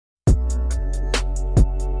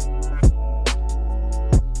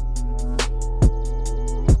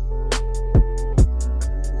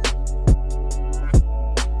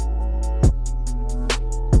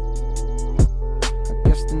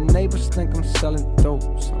selling dope,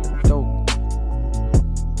 selling dope.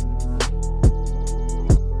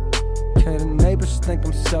 Okay, the neighbors think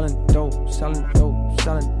I'm selling dope, selling dope,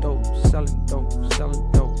 selling dope, selling dope,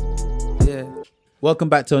 selling dope. Yeah. Welcome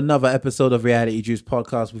back to another episode of Reality Juice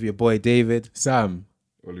Podcast with your boy David. Sam.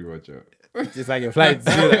 Oli Roger. Just like your flights.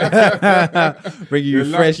 Bring you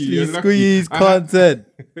freshly you're lucky. squeezed content.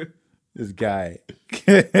 This guy.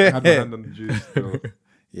 I had my hand on the juice. So.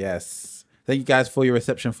 Yes. Thank you guys for your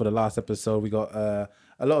reception for the last episode. We got a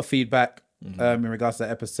lot of feedback in regards to that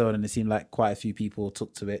episode, and it seemed like quite a few people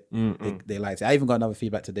took to it. They liked it. I even got another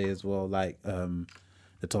feedback today as well, like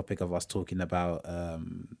the topic of us talking about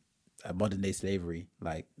modern day slavery.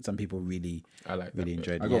 Like some people really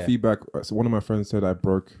enjoyed it. I got feedback. So one of my friends said I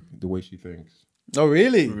broke the way she thinks. Oh,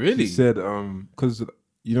 really? Really? She said, because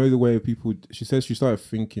you know the way people. She says she started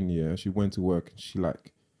thinking. Yeah, she went to work. And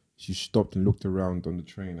she stopped and looked around on the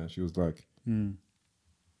train, and she was like, "What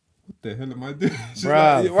the hell am I doing?" She's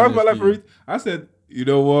Bruh, like, "Why am I like?" I said, "You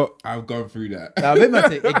know what? I've gone through that."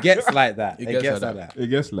 It gets like that. It gets like that. It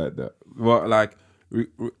gets like that. Well, like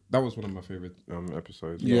that was one of my favorite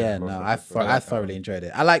episodes. Yeah, last no, episode. I thoroughly enjoyed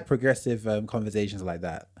it. I like progressive conversations like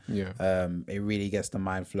that. Yeah. It really gets the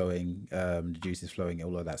mind flowing, the juices flowing,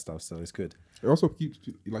 all of that stuff. So it's good. It also keeps,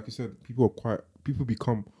 like you said, people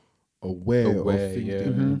become aware of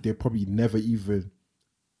things they probably never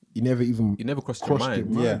crossed your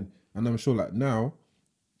mind. Yeah. And I'm sure like now,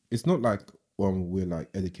 it's not like we're like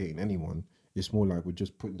educating anyone. It's more like we're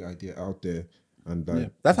just putting the idea out there. And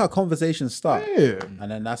That's how conversations start. Yeah. And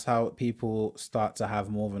then that's how people start to have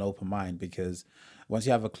more of an open mind, because once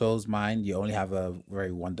you have a closed mind, you only have a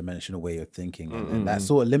very one-dimensional way of thinking. And that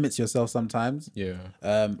sort of limits yourself sometimes. Yeah.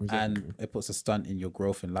 And it puts a stunt in your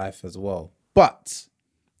growth in life as well. But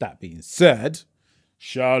that being said,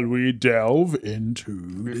 shall we delve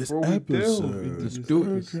into this episode? Let's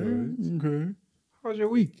do it. Okay. How's your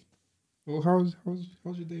week? Well, how's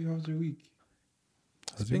your day? How's your week?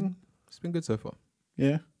 It's been good so far.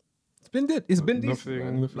 Yeah. It's been good. It's been decent,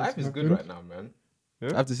 man. nothing's Life is good happened? right now, man.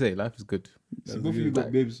 Yeah? I have to say, life is good. So both of you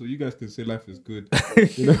got babes, so you guys can say life is good.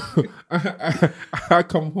 You know, I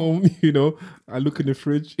come home, you know, I look in the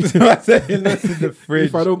fridge. in the fridge.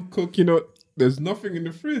 If I don't cook, you know, there's nothing in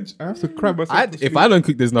the fridge. I have to cry myself. If I don't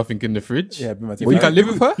cook, there's nothing in the fridge. Yeah, but Well, you can live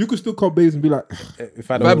with her. You could still call babes and be like,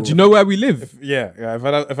 if I Fam, don't, do you know where we live?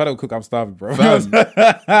 if I don't cook, I'm starving, bro.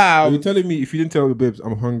 are you telling me if you didn't tell the babes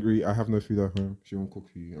I'm hungry, I have no food at home, she won't cook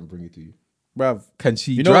for you and bring it to you? Bruv, Can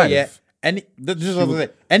she you know drive? what? Yeah,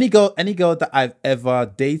 any girl that I've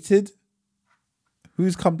ever dated,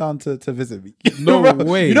 who's come down to visit me? No Bruv,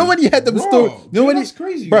 way. You know when you heard them Bro, stories? You know when that's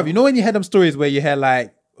crazy, bruv. bro. You know when you heard them stories where you hear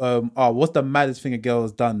like, what's the maddest thing a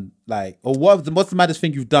girl's done? Like, or what's the maddest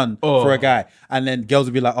thing you've done for a guy? And then girls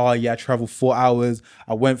will be like, oh yeah, I traveled 4 hours.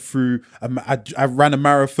 I went through, I ran a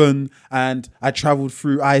marathon and I traveled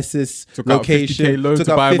through ISIS Took out a location. 50K loan took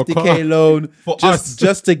to out buy him a 50K car. loan For us.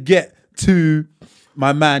 just to get to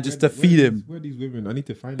my man, just to feed him. Where are these women? I need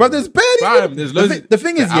to find But them. there's barely. Fam, there's loads The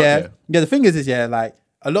thing is, out yeah, there. the thing is, like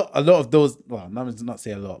a lot of those. Well, not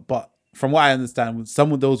say a lot, but from what I understand,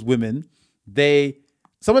 some of those women,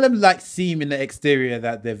 some of them like seem in the exterior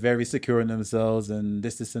that they're very secure in themselves and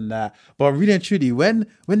this and that. But really and truly, when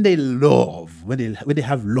they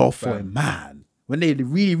have love for a man, when they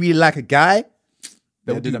really really like a guy,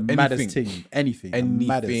 they'll do the maddest thing, anything. the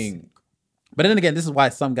maddest. Anything. But then again, this is why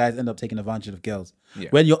some guys end up taking advantage of girls. Yeah.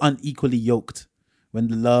 When you're unequally yoked, when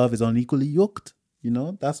the love is unequally yoked, you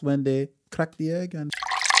know, that's when they crack the egg and...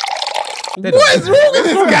 What is wrong with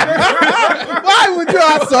this guy? Why would you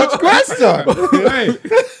ask such questions?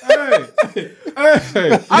 hey.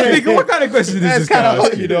 I'm thinking, what kind of question is It's this kind guy of hot,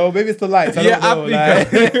 asking? you know. Maybe it's the lights. I Yeah, don't know.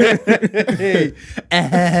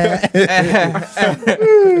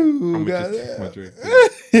 I'm gonna just my drink.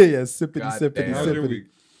 Yeah, sippity, God sippity, damn. How's your sippity. week?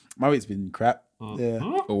 My week's been crap. Yeah.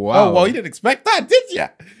 Wow. Oh, well, you didn't expect that, did you?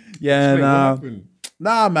 Yeah, Wait, what nah. happened?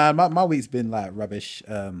 Nah, man, my week's been like rubbish.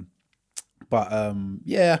 But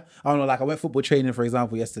yeah, I don't know. Like I went football training, for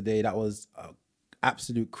example, yesterday. That was an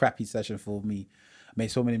absolute crappy session for me. I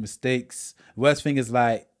made so many mistakes. Worst thing is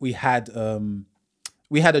like we had a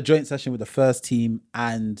joint session with the first team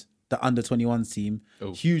and the under 21s team.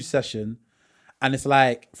 Oh. Huge session, and it's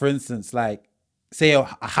like, for instance, like say a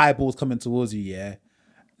high ball's coming towards you. Yeah.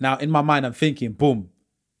 Now in my mind, I'm thinking, boom.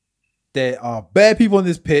 there are bare people on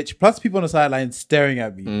this pitch, plus people on the sideline staring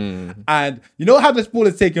at me. Mm. And you know how this ball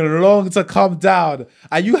is taking long to come down,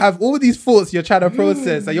 and you have all these thoughts you're trying to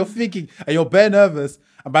process, and you're thinking, and you're bare nervous.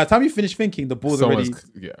 And by the time you finish thinking, the ball's already...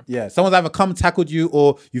 Yeah, someone's either come tackled you,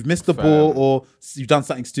 or you've missed the ball, or you've done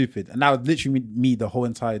something stupid. And that was literally me the whole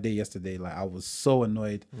entire day yesterday. Like, I was so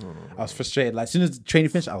annoyed. I was frustrated. Like, as soon as the training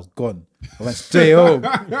finished, I was gone. I went straight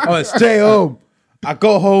home. I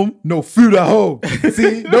got home, no food at home.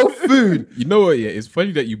 See, no food. You know what? Yeah, it's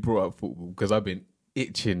funny that you brought up football because I've been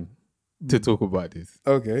itching to talk about this.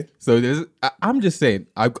 Okay. So I'm just saying.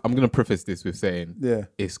 I'm going to preface this with saying, Yeah.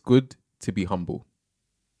 it's good to be humble.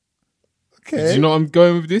 Okay. Do you know what I'm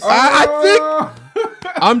going with this? I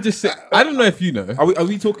I'm just saying. I don't know if you know Are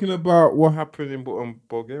we talking about what happened in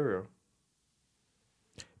Bulgaria?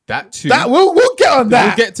 that too. think we'll get on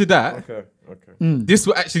that. We'll get to that. Okay. This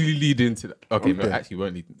will actually lead into that. Okay, no, Okay. actually,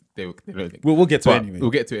 won't lead. They don't think. We'll get to it But anyway. We'll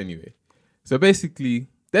get to it anyway. So basically,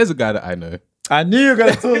 there's a guy that I know. I knew you were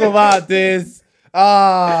going to talk about this.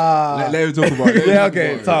 Let him talk about it. Yeah,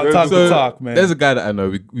 okay. Talk, man. There's a guy that I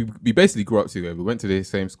know. We basically grew up together. We went to the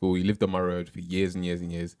same school. He lived on my road for years and years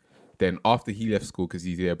and years. Then after he left school, because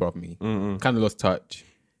he's here above me, kind of lost touch.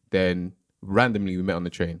 Then randomly we met on the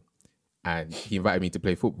train, and he invited me to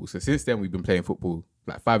play football. So since then we've been playing football,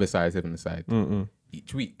 like 5-a-side, 7-a-side,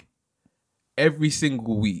 each week. Every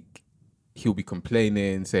single week, he'll be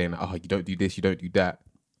complaining, saying, "Oh, you don't do this, you don't do that."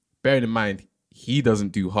 Bearing in mind, he doesn't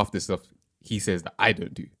do half the stuff he says that I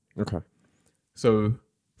don't do. Okay. So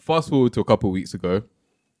fast forward to a couple of weeks ago,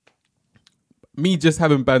 me just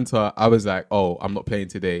having banter, I was like, "Oh, I'm not playing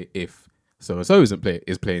today if so-and-so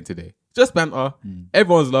is playing today." Just banter.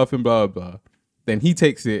 Everyone's laughing, blah, blah, blah. Then he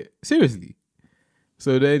takes it seriously.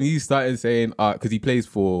 So then he started saying, because he plays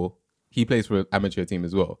for an amateur team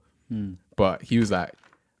as well. But he was like,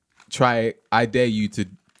 I dare you to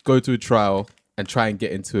go to a trial and try and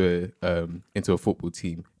get into a football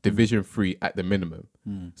team, Division 3 at the minimum.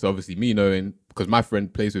 So obviously me knowing, because my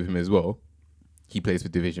friend plays with him as well, he plays for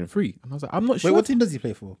Division 3. And I was like, I'm not sure. Wait, what team does he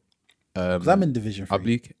play for? Because I'm in Division 3.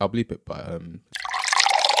 I'll bleep it, but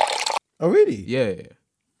Oh, really? yeah.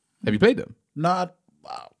 Have you played them? No,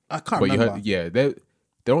 I can't But remember.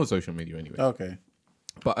 they're on social media anyway. Okay.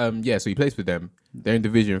 But so he plays for them. They're in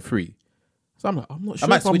Division 3. So I'm like, I'm not I sure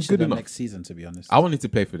might if I'm switch to good them enough. next season, to be honest. I wanted to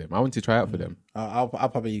play for them. I wanted to try out for them. I'll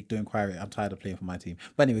probably do inquiry. I'm tired of playing for my team.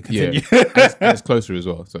 But anyway, Yeah, continue. and it's closer as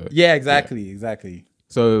well. So Yeah, exactly.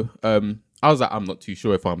 So I was like, I'm not too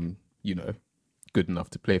sure if I'm, good enough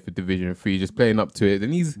to play for Division 3. Just playing up to it.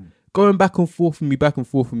 Then he's going back and forth with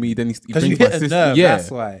me. Then he Because you brings my hit a sister. nerve, Yeah,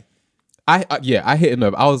 that's why. I hit a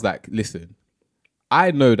nerve. I was like, listen,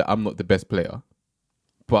 I know that I'm not the best player,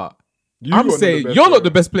 but I'm saying you're not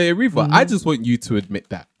the best player either. I just want you to admit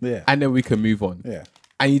that. Yeah. And then we can move on. Yeah.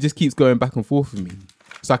 And he just keeps going back and forth with me.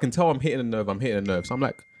 So I can tell I'm hitting a nerve. So I'm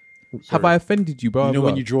like, have I offended you, bro? You know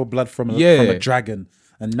when you draw blood from a Yeah. dragon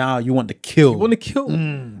and now you want to kill. You want to kill.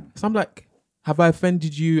 So I'm like, have I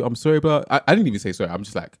offended you? I'm sorry, bro. I didn't even say sorry. I'm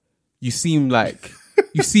just like, you seem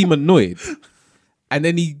annoyed. And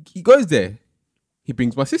then he goes there. He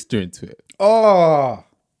brings my sister into it. Oh.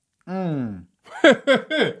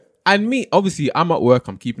 And me, obviously, I'm at work.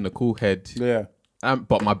 I'm keeping a cool head. Yeah.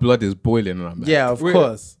 But my blood is boiling. And I'm like, Yeah, of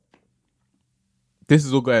course. this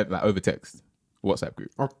is all going like over text. WhatsApp group.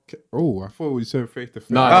 Okay. Oh, I thought we said face to face.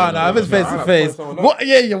 No, Oh, no, if it's face to face. What?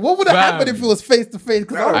 Yeah. What would have Fam. happened if it was face to face?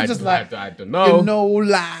 Because I was just like, I don't know.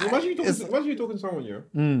 like. Imagine you talking to someone,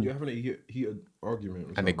 you're having a heated argument. Or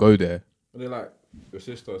And they something. go there. And they're like, your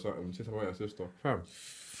sister or something. Sister, my sister. Fam.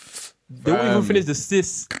 They won't even finish the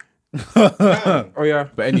sis. Oh, yeah.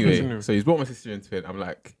 But anyway, so he's brought my sister into it. I'm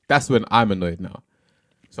like, that's when I'm annoyed now.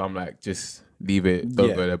 So I'm like, just leave it. Don't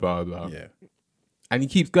Yeah. go there, blah, blah, blah. Yeah. And he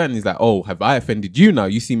keeps going. He's like, oh, have I offended you now?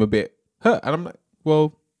 You seem a bit hurt. And I'm like,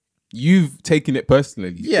 well, you've taken it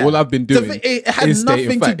personally. Yeah. All I've been So doing it had is stating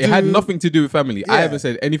nothing to fact. It had do- nothing to do with family. I Yeah. haven't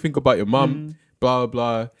said anything about your mum, blah,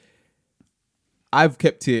 blah. I've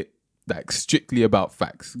kept it like strictly about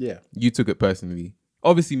facts. Yeah. You took it personally.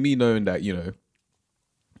 Obviously, me knowing that,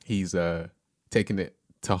 he's taking it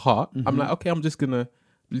to heart, I'm like, okay, I'm just going to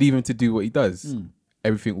leave him to do what he does.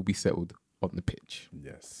 Everything will be settled on the pitch.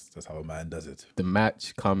 Yes, that's how a man does it. The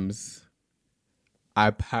match comes. I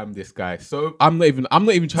pam this guy. So I'm not even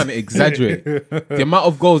trying to exaggerate. The amount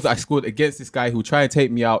of goals that I scored against this guy who'll try and take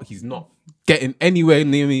me out, he's not getting anywhere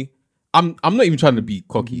near me. I'm not even trying to be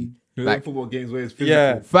cocky. Like, football games where it's physical.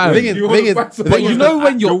 Yeah. fam, The thing is, but you know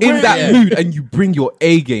when you're in that mood and you bring your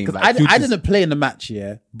A game, like, I you just- didn't play in the match,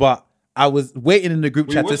 yeah, but I was waiting in the group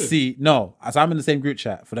Were you chat to watching? see. No, as I'm in the same group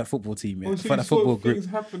chat for that football team, yeah, Oh, so for you that saw football things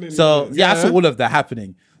group. happening, So yeah. I saw all of that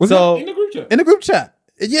happening. Was so that in the group chat? In the group chat.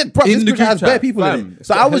 Yeah, bro, In this the group chat group has chat, bare people in fam. it. It's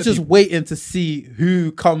So got I hella was just people. waiting to see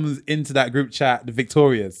who comes into that group chat, the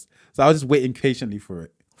victorious. So I was just waiting patiently for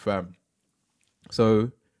it. Fam.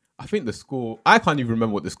 So I think the score, I can't even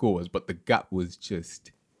remember what the score was, but the gap was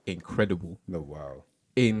just incredible. Oh, wow.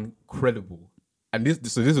 Incredible. And this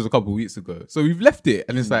was a couple of weeks ago. So we've left it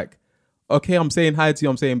and it's like, okay, I'm saying hi to you,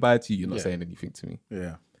 I'm saying bye to you. You're not Yeah. saying anything to me.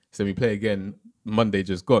 Yeah. So we play again, Monday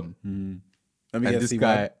just gone. Let me And get this see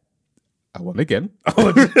guy, I won again.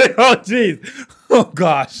 Oh, jeez. Oh,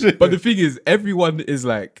 gosh. But the thing is, everyone is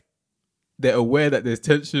like, they're aware that there's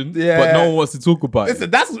tension, Yeah. but no one wants to talk about Listen,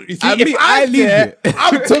 it. that's you see. I If mean, I I leave leave it.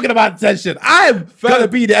 I'm talking about tension. I'm gonna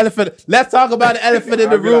be the elephant. Let's talk about the elephant in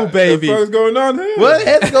the I'd be room, like, baby. The fuck's going on here? What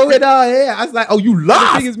is going on here? I was like, oh, you The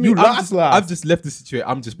lost. thing is, me, You I've lost just, last. I've just left the situation.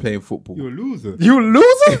 I'm just playing football. You're a loser. You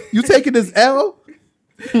loser. You taking this L?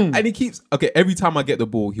 And he keeps every time I get the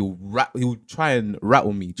ball, he'll try and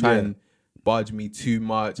rattle me, try Yeah. and barge me too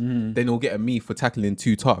much. Then he'll get at me for tackling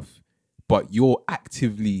too tough. But you're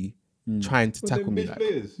actively trying to tackle them me bitch like.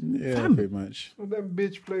 players. Yeah, pretty much. Them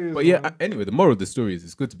bitch players. But yeah, man. anyway, the moral of the story is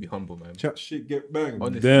it's good to be humble, man. Chat shit, get banged.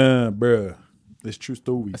 Honestly, Damn, bro. It's true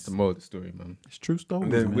stories. that's the moral of the story, man. It's true stories.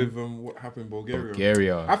 And then man. with what happened in Bulgaria.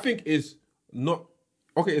 Bulgaria. I think it's not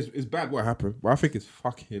okay. It's bad what happened, but I think it's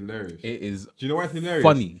fucking hilarious. It is Do you know why it's hilarious?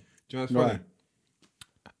 funny. Do you know what's Why? funny?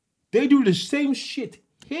 They do the same shit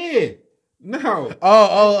here now.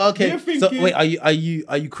 Oh, okay. You're So thinking- wait, are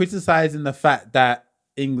you criticizing the fact that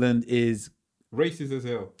England is Racist as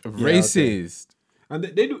hell. Racist. And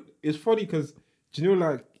they do. It's funny because do you know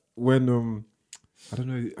like when I don't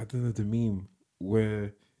know the meme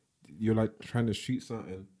where you're like trying to shoot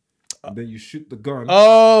something, and then you shoot the gun.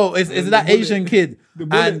 Oh, is And that the bullet- Asian kid? The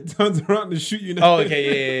bullet And turns around and shoot you. oh,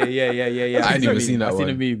 okay, yeah. I ain't even seen that I seen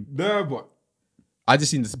one. the meme. Nah, but I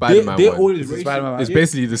just seen the Spider-Man they're one. always It's racist. Spider-Man. It's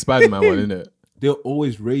basically the Spider-Man one, isn't it? They're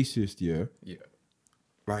always racist, yeah. Yeah.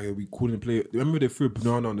 Like we couldn't play. Remember they threw a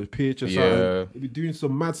banana on the pitch or Yeah. something. They be doing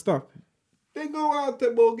some mad stuff. They go out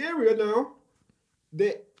to Bulgaria now.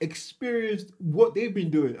 They experienced what they've been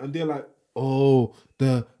doing, and they're like, "Oh,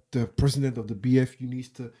 the president of the BFU needs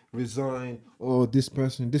to resign. Oh, this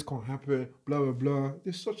can't happen. Blah blah blah."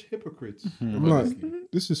 They're such hypocrites. I'm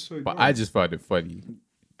like, this is so. But dumb. I just found it funny.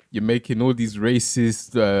 You're making all these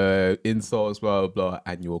racist insults, blah, blah, blah,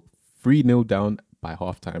 and you're 3-0 down by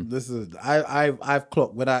halftime. This is I've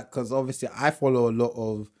clocked with that because obviously I follow a lot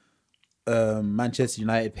of Manchester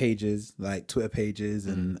United pages, like Twitter pages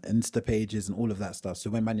and Insta pages and all of that stuff. So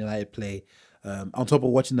when Man United play, on top of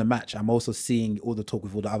watching the match, I'm also seeing all the talk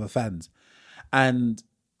with all the other fans. And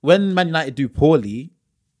when Man United do poorly,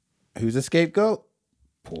 who's the scapegoat?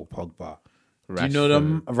 Paul Pogba. Do you know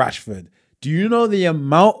them? Rashford. Do you know the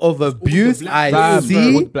amount of abuse I Fam,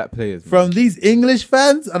 see all the black players, man. from these English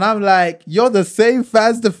fans? And I'm like, you're the same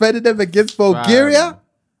fans defending them against Bulgaria?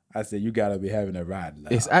 I said, you gotta be having a ride. Now,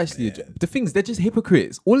 It's actually man. the thing is they're just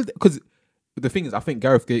hypocrites. All of because the thing is, I think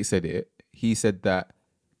Gareth Gates said it. He said that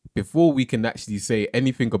before we can actually say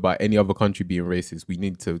anything about any other country being racist, we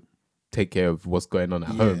need to take care of what's going on at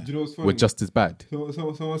home. Do you know what's funny? We're just as bad.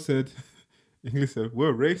 Someone said, English said,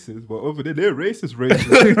 we're racist, but over there, they're racist.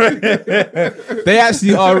 They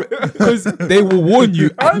actually are because they will warn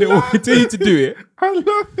you and they will continue to do it. I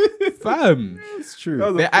love it. Fam, It's true. That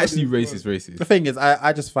was they're the actually funniest racist. The thing is,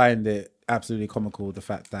 I just find it absolutely comical the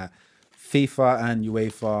fact that FIFA and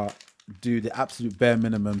UEFA do the absolute bare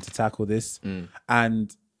minimum to tackle this.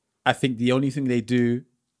 And I think the only thing they do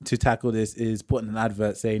to tackle this is putting an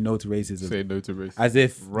advert saying no to racism. Say no to racism. As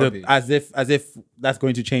if Rubbish. as if that's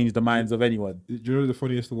going to change the minds of anyone. Do you know the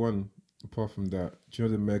funniest one, apart from that? Do you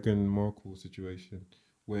know the Meghan Markle situation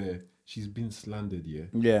where she's been slandered,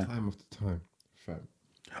 Yeah. time after time, fam?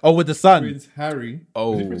 Oh, with the son. Prince Harry.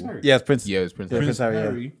 Oh. Is it Prince Harry? Yes, Prince. Yeah, it's Prince Yeah, Harry. Prince Harry, yeah.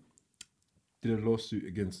 Harry did a lawsuit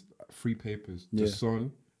against three papers: Yeah. The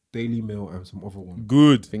Sun, Daily Mail, and some other one.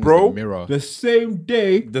 Good. Things Bro, the mirror. the same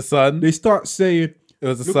day The son. they start saying, It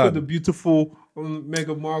was the "Look son. at the beautiful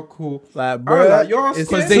Meghan Markle." Like, I'm bro, like, you're it's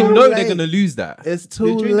Because scared. they too know late. they're gonna lose that. It's They too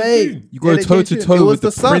changed the late. tune. You go they toe changed to it. toe It was with the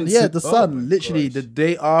the son. prince. Yeah, the Oh son. my Literally, gosh. the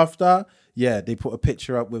day after. Yeah, they put a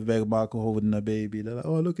picture up with Meghan Markle holding a baby. They're like,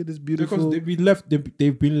 "Oh, look at this beautiful." Because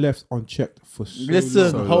they've been left unchecked for so Listen,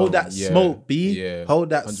 long. So hold long. that Yeah. smoke, B. Yeah. Hold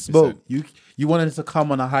that 100%. smoke. You wanted to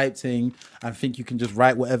come on a hype thing and think you can just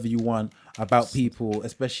write whatever you want about people,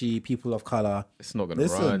 especially people of color. It's not gonna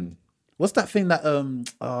Listen, run. what's that thing that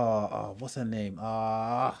what's her name?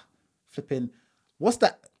 flipping. What's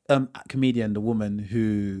that comedian? The woman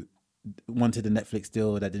who wanted a Netflix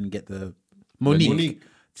deal that didn't get the Monique. Monique.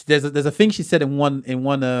 There's a thing she said in one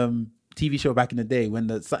TV show back in the day when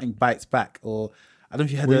the something bites back, or I don't know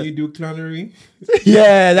if you had When you do clownery,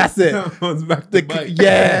 yeah, that's it. comes back to bite.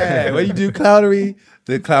 Yeah, when you do clownery,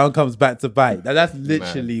 the clown comes back to bite. That's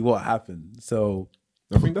literally what happened. So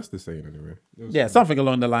I think that's the saying anyway. yeah, something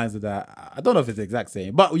along the lines of that. I don't know if it's the exact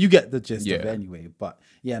same, but you get the gist of Yeah. it anyway. But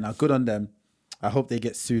yeah, now good on them. I hope they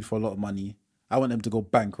get sued for a lot of money. I want them to go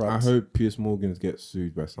bankrupt. I hope Piers Morgan gets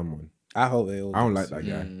sued by someone. I hope they all. I don't get like that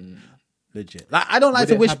guy. legit. Like I don't like Would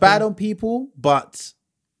to it wish happen? bad on people, but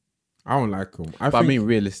I don't like him. But I mean,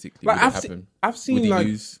 realistically, like, would it I've happen? I've seen Would he like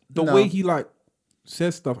lose? the No. way he like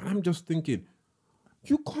says stuff, and I'm just thinking,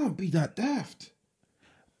 you can't be that daft.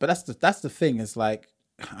 But that's the thing. It's like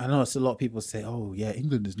I know it's a lot of people say, "Oh yeah,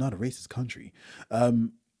 England is not a racist country."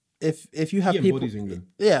 If you have He people, embodies England.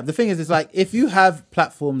 yeah. The thing is, it's like if you have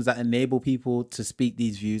platforms that enable people to speak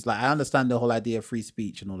these views. Like I understand the whole idea of free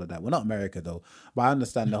speech and all of that. We're not America though, but I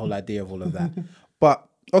understand the whole idea of all of that. But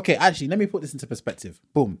okay, actually, let me put this into perspective.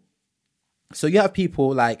 Boom. So you have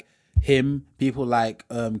people like him, people like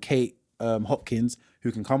Kate Hopkins,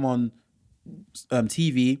 who can come on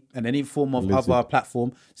TV and any form of other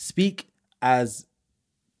platform, speak as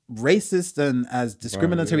racist and as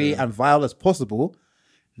discriminatory and vile as possible.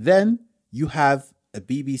 Then you have a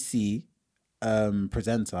BBC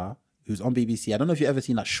presenter who's on BBC. I don't know if you've ever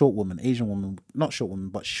seen that short woman, Asian woman, not short woman,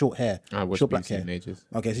 but short hair, I watched short black BBC hair. in ages.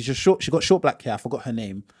 Okay, so she's short. She got short black hair. I forgot her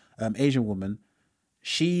name. Asian woman.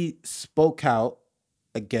 She spoke out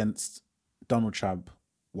against Donald Trump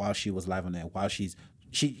while she was live on air. It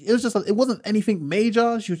was just it wasn't anything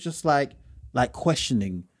major. She was just like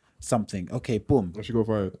questioning something. Okay, boom. I should go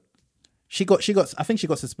fired. She got. I think she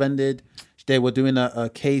got suspended. They were doing a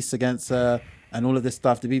case against her and all of this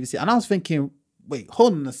stuff. The BBC, and I was thinking, wait,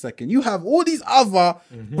 hold on a second. You have all these other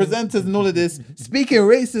presenters and all of this speaking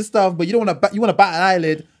racist stuff, but you don't want to. You want to bat an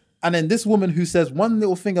eyelid. And then this woman who says one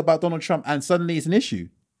little thing about Donald Trump, and suddenly it's an issue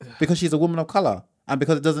because she's a woman of color and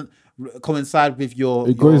because it doesn't coincide with your.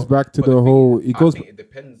 It goes back to But the thing whole. is, It goes. I think it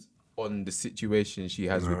depends on the situation she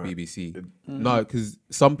has with BBC. No, because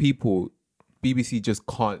some people, BBC just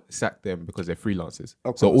can't sack them because they're freelancers.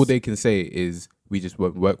 Of So all course. they can say is, "We just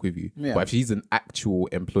won't work with you." Yeah. But if she's an actual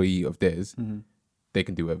employee of theirs, they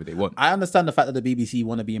can do whatever they want. I understand the fact that the BBC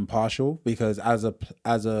want to be impartial because as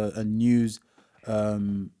a news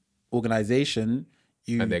organization,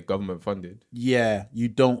 And they're government funded. you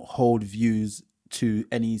don't hold views to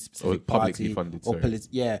any specific publicly party funded, or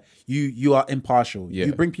sorry. you are impartial. Yeah.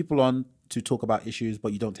 You bring people on to talk about issues,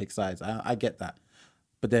 but you don't take sides. I get that,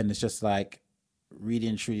 but then it's just like really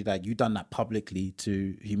and truly like you done that publicly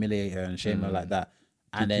to humiliate her and shame her like that,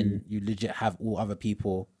 and then you legit have all other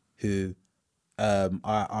people who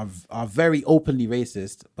are very openly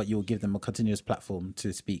racist, but you'll give them a continuous platform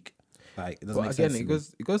to speak. Like it doesn't But make again,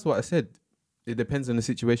 sense. it goes to what I said. It depends on the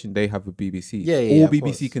situation they have with BBC. Yeah, All of BBC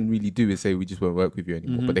course. can really do is say we just won't work with you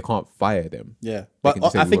anymore, but they can't fire them. Yeah, They but can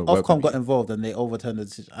just say I we think won't work Ofcom with got you. involved and they overturned the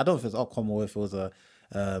decision. I don't know if it's Ofcom or if it was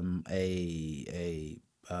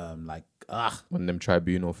One of them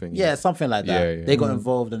tribunal things. yeah, something like that. Yeah, yeah. They got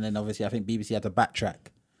involved and then obviously I think BBC had to backtrack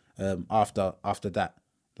after that.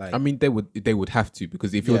 Like I mean, they would have to,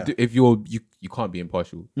 because if Yeah. you can't be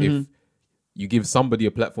impartial. If you give somebody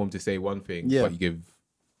a platform to say one thing, Yeah. but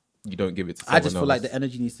you don't give it to someone I just feel like else. the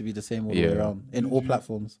energy needs to be the same all the way Yeah. around in all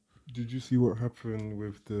platforms. Did you see what happened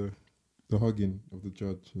with the hugging of the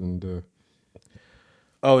judge and?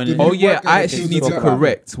 Oh, and Oh you yeah, work I at actually the need to Institute of-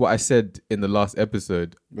 correct what I said in the last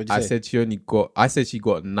episode. What'd you I say? said she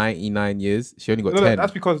got 99 years. She only got No, 10.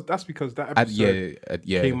 that's because that episode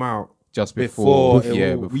yeah, came out. just before. Before-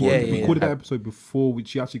 yeah, we- before. yeah, We yeah. recorded that episode before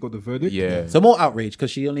she actually got the verdict. Yeah, So more outrage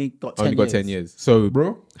because she only got 10 only got years. 10 years. So,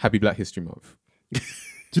 Bro, happy Black History Month. do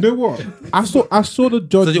you know what? I saw the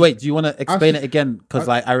judge. So wait, do you want to explain Actually- it again? Because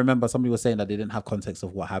like I remember somebody was saying that they didn't have context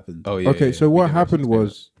of what happened. Oh yeah. Okay, yeah, so we what can happened explain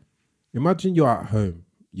was, imagine you're at home,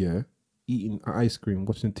 yeah, eating ice cream,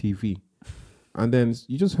 watching TV, and then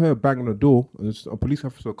you just hear a bang on the door, and a police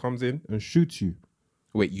officer comes in and shoots you.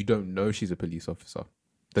 that. Wait, you don't know she's a police officer?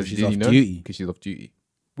 Does She's did off you know? duty. Because she's off duty.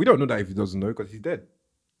 We don't know that if he doesn't know because he's dead.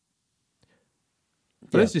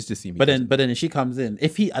 But Yeah. let's just assume. he But doesn't. then if she comes in,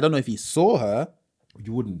 I don't know if he saw her,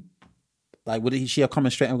 You wouldn't. like would she have come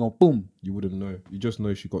straight and gone boom? You wouldn't know. You just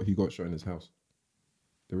know he got shot in his house.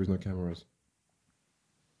 There is no cameras.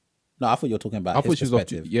 No, I thought you were talking about I his thought she was off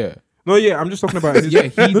perspective. duty. Yeah. No, yeah, I'm just talking about his. Yeah, he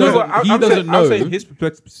doesn't- he doesn't know. I'm saying his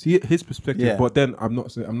perspective. His perspective. Yeah. But then I'm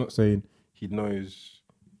not saying he knows.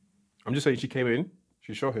 I'm just saying she came in.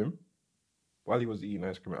 She shot him while he was eating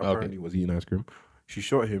ice cream. Apparently, he was eating ice cream. She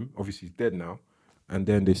shot him. Obviously, he's dead now. and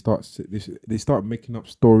then they start making up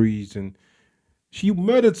stories, and she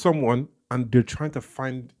murdered someone, and they're trying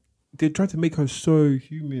to make her so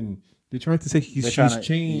human. They're trying to say she's changed.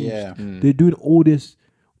 Yeah. They're doing all this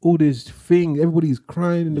thing. Everybody's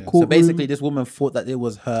crying in the So courtroom. basically, this woman thought that it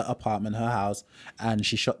was her apartment, her house, and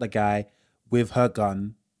she shot the guy with her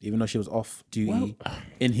gun, even though she was off duty,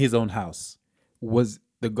 in his own house. Was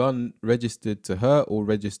the gun registered to her or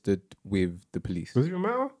registered with the police? Does it even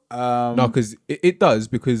matter? No, because it does.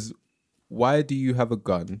 Because why do you have a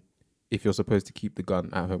gun if you're supposed to keep the gun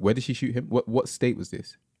at home? Where did she shoot him? What state was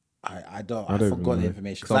this? I don't forgot know. the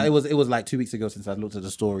information. So it was like 2 weeks ago since I looked at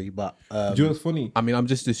the story, but Do you know what's funny? I mean, I'm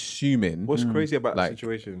just assuming. What's crazy about like, the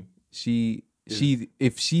situation?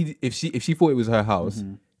 If she thought it was her house,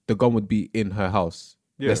 the gun would be in her house.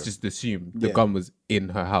 Yeah. Let's just assume the Yeah. gun was in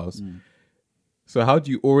her house. So how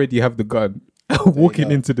do you already have the gun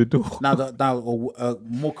walking into the door? now a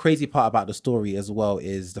more crazy part about the story as well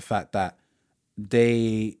is the fact that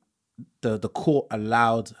the court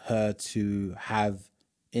allowed her to have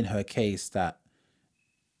in her case that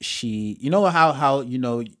she, you know how you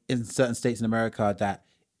know in certain states in America that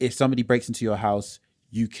if somebody breaks into your house,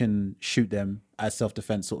 you can shoot them as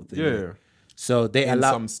self-defense sort of thing. Yeah. So they In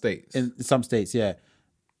allow some states. in some states, yeah.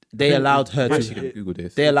 They allowed her I'm actually to gonna Google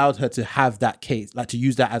this. they allowed her to have that case, like to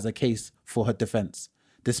use that as a case for her defense.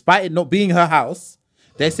 Despite it not being her house,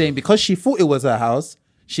 they're saying because she thought it was her house,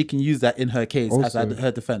 she can use that in her case as Also,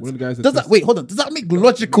 her defense. one of the guys that Does that twisted- wait, hold on. Does that make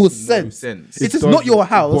logical sense? sense. It is not your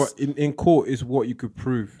house. But in court is what you could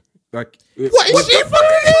prove. Like What is she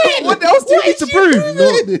fucking doing? What else do you What need is to she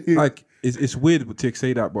prove? doing? like it's weird to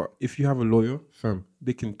say that, but if you have a lawyer, fam,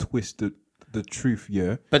 they can twist the truth.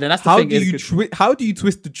 Yeah. But then that's the How thing. do you how do you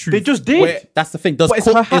twist the truth? They just did. Where- That's the thing. Does But it's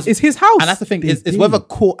court her house. It's his house. And that's the thing. Is did. whether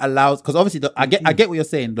court allows, because obviously I get what you're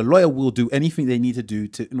saying. The lawyer will do anything they need to do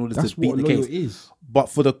in order That's to beat what the a lawyer case. is. But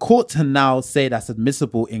for the court to now say that's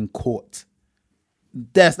admissible in court,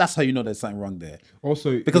 that's how you know there's something wrong there.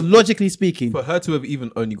 Also, Because logically speaking, For her to have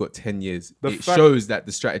even only got 10 years, The it fact- shows that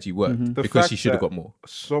the strategy worked the because fact she should have that got more.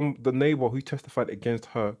 the neighbor who testified against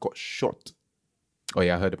her got shot Oh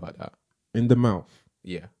yeah, I heard about that. in the mouth.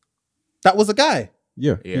 Yeah. that was a guy.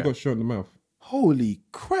 Yeah, he Yeah. got shot in the mouth. Holy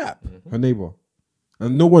crap! Her neighbor,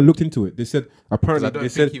 and no one looked into it. They said apparently I don't they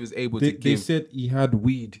think said he was able they, to they give. said he had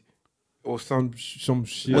weed or some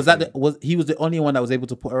shit. Was that he was the only one that was able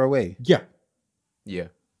to put her away? Yeah. Yeah.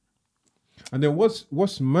 And then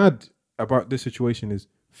what's mad about this situation is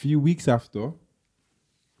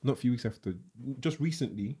just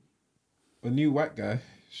recently, a new white guy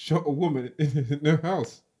shot a woman in their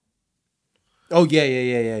house. Oh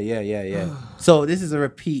yeah. So this is a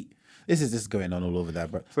repeat. This is just going on all over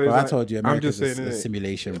that, bro. So Bro, it's I like- told you, I'm America's just saying, a innit?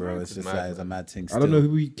 simulation, bro. It's America's just mad, like it's a mad thing. I don't know still.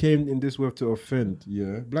 who we came in this world to offend.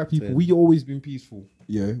 Yeah, black people. We always been peaceful.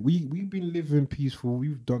 Yeah, we've been living peaceful. I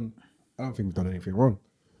don't think we've done anything wrong.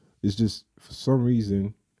 It's just for some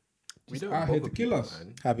reason, We just don't out here bother to kill people, us.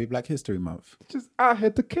 man. Happy Black History Month. Just out here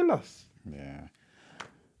to kill us. Yeah.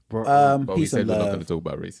 But But we Peace said and we're not going to love. talk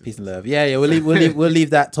about racism. Peace and love. Yeah. We'll leave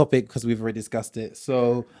that topic because we've already discussed it.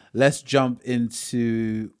 So let's jump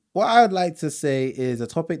into what I would like to say is a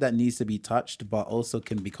topic that needs to be touched, but also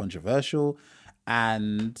can be controversial.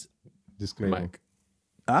 And disclaimer.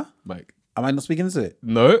 Mike. am I not speaking into it?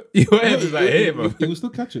 No, your head is like, hey, bro. You will still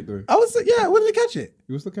catch it though. I was When did they catch it?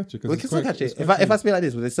 You will still catch it. 'cause We it's can still quite- catch it. it's If quite I speak like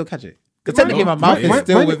this, will they still catch it? Because technically my mouth is mine-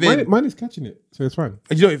 still within. Mine is catching it, so it's fine.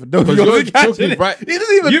 You don't even know. Because You're you're catching talking it. right- He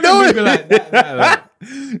doesn't even You've know been it. moving like that.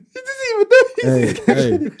 He doesn't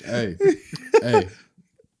even know. Hey.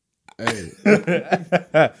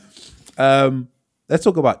 Let's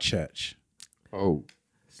talk about church, Oh,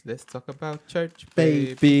 Let's talk about church,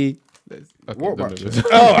 baby. baby. Okay, What no, about no, no. church?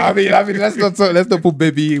 Oh, I mean, let's not put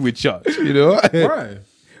baby with church. You know. why?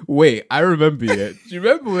 Wait, I remember it. Do you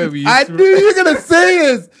remember when we used I to knew you were gonna say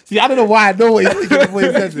this. See, I don't know why I know what he's thinking before he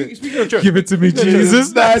says it. Speaking of church, give it to me,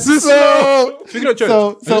 Jesus? That's so. speaking of church,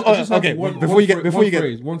 So I just have okay. one Before you get,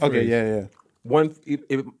 phrase, one okay, phrase. yeah.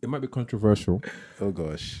 it might be controversial. Oh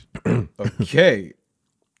gosh. Okay.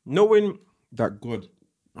 Knowing that God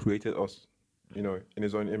created us, in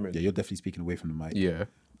His own image, Yeah, you're definitely speaking away from the mic. Yeah.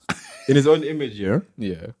 in His own image, yeah,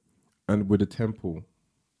 Yeah. and with the temple,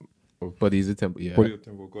 But he's a temple. Yeah. body of the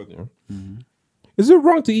temple of God, yeah. Is it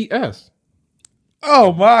wrong to eat ass?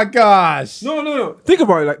 Oh my gosh. No. Think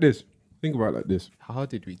about it like this. How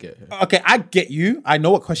did we get here? Okay, I get you. I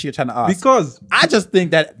know what question you're trying to ask. Because I just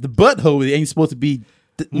think that the butthole ain't supposed to be,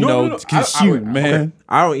 consumed, man.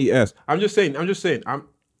 I don't eat ass. I'm just saying.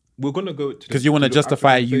 We're gonna go to Because you want to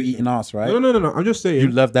justify you eating ass, right? No. I'm just saying. You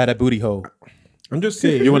love that at booty hole. I'm just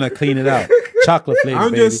saying. You want to clean it out. Chocolate flavor,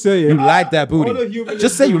 I'm baby. just saying. You like that All the booty. human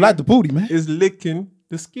Just say you like the booty, man. is licking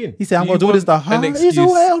the skin. He said, I'm Do you going to do this the want hard an excuse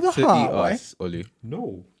way of the to eat hard way. us, Oli.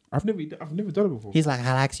 No, I've never done it before. He's like,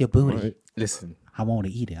 I like your booty. Right. Listen, I want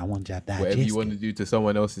to eat it. I want to digest whatever you want it. to do to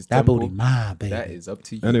someone else's That temple, booty, my baby. that is up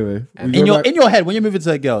to you. Anyway, And we in go your back- in your head, when you're moving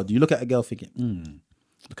to a girl, do you look at a girl thinking,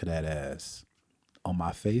 look at that ass on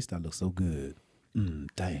my face? That looks so good.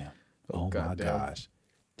 Damn. Oh my goddamn. gosh.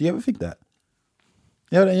 Do you ever think that?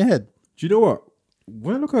 You have that in your head? Do you know what?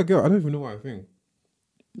 When I look at a girl, I don't even know what I think.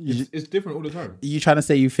 It's different all the time. You trying to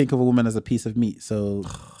say you think of a woman as a piece of meat? So,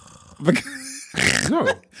 No,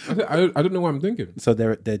 I don't know what I'm thinking. so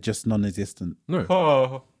they're just non-existent. No.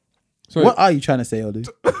 Oh, Sorry. What are you trying to say, Olu?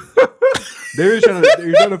 They're trying to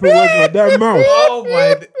put words in my damn mouth. oh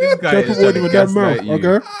my! This guy Trying is to put trying words in to my damn mouth. gaslight you.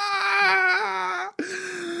 Okay.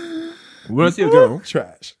 When I see a girl,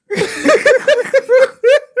 Trash.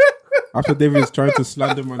 after David is trying to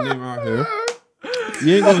slander my name out here,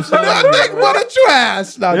 you ain't gonna slander me. What a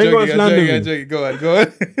trash! No, I'm You ain't joking, gonna I'm slander joking, I'm me. joking. Go on, go on.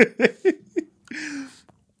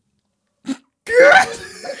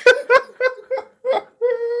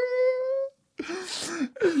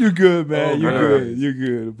 You good, man. You man. good. You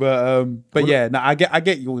good. But yeah, no, I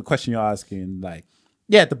get your question you're asking. Like,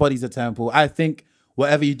 yeah, the body's a temple. I think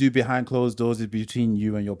whatever you do behind closed doors is between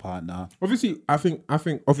you and your partner. Obviously, I think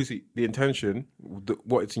obviously the intention,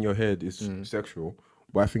 what's in your head is sexual,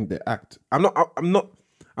 but I think the act. I'm not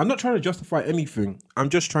trying to justify anything. I'm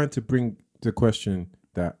just trying to bring the question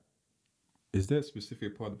that is there a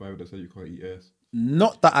specific part of the Bible that says you can't eat ass?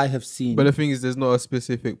 Not that I have seen. But the thing is, there's not a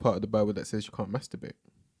specific part of the Bible that says you can't masturbate.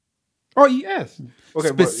 Oh, eat ass. Okay,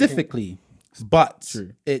 specifically, but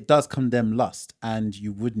True. it does condemn lust, and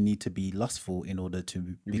you would need to be lustful in order to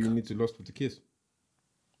you become. need to lust with the kiss.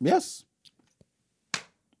 Yes,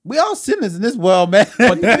 we are sinners in this world, man.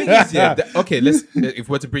 But the thing is, yeah. Okay, if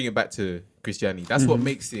we're to bring it back to Christianity, that's what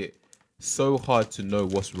makes it so hard to know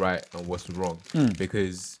what's right and what's wrong.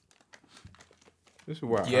 Because This is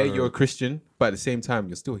why. yeah, you're a Christian, but at the same time,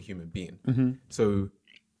 you're still a human being. So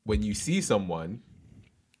when you see someone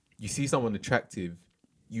attractive,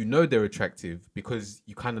 you know they're attractive because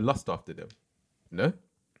you kind of lust after them. No,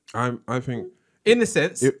 I think in a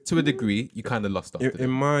sense, to a degree, you kind of lust after in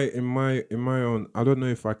them. my own. I don't know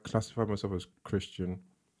if I classify myself as Christian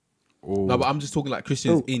or No, but I'm just talking like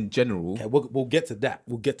Christians in general. Okay, we'll get to that.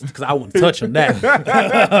 We'll get to because I want to touch on that.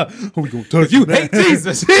 we gonna touch You on that. hate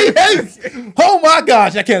Jesus. He hates. Oh my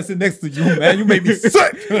gosh, I can't sit next to you, man. You make me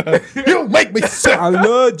sick. You make me sick. I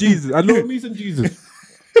love Jesus. I love me some Jesus.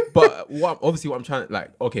 But what I'm trying to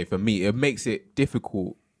like, okay, for me, it makes it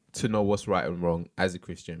difficult to know what's right and wrong as a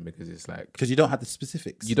Christian because it's like Because you don't have the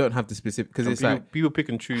specifics. you don't have the specific because it's like people pick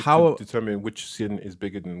and choose how- to determine which sin is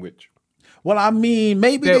bigger than which. Well, I mean,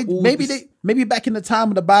 maybe They're all maybe back in the time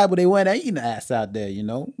of the Bible they weren't eating ass out there, you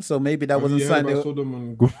know. So maybe that wasn't something. They, Sodom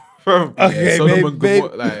and Gomorrah. okay, Sodom and maybe,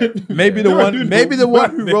 Gomorrah, like, maybe the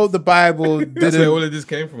one who wrote the Bible that's where all didn't. of this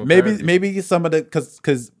came from. Maybe apparently. some of the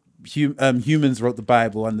because humans wrote the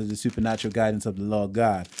Bible under the supernatural guidance of the Lord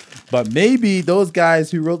God, but maybe those guys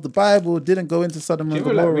who wrote the Bible didn't go into Sodom and You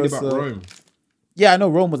ever like Gomorrah. read about So Rome? yeah, I know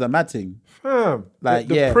Rome was a mad thing. Fam, Like,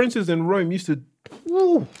 the yeah. princes in Rome used to.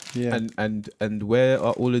 Woo. Yeah, and where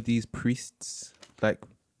are all of these priests like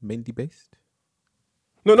mainly based?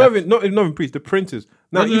 No, not even priests. The princes.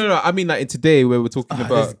 Now, No. I mean, like in today where we're talking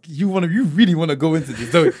about. you really want to go into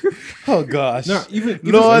this, don't you? Oh gosh. No, even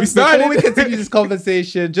Lord, before before we continue this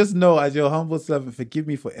conversation, just know, as your humble servant, forgive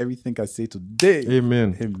me for everything I say today.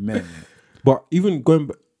 Amen. Amen. But even going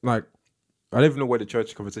back, like, I don't even know where the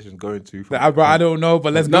church conversation is going to. I don't know,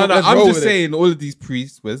 but let's No, go. Let's I'm roll just with it. saying, all of these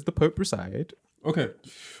priests, where's the Pope reside? Okay.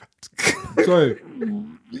 So,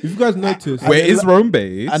 if you guys notice, Where is Rome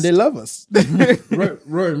based? And they love us.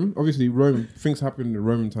 Rome, obviously, Rome, things happened in the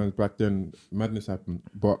Roman times back then, madness happened,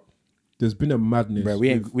 but there's been a madness. Bro,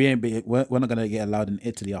 with- we're not gonna get allowed in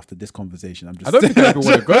Italy after this conversation. I'm just. I don't think I even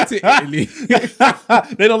want to go to Italy.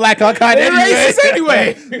 they don't like our kind They're anyway. racist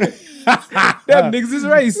anyway. Them niggas is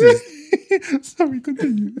racist. Sorry,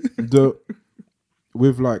 continue.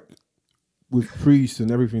 with priests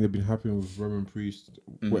and everything that been happening with Roman priests,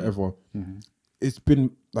 whatever. It's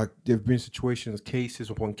been like there've been situations, cases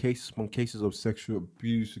upon cases of sexual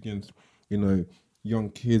abuse against, young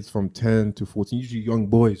kids from 10 to 14, usually young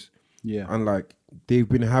boys. Yeah. And like they've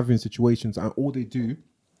been having situations, and all they do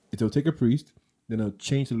is they'll take a priest, then they'll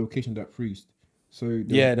change the location of that priest. So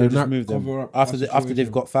They'll just not move them cover up after that after they've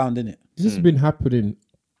situation. got found in it. This has been happening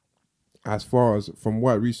as far as from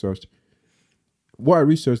what I researched.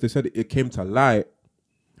 They said it came to light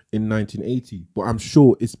in 1980, but I'm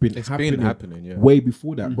sure it's been happening happening, yeah. way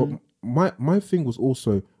before that. But my thing was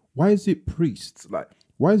also, why is it priests? Like,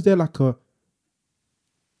 why is there like a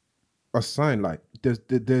sign? Like, there's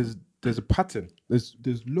a pattern. There's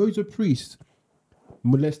loads of priests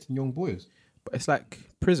molesting young boys. But it's like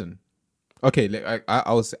prison. Okay,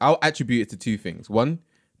 I'll attribute it to two things. One,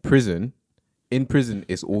 prison. In prison,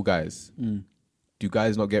 it's all guys. Do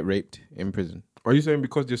guys not get raped in prison? Are you saying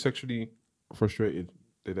because they're sexually frustrated,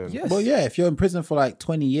 they don't? Yes. Well, yeah, if you're in prison for like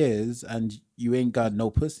 20 years and you ain't got no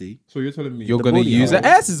pussy, So you're telling me You're The gonna booty use hole. the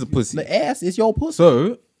ass as a pussy. the ass is your pussy. So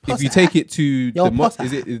if Pussy. you take it to Yo, the pussy.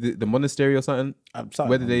 is it the monastery or something, I'm sorry,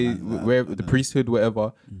 whether they man, where the priesthood,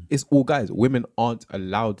 whatever, it's all guys. Women aren't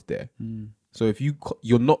allowed there. So if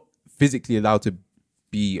you're not physically allowed to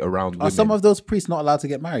be around women. Are some of those priests not allowed to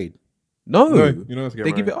get married? no, No, you're not allowed to get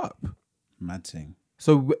they give it married. up. Mad thing.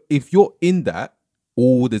 So if you're in that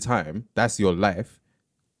all the time, that's your life.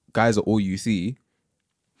 Guys are all you see.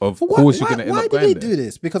 Of course, you're gonna end why up do going they there. do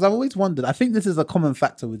this? Because I've always wondered. I think this is a common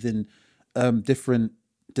factor within different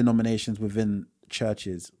denominations within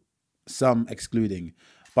churches, some excluding.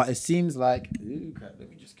 But it seems like, ooh, crap, let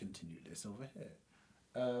me just continue this over here.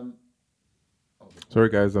 Sorry,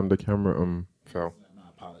 guys. The camera fell. My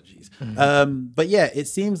apologies. But yeah, it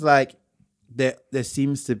seems like there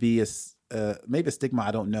seems to be maybe a stigma,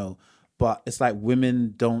 I don't know, but it's like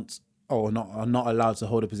women are not allowed to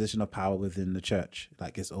hold a position of power within the church.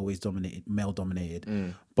 Like it's always male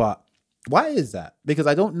dominated. But why is that? Because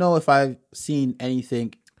I don't know if I've seen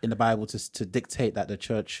anything in the Bible to dictate that the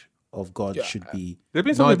church of God should be. There's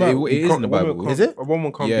been No, something about it is in the Bible. Is it? A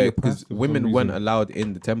woman can't Yeah, be a because pastor for women some weren't reason. allowed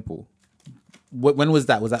in the temple. When was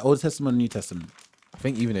that? Was that Old Testament or New Testament? I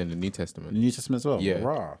think even in the New Testament. The New Testament as well. Yeah.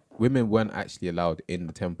 Rah. Women weren't actually allowed in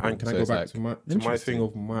the temple. And can I So go it's back like, to my thing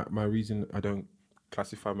of my reason I don't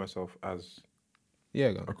classify myself as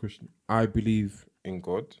yeah, go on. a Christian? I believe in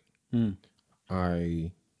God.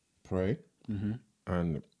 I pray,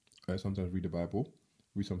 and I sometimes read the Bible,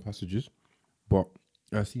 read some passages, but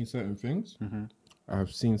I've seen certain things.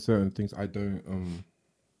 I've seen certain things I don't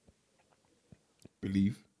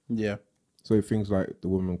believe. Yeah. So things like the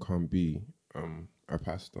woman can't be a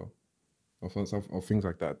pastor, or things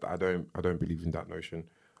like that. I don't believe in that notion.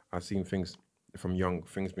 I've seen things from young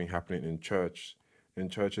things being happening in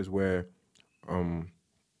churches where,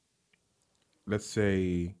 let's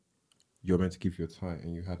say, you're meant to give your tithe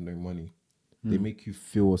and you had no money. They make you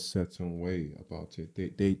feel a certain way about it.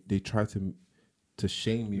 They try to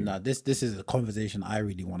shame you. No, this is a conversation I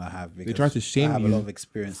really want to have. Because They try to shame I have you a lot of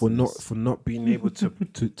experience for in not this. being able to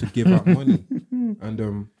give out money,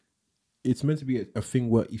 and it's meant to be a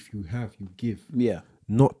thing where if you have, you give. Yeah.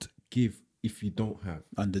 Not give if you don't have,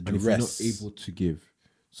 Under and if you're not duress. able to give.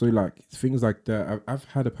 So like things like that. I've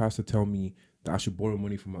had a pastor tell me that I should borrow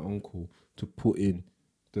money from my uncle to put in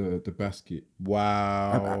the basket.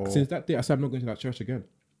 Wow. Since that day, I said I'm not going to that church again.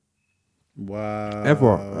 Wow.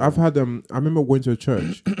 Ever. I've had I remember going to a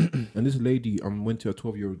church and this lady went to a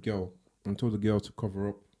 12-year-old girl and told the girl to cover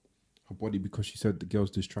up her body because she said the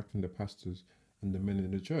girl's distracting the pastors and the men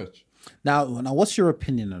in the church. Now, what's your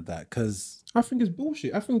opinion of that? Because I think it's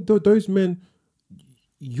bullshit. I think those men,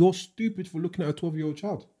 you're stupid for looking at a 12-year-old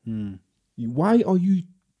child. Why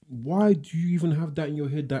do you even have that in your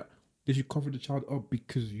head that they should cover the child up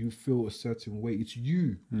because you feel a certain way? It's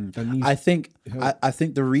you that needs. I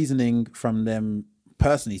think the reasoning from them,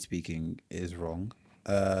 personally speaking, is wrong.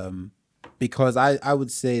 Because I would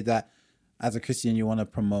say that as a Christian, you want to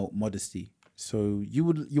promote modesty. So you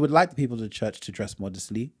would like the people of the church to dress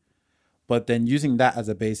modestly, but then using that as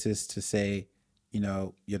a basis to say,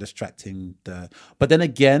 you're distracting But then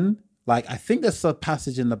again, like I think there's a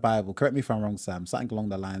passage in the Bible. Correct me if I'm wrong, Sam. Something along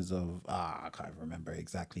the lines of I can't remember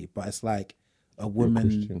exactly, but it's like a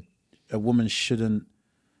woman shouldn't.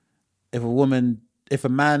 If a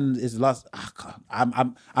man is lust,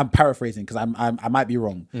 I'm paraphrasing because I might be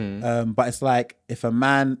wrong. But it's like if a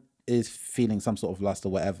man is feeling some sort of lust or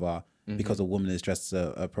whatever because a woman is dressed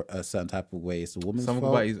a certain type of way, it's a woman's Something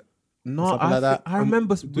fault. about his. No, Something like that. I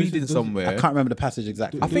remember reading somewhere. I can't remember the passage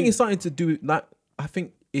exactly. I think it's something to do with that. I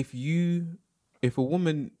think if a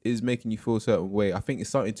woman is making you feel a certain way, I think it's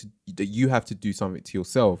something that you have to do something to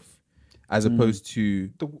yourself, as opposed to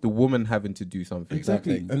the woman having to do something.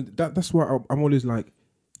 Exactly. And that's why I'm always like,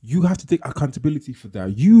 you have to take accountability for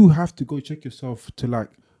that. You have to go check yourself to like,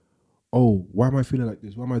 oh, why am I feeling like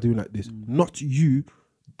this? Why am I doing like this? Not you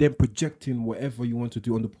then projecting whatever you want to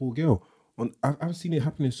do on the poor girl. I've seen it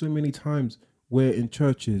happening so many times where in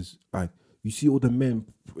churches, like you see all the men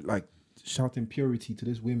like shouting purity to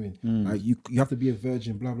these women. Like you have to be a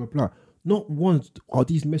virgin, blah, blah, blah. not once are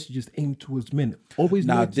these messages aimed towards men. Always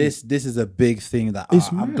Now negative. this is a big thing that It's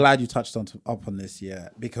I'm mad. glad you touched up on this, yeah,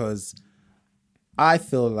 because I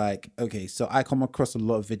feel like, okay, so I come across a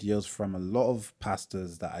lot of videos from a lot of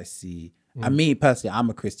pastors that I see. And me personally, I'm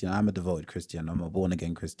a Christian. I'm a devoted Christian. I'm a born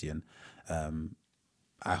again Christian.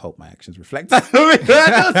 I hope my actions reflect that.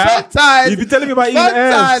 Sometimes You've been telling me about eating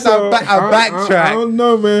sometimes ass, so I backtrack. I don't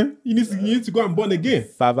know, man. You need to go and born again.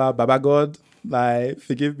 Father, Baba God, like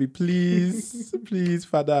forgive me, please, please,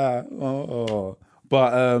 Father.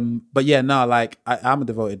 But yeah, no, like I'm a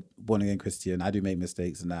devoted born again Christian. I do make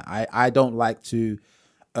mistakes and that. I don't like to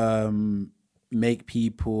make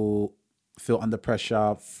people feel under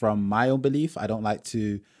pressure from my own belief. I don't like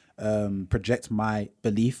to project my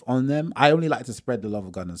belief on them. I only like to spread the love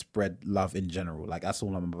of God and spread love in general. Like that's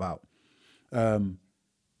all I'm about.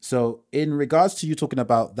 So in regards to you talking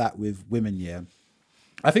about that with women, yeah,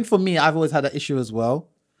 I think for me, I've always had that issue as well.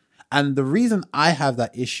 And the reason I have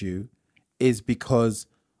that issue is because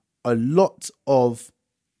a lot of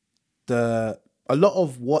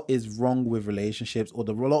what is wrong with relationships, or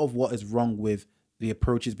a lot of what is wrong with the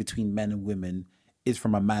approaches between men and women, is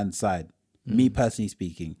from a man's side. Me personally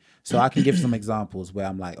speaking. So I can give some examples where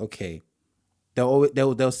I'm like, okay,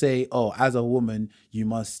 they'll say, oh, as a woman, you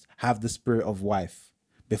must have the spirit of wife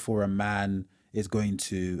before a man is going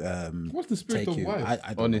to What's the spirit take of you. wife?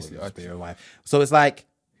 I don't Honestly, know what the spirit of wife. So it's like,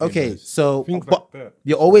 okay, so Things but like that.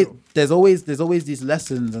 you're always there's always these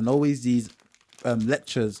lessons and always these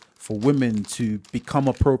lectures for women to become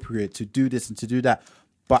appropriate, to do this and to do that.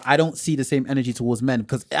 But I don't see the same energy towards men,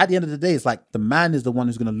 because at the end of the day, it's like the man is the one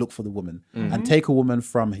who's going to look for the woman and take a woman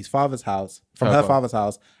from his father's house, from her father's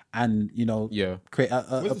house, and create a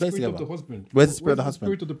Where's the place spirit of together. the husband? Where's the spirit of the husband?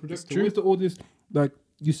 Spirit of the protector? Where's all this? Like,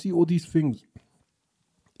 you see all these things.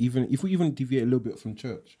 Even if we even deviate a little bit from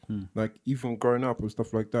church, like even growing up and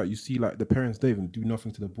stuff like that, you see like the parents, they even do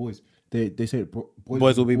nothing to the boys. They say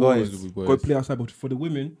Boys will be boys. Go play outside. But for the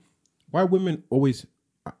women, why women always?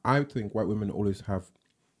 I think white women always have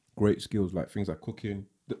great skills, like things like cooking,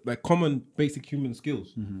 like common basic human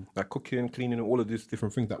skills, like cooking, cleaning, and all of these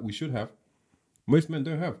different things that we should have. Most men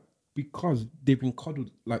don't have, because they've been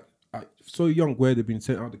coddled like so young, where they've been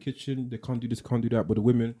sent out of the kitchen. They can't do this, can't do that. But the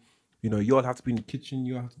women, you all have to be in the kitchen.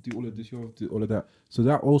 You all have to do all of this. You all have to do all of that. So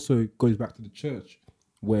that also goes back to the church,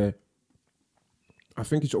 where I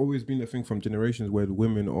think it's always been a thing from generations, where the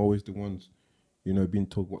women are always the ones, being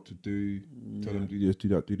told what to do, tell them do this, do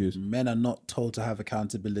that, do this. Men are not told to have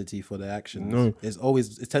accountability for their actions. No.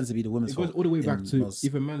 It tends to be the women's It goes fault all the way back in to most-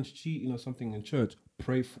 if a man's cheating or something in church,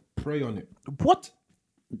 pray on it. What?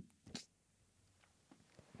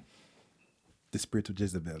 the spirit of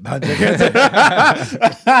Jezebel. No,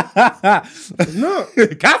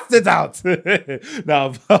 Cast it out.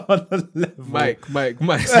 No, but on the level. Mike.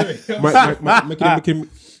 making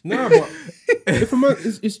nah, but if a man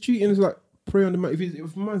is cheating, it's like pray on the man.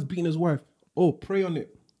 If a man's beating his wife, oh, pray on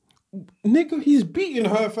it. Nigga, he's beating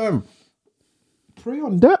her, fam. Pray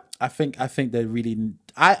on that. I think they really.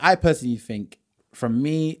 I personally think, from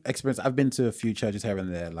me experience, I've been to a few churches here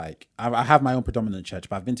and there. Like I have my own predominant church,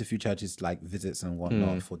 but I've been to a few churches, like visits and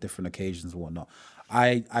whatnot, for different occasions and whatnot.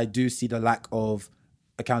 I do see the lack of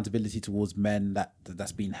accountability towards men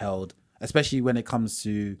that's been held, especially when it comes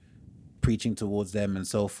to preaching towards them and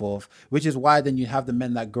so forth, which is why then you have the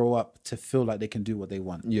men that grow up to feel like they can do what they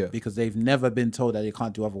want. Yeah. Because they've never been told that they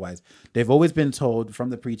can't do otherwise. They've always been told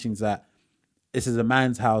from the preachings that this is a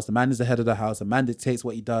man's house, the man is the head of the house, a man dictates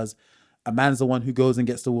what he does, a man's the one who goes and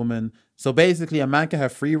gets the woman. So basically a man can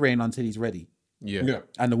have free reign until he's ready. Yeah.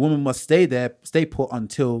 And the woman must stay put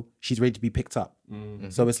until she's ready to be picked up.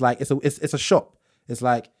 So it's like it's a shop. It's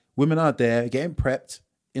like women are there getting prepped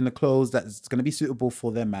in the clothes that's going to be suitable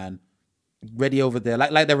for their man, ready over there,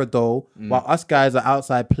 like they're a doll, while us guys are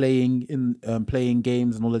outside playing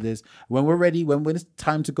games and all of this. When we're ready, when it's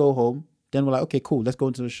time to go home, then we're like, okay, cool, let's go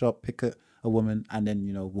into the shop, pick a woman, and then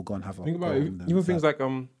we'll go and have a Think about go it. home then. Even things like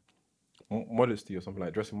modesty or something,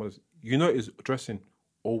 like dressing modesty. Is dressing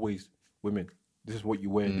always women. This is what you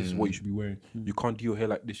wear. This is what you should be wearing. You can't do your hair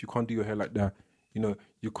like this. You can't do your hair like that.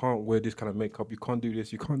 You can't wear this kind of makeup. You can't do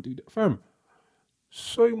this. You can't do that. Fam,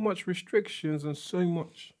 so much restrictions and so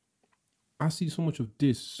much. I see so much of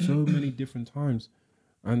this so many different times,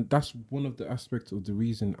 and that's one of the aspects of the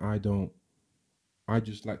reason I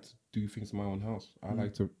just like to do things in my own house. I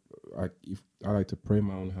like to pray in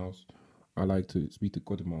my own house. I like to speak to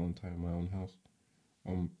God in my own time, in my own house.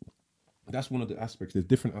 That's one of the aspects. There's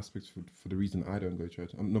different aspects for the reason I don't go to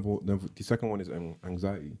church. The second one is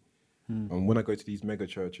anxiety. When I go to these mega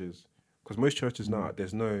churches, because most churches now,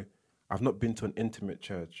 I've not been to an intimate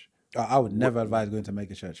church I would never advise going to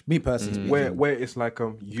mega church. Me personally, speaking. where it's like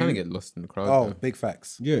You you kind of get lost in the crowd. Oh, though. big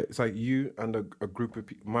facts. yeah, it's like you and a group of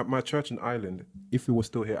people. My church in Ireland, if it was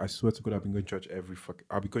still here, I swear to God, I've been going to church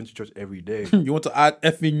I'll be going to church every day. You want to add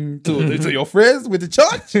effing to your friends with the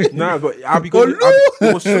church? Nah, but I'll be going.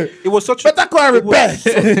 It was such. But that's why I repent.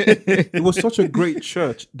 It was such a great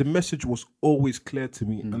church. The message was always clear to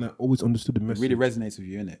me, and I always understood the message Really resonates with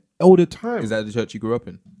you, innit? all the time. Is that the church you grew up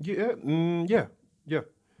in? Yeah.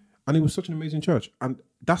 And it was such an amazing church, and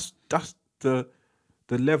that's the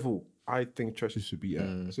level I think churches should be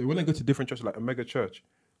at. So when I go to different churches, like a mega church,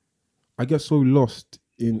 I get so lost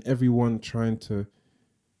in everyone trying to.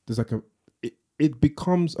 There's like it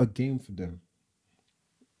becomes a game for them.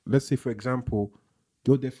 Let's say, for example,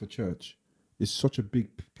 you're there for church. It's such a big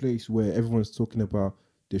place where everyone's talking about.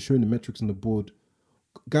 They're showing the metrics on the board.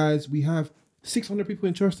 Guys, we have 600 people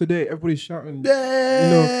in church today. Everybody's shouting.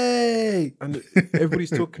 Yay! And everybody's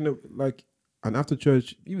talking like, and after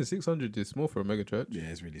church, Even 600 is small for a mega church. Yeah,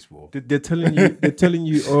 it's really small. they're telling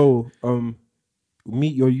you, oh,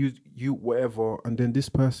 meet your you whatever, and then this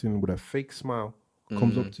person with a fake smile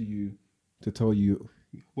comes up to you to tell you,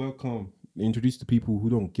 welcome. They introduce the people who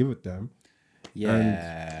don't give a damn.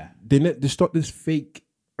 Yeah. They start this fake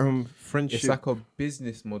friendship. It's like a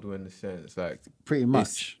business model in a sense. Like Pretty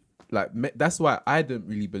much. that's why I don't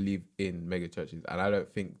really believe in mega churches, and I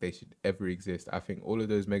don't think they should ever exist. I think all of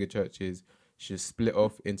those mega churches should split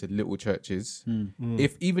off into little churches.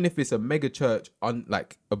 Even if it's a mega church on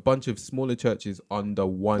like a bunch of smaller churches under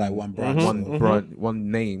one Like one branch. one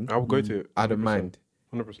name, I will go to it. I don't mind.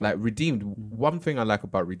 100%. Like Redeemed, one thing I like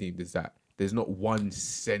about Redeemed is that there's not one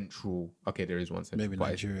central. Okay, there is one central. Maybe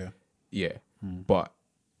but it's- Nigeria. Yeah, but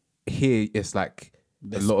here it's like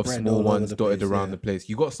They're a lot of spread small all over ones the dotted place, around yeah. the place.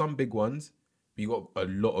 You got some big ones, but you got a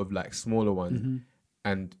lot of like smaller ones. Mm-hmm.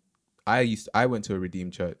 And I went to a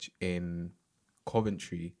Redeemed church in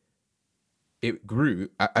Coventry. It grew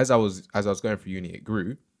as I was going through uni. It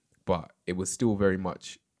grew, but it was still very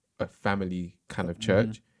much a family kind of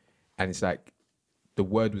church, and it's like the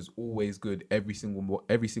word was always good every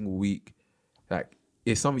single week. Like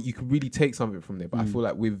it's something you can really take something from there. But I feel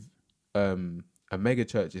like with a mega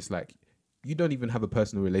church, it's like you don't even have a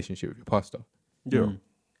personal relationship with your pastor. Yeah.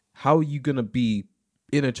 How are you gonna be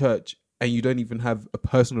in a church and you don't even have a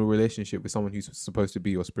personal relationship with someone who's supposed to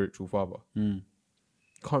be your spiritual father?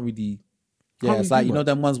 Can't really. Yeah, can't it's really like, do you know, much.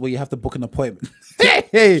 them ones where you have to book an appointment.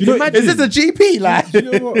 Hey, you know, is this a GP? Like, You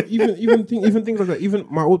know what? Even things like that. Even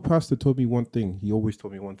my old pastor told me one thing. He always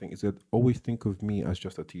told me one thing. He said, "Always think of me as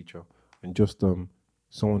just a teacher and just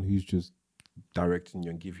someone who's just directing you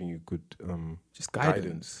and giving you good Just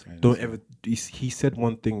guidance. Don't ever." He said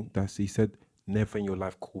one thing. He said, "Never in your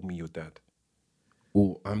life call me your dad,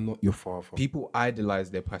 or I'm not your father." People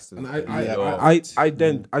idolize their pastors. And a lot.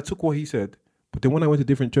 I took what he said, but then when I went to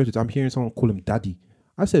different churches, I'm hearing someone call him daddy.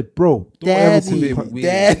 I said, bro, don't ever call daddy, him.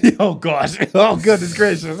 daddy. Oh gosh, oh goodness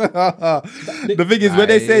gracious. The thing is, when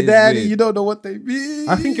they say That is daddy, weird. you don't know what they mean.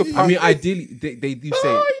 I think I mean, ideally, they do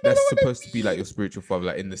say that's supposed to be like your spiritual father,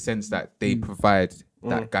 like in the sense that they provide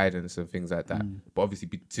that guidance and things like that. But obviously,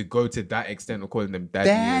 to go to that extent of calling them daddy,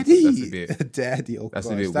 daddy, that's a bit, daddy. Oh that's a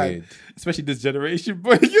gosh, bit that- weird. especially this generation.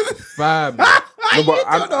 Boy, Fam. No, but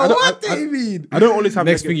I don't know what they mean. I don't always have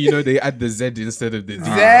Next thing you know, they add the Z instead of the D.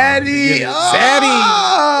 Daddy, Daddy.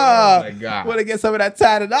 oh, Oh my God. Want to get some of that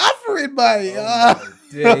tatted offering money?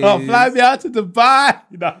 days. Fly me out to Dubai.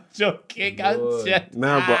 No, I'm joking. I'm Lord. just.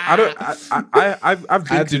 Nah, but I don't. I've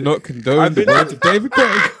been I to- do not condone I've the been- words of David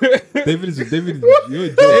Craig. David is you're a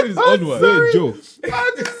joke. David is onward. You're a joke.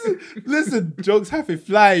 Listen, jokes have a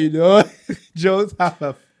fly, you know. Jokes have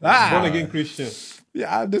a fly. Born again Christian.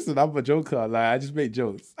 Yeah, listen, I'm a joker. Like, I just make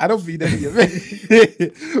jokes. I don't mean any of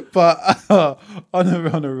it. But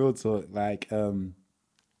on a real talk, like,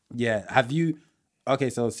 yeah, have you? Okay,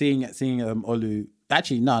 so seeing Olu.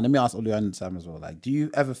 Actually, no. Let me ask Olu and Sam as well. Like, do you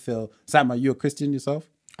ever feel, Sam? Are you a Christian yourself?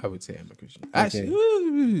 I would say I'm a Christian.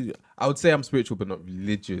 Actually, I would say I'm spiritual but not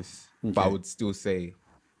religious. But I would still say,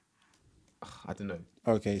 I don't know.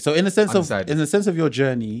 Okay, so in the sense of your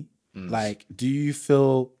journey, like, do you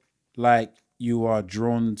feel like you are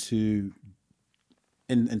drawn to,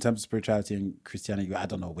 in terms of spirituality and Christianity? I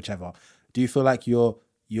don't know, whichever. Do you feel like you're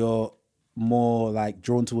more like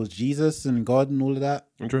drawn towards Jesus and God and all of that?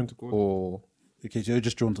 I'm trying to go. Or Okay, so you're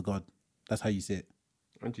just drawn to God. That's how you see it.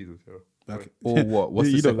 And Jesus, yeah. Okay. or what? What's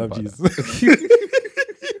You the don't second love part? Jesus.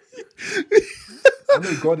 I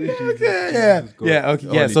know God is Jesus. yeah, Jesus is God. yeah, okay,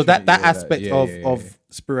 Oh, yeah. So that literally, yeah, aspect yeah, yeah, of yeah.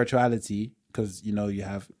 spirituality, because you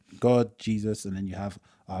have God, Jesus, and then you have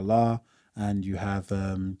Allah, and you have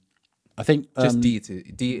I think Just deities.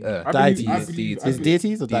 deities.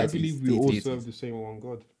 Deities or I deities? believe we all Deities. serve the same one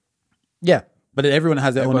God. Yeah, but then everyone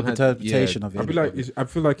has their own Everyone has- interpretation yeah. of it. I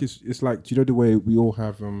feel like it's like, do you know the way we all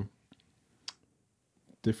have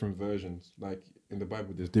different versions? Like in the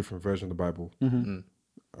Bible, there's different versions of the Bible.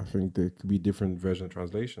 I think there could be different version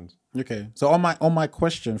translations. Okay, so on my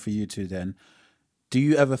question for you two, then, do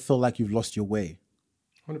you ever feel like you've lost your way?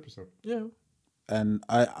 100%. Yeah. And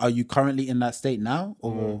are you currently in that state now,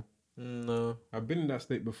 or No. I've been in that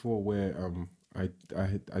state before where I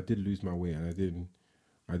did lose my way and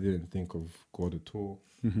I didn't think of God at all.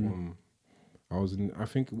 I was in. I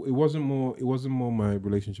think it wasn't more my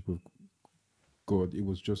relationship with God. It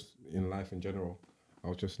was just in life in general. I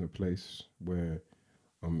was just in a place where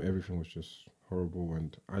everything was just horrible,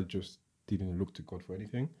 and I just didn't look to God for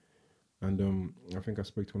anything. And I think I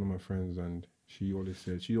spoke to one of my friends, and she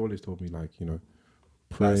always told me, like, you know,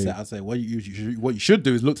 pray. I say what you should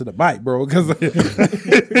do is look to the mic, bro, because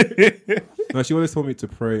No, she always told me to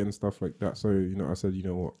pray and stuff like that. So, you know, I said, you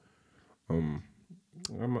know what, I'm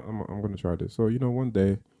gonna try this. So, you know, one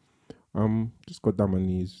day, just got down my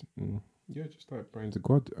knees, and, just started praying to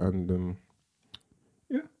God, and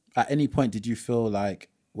at any point did you feel like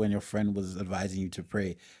when your friend was advising you to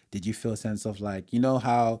pray, did you feel a sense of like, you know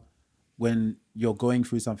how when you're going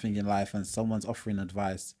through something in life and someone's offering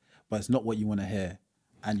advice, but it's not what you want to hear,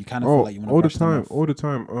 and you kind of feel like you want to all brush them off? the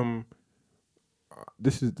time.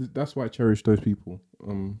 That's why I cherish those people.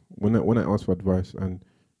 When I ask for advice and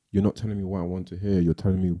you're not telling me what I want to hear, you're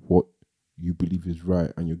telling me what you believe is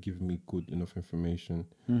right, and you're giving me good enough information.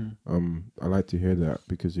 I like to hear that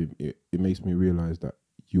because it makes me realize that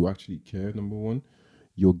you actually care. Number one,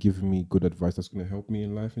 you're giving me good advice that's going to help me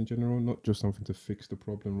in life in general, not just something to fix the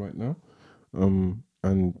problem right now.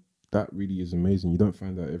 And that really is amazing. You don't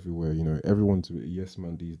find that everywhere. You know, everyone's a yes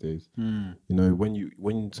man these days. You know,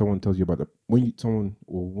 when someone tells you about when you tell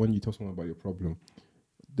someone about your problem,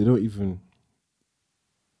 they don't even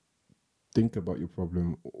think about your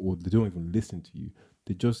problem, or they don't even listen to you.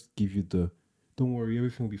 They just give you the, don't worry,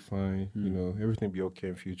 everything will be fine. You know, everything will be okay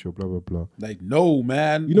in future. Blah blah blah. Like, no,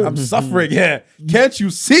 man, You know- I'm suffering here. Can't you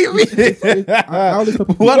see me? I always tell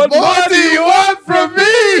people, What more do you want from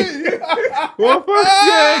me? well,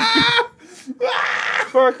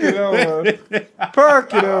 fucking hell, man.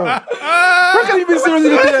 Fucking hell. When can you be serious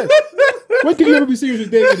with David? When can you ever be serious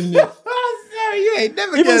with David in this? Sorry, you ain't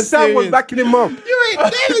never Even get Sam was serious. backing him up. You ain't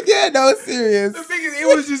never get no serious. The thing is, he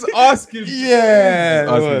was just asking. Yeah,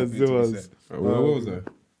 Asking it me was. What was that?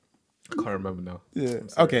 I can't remember now. Yeah.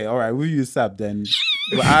 Okay, all right. We'll use Sab then.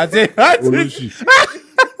 But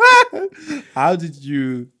how did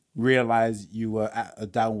you realize you were at a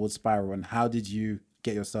downward spiral, and how did you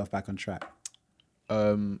get yourself back on track?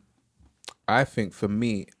 I think for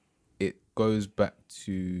me, it goes back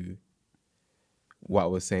to what I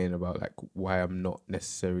was saying about like why I'm not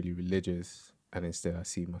necessarily religious, and instead I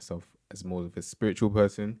see myself as more of a spiritual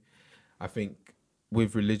person. I think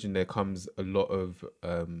with religion there comes a lot of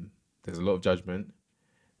there's a lot of judgment,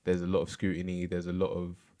 there's a lot of scrutiny, there's a lot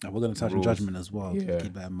of And we're going to touch on rules. judgment as well. Yeah.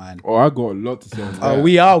 Keep that in mind. Oh, I got a lot to say on that. Oh,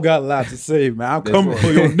 we all got a lot to say, man. I'm There's coming one.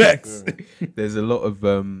 for your next. there's a lot of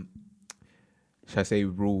shall I say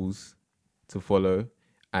rules to follow,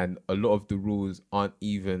 and a lot of the rules aren't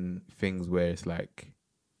even things where it's like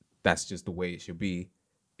that's just the way it should be.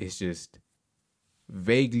 It's just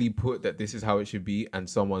vaguely put that this is how it should be, and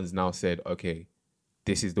someone's now said, okay,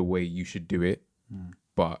 this is the way you should do it.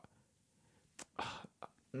 But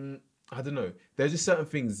I don't know. There's just certain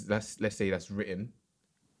things let's say that's written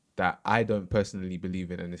that I don't personally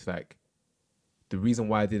believe in, and it's like the reason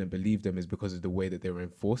why I didn't believe them is because of the way that they were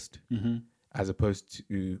enforced, as opposed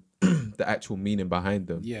to the actual meaning behind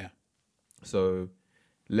them. Yeah. So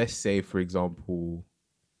let's say, for example,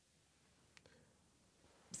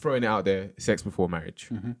 throwing it out there, sex before marriage.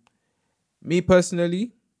 Me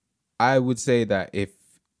personally, I would say that if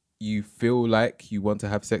you feel like you want to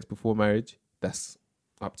have sex before marriage, that's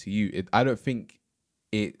up to you. I don't think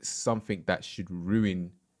it's something that should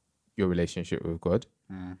ruin your relationship with God.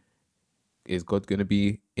 Is God going to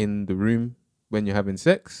be in the room when you're having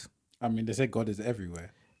sex? I mean, they say God is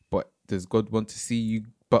everywhere. But does God want to see you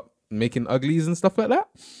but making uglies and stuff like that?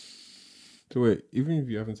 So wait, even if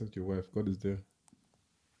you haven't said to your wife, God is there.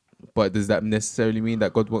 But does that necessarily mean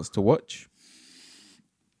that God wants to watch?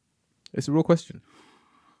 It's a real question.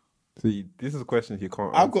 See, this is a question he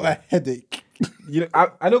can't I've got a headache. You know,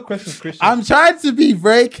 I know questions, Christian. I'm trying to be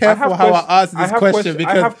very careful how I answer this question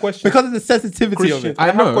because of the sensitivity of it. I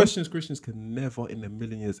I know. have questions Christians can never in a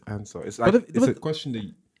million years answer. It's like But it's a question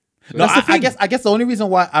that No, I guess the only reason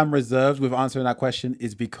why I'm reserved with answering that question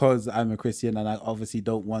is because I'm a Christian and I obviously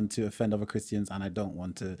don't want to offend other Christians and I don't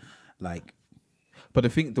want to like.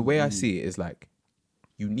 But the way I see it is like,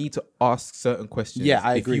 you need to ask certain questions. Yeah,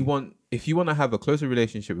 I agree. If you want to have a closer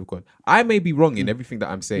relationship with God, I may be wrong in everything that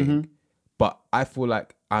I'm saying, but I feel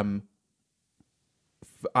like I'm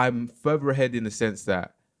further ahead in the sense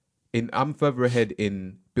that I'm further ahead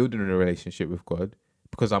in building a relationship with God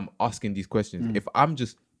because I'm asking these questions. If I'm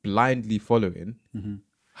just blindly following,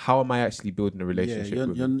 how am I actually building a relationship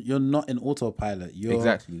with him? You're not in autopilot.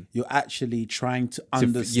 Exactly. You're actually trying to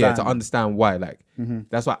understand. To understand why. Like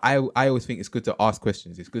that's why I always think it's good to ask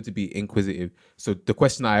questions. It's good to be inquisitive. So the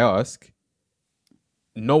question I ask,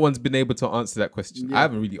 no one's been able to answer that question. Yeah. I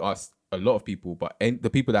haven't really asked a lot of people, but the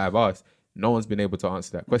people that I've asked, no one's been able to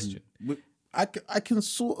answer that question. I can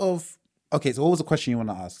sort of. Okay, so what was the question you want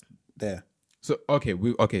to ask there? So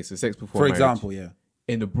so sex before For marriage. example, yeah.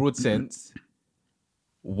 In a broad sense,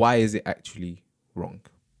 why is it actually wrong?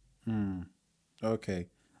 Okay.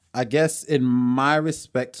 I guess in my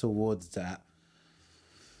respect towards that,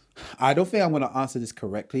 I don't think I'm going to answer this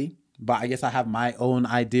correctly, but I guess I have my own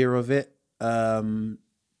idea of it.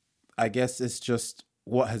 I guess it's just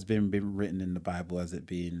what has been written in the Bible as it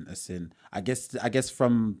being a sin. I guess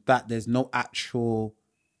from that there's no actual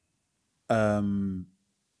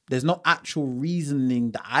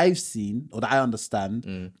reasoning that I've seen or that I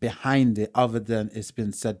understand behind it, other than it's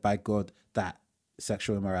been said by God that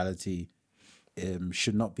sexual immorality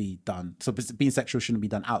should not be done. So being sexual shouldn't be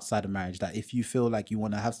done outside of marriage. That if you feel like you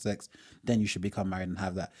want to have sex, then you should become married and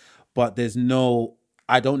have that. But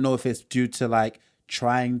I don't know if it's due to like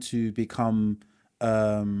trying to become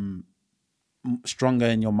stronger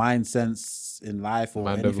in your mind sense in life or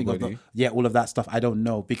anything all of that stuff. I don't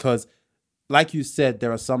know, because like you said,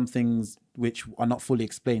 there are some things which are not fully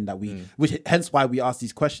explained that which hence why we ask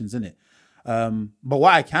these questions, isn't it? But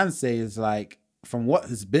what I can say is, like, from what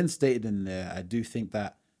has been stated in there, I do think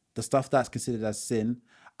that the stuff that's considered as sin,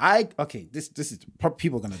 this is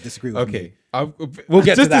people are gonna disagree with me. We'll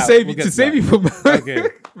get to to that. save We'll you get to save you from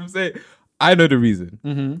from saying I know the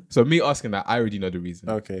reason. So me asking that, I already know the reason.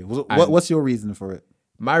 Okay, what's your reason for it?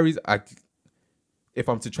 My reason, if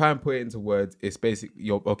I'm to try and put it into words, it's basically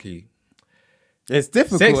It's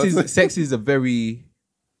difficult. Sex is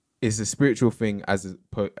it's a spiritual thing as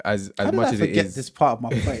much as it is. This part of my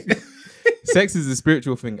point. Sex is a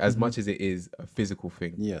spiritual thing as much as it is a physical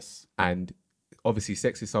thing. Yes. And obviously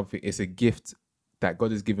sex is it's a gift that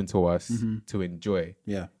God has given to us to enjoy.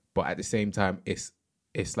 Yeah. But at the same time, it's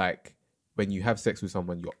like when you have sex with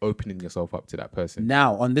someone, you're opening yourself up to that person.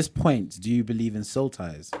 Now, on this point, do you believe in soul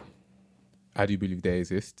ties? I do believe they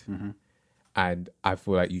exist. And I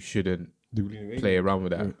feel like you shouldn't play around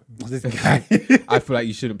with that. This guy. I feel like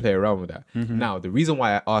you shouldn't play around with that. Now, the reason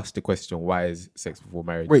why I asked the question, why is sex before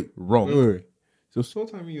marriage wrong? Wait. So soul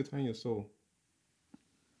time means you're tying your soul.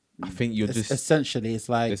 I think you're just essentially, it's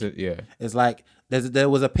like yeah. It's like there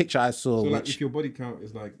was a picture I saw. So which, like if your body count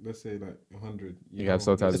is like, let's say like 100, You have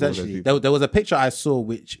soul ties with all those essentially people. there was a picture I saw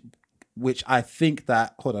which I think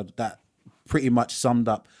that that pretty much summed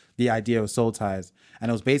up the idea of soul ties. And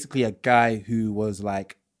it was basically a guy who was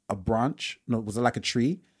like a branch, it was like a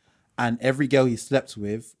tree, and every girl he slept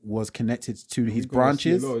with was connected to his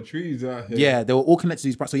branches. A lot of trees out here. Yeah, they were all connected to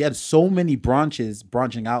his branches. So he had so many branches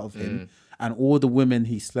branching out of him, and all the women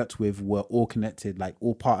he slept with were all connected, like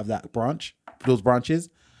all part of that branch, those branches.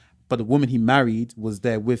 But the woman he married was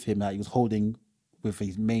there with him, like he was holding with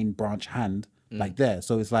his main branch hand, like there.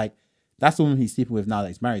 So it's like that's the woman he's sleeping with now that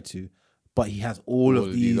he's married to, but he has all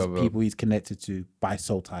of these other people he's connected to by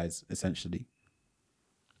soul ties, essentially.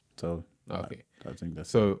 So Okay. I think that's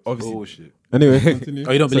So obviously, Bullshit. Anyway, continue.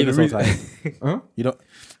 Oh, you don't believe in soul the ties? Huh? You don't?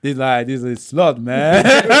 This is a slut, man.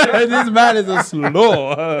 This man is a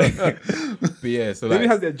slut. but yeah, so Maybe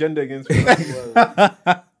like, has the agenda against me.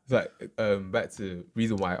 it's like back to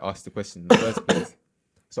reason why I asked the question in the first place.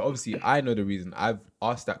 So obviously I know the reason. I've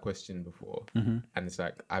asked that question before, and it's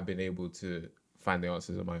like I've been able to find the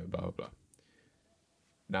answers on my own, blah blah blah.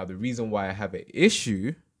 Now the reason why I have an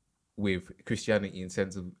issue with Christianity in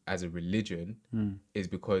sense of as a religion is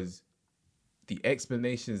because the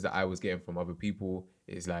explanations that I was getting from other people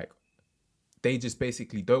is like they just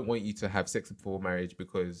basically don't want you to have sex before marriage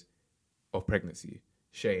because of pregnancy,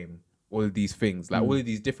 shame, all of these things, like all of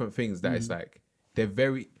these different things that it's like they're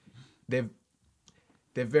very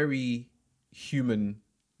human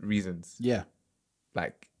reasons. Yeah.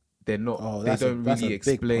 Like they're not. Oh, they that's don't that's really a big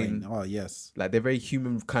explain. point. Oh, yes. Like they're very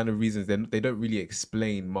human kind of reasons. They don't really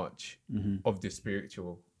explain much of the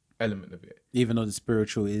spiritual element of it Even though the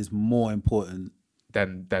spiritual is more important.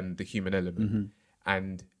 than the human element.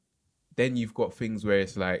 And then you've got things where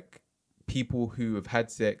it's like people who have had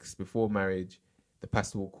sex before marriage, the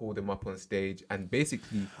pastor will call them up on stage and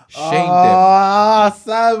basically shame them. Ah,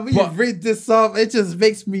 Sam, you But- read this up. It just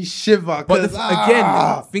makes me shiver. But again,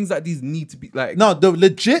 'cause, things like these need to be like no, the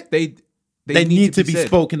legit. they They need to be said.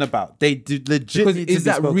 spoken about. They do legit Because need to is be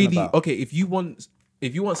that spoken really about. okay? If you want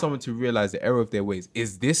someone to realize the error of their ways,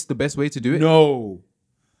 is this the best way to do it? No.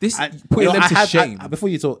 This I, putting you know, them I to had, shame. before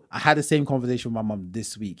you talk, I had the same conversation with my mum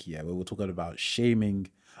this week. Yeah, where we're talking about shaming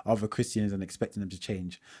other Christians and expecting them to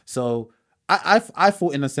change. So I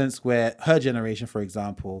thought in a sense where her generation, for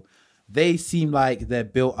example, they seem like they're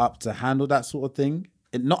built up to handle that sort of thing.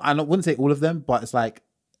 I wouldn't say all of them, but it's like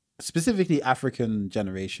specifically African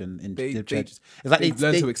generation in the churches. It's like they've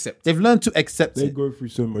learned to accept. They've learned to accept They it. go through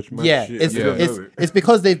so much mad Yeah, shit. it's, and they don't it's, know it. it's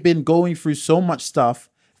because they've been going through so much stuff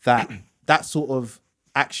that sort of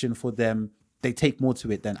action for them, they take more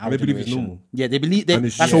to it than our they believe it's generation. normal. Yeah, they believe And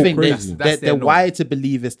it's that's so the thing. crazy. That's They're their norm. wired to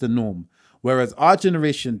believe it's the norm. Whereas our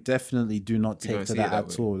generation definitely do not take don't to see that it that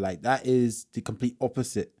at way. all. Like that is the complete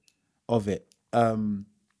opposite of it.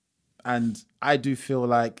 And I do feel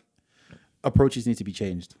like approaches need to be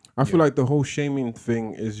changed. I feel like the whole shaming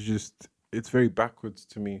thing is just it's very backwards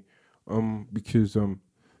to me. Because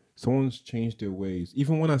someone's changed their ways.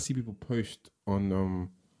 Even when I see people post on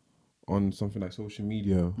something like social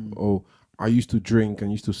media, oh, I used to drink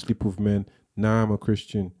and used to sleep with men, now I'm a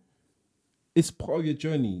Christian. It's part of your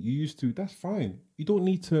journey. You used to, that's fine. You don't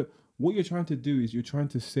need to, what you're trying to do is you're trying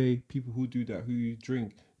to say people who do that, who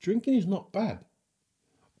drink. Drinking is not bad.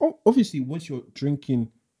 Oh, obviously, once you're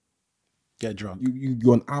drinking, Get drunk.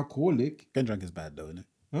 you're an alcoholic. Getting drunk is bad though, isn't it?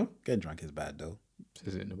 Huh? Getting drunk is bad though.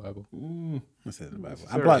 Says it in the Bible. That says in the Bible.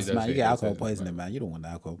 Sorry, And plus, it does man, say you it, get it alcohol says in the poisoning, man. You don't want the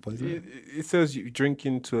alcohol poisoning. It says you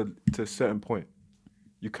drinking to a certain point.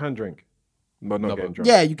 You can drink, but not No, getting but- drunk.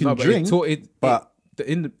 Yeah, you can No, but drink, but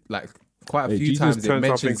in the, like quite a Hey, few Jesus times it turned something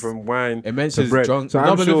mentions from wine it to mentions bread. drunk. So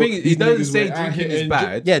no, I'm but sure the thing is, these it doesn't niggas say were out drinking here is and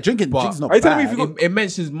bad. yeah, drinking's But not Are you telling me bad. if you It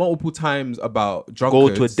mentions multiple times about drunkards.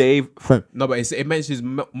 go to a Dave, fam, No, but it mentions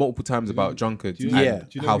multiple times about drunkards do you and know- do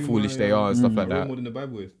you know how who foolish my, they are and stuff like my role that. model in the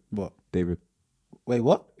Bible is What? David. Wait,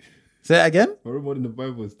 what? Say that again? My role model in the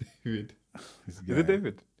Bible is David. Is it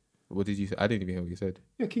David? What did you say? I didn't even hear what you said.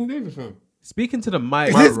 Yeah, King David, fam. Speaking to the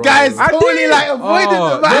mic. This bro. guy's I totally did. like avoiding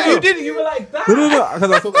Oh, the no, mic. you didn't. You were like that. No,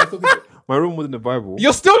 because I thought my role model in the Bible.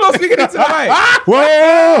 You're still not speaking into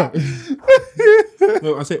the mic.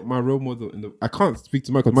 No, I said my role model in the. I can't speak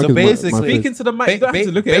to Michael. So basically, Speaking to the mic. You don't have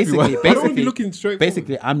to look at everyone. I don't want to be looking straight.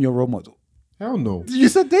 Basically, I'm your role model. Hell no. You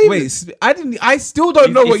said David. Wait, I didn't. I still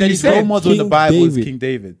don't know He what said you his role said. model in the King Bible is David. King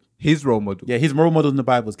David. His role model. Yeah, his role model in the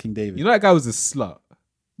Bible is King David. You know that guy was a slut.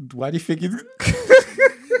 Why do you think he's...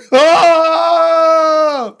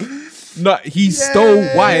 Oh! No, he stole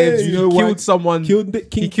wives. You know He why? killed someone.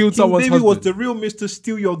 King killed someone's David was husband. the real Mr.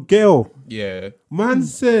 Steal Your Girl. Yeah. Man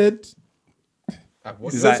said he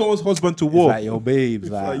sent like- someone's husband to It's war. like, yo, babes,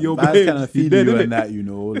 like, yo, man's babes, kind of he feeling dead, you innit? and that, you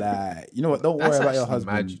know, like, you know what, don't That's worry about your actually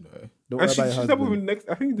husband. mad, you know. Don't worry And about your she slept with husband. him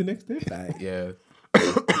I think the next day. Like, Yeah.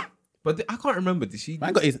 But I can't remember. Did she?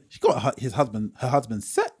 man she got her husband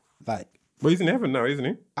set, like, But he's in heaven now, isn't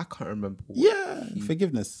he? I can't remember. yeah,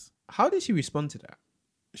 forgiveness. How did she respond to that?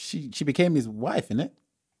 She became his wife, innit?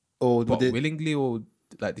 Or But did it, willingly, or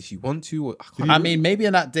like, did she want to? Or, I can't I mean, maybe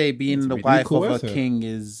in that day, being the Did he wife of coerce a her? king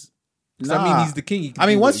is. 'cause I mean, he's the king. He can I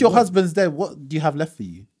mean, do once what he your wants. husband's dead, what do you have left for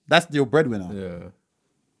you? That's your breadwinner. Yeah.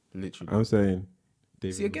 Literally. I'm saying.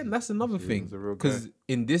 David See, again, that's another thing. was a real Because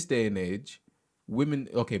in this day and age, women,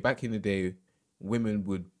 okay, back in the day, women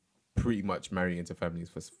would pretty much marry into families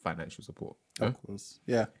for financial support. huh? Of course.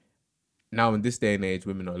 Yeah. Now, in this day and age,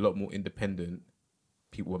 women are a lot more independent.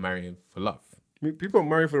 People are marrying for love. I mean, people are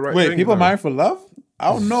marrying for the right Wait, thing, people man. marrying for love?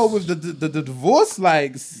 I don't know. With the divorce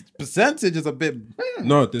like percentage is a bit.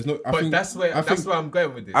 No, there's no. I But think, that's where I'm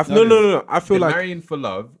going with this. No. I feel They're like marrying for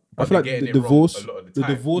love. I But feel like they're the getting it wrong divorce, a lot of the the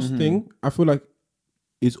time. divorce thing. I feel like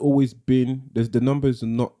it's always been. There's the numbers are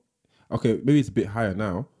not okay. Maybe it's a bit higher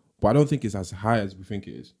now, but I don't think it's as high as we think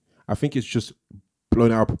it is. I think it's just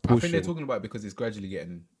blown out of I think proportion. they're talking about it because it's gradually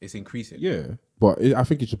it's increasing. Yeah, but I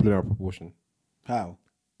think it's just blown out of proportion. How?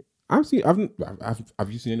 Have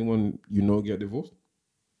you seen anyone you know get divorced?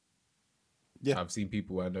 Yeah. I've seen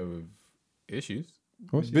people I know with issues.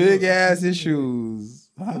 Big ass issues.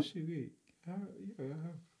 Huh?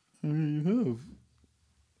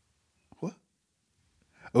 What?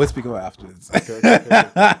 We'll speak about it afterwards.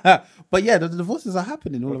 But yeah, the divorces are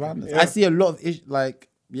happening all around us. I see a lot of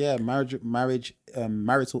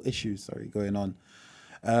marital issues. Sorry, going on.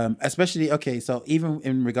 Especially so even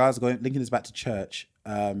in regards linking this back to church,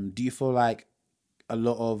 do you feel like a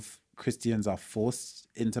lot of Christians are forced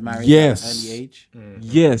into marriage Yes. at an early age.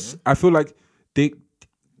 Yes, I feel like the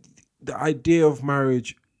idea of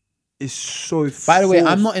marriage is so. By the way, I'm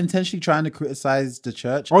forced. not intentionally trying to criticize the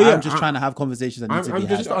church. Oh, yeah, I'm just trying to have conversations that need to be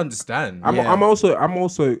Just had. to understand. I'm also.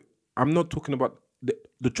 I'm not talking about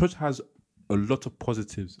the church has a lot of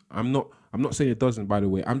positives. I'm not saying it doesn't. By the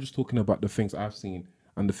way, I'm just talking about the things I've seen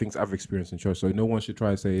and the things I've experienced in church. So no one should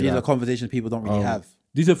try to say These like, are conversations people don't really have.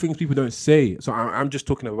 these are things people don't say. So I'm just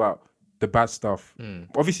talking about the bad stuff.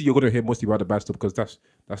 Obviously, you're gonna hear mostly about the bad stuff because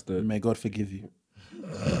that's the. May God forgive you.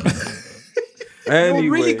 Anyway,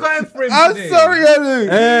 You're really going for him I'm today. sorry, Elu.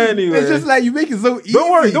 Anyway, It's just like you make it so easy.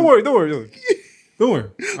 don't worry. Don't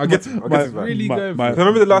worry. I'll get to it. Really going for I it.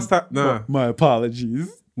 remember the last time. Nah, My apologies.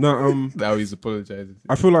 no. Now he's apologizing.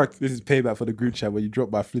 I feel like This is payback for the group chat where you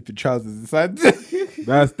dropped my flipping trousers inside.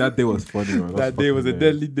 that day was funny, man. That day was a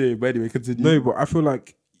deadly day. But anyway, continue. No, but I feel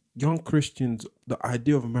like young Christians, the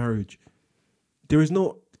idea of marriage, there is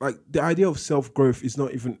no like the idea of self growth is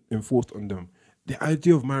not even enforced on them. The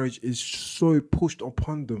idea of marriage is so pushed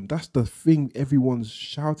upon them. That's the thing everyone's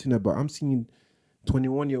shouting about. I'm seeing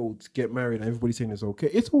 21-year-olds get married and everybody's saying it's okay.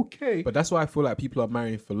 It's okay. But that's why I feel like people are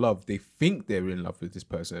marrying for love. They think they're in love with this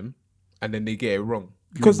person, and then they get it wrong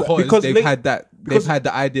Because they've late- had that. because- They've had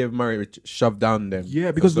the idea of marriage shoved down them. Yeah,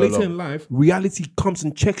 for because so later long. in life, reality comes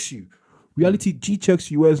and checks you. Reality G checks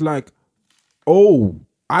you where it's like, oh,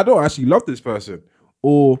 I don't actually love this person.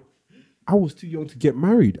 Or I was too young to get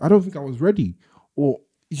married. I don't think I was ready. Or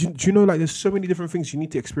do you know, like there's so many different things you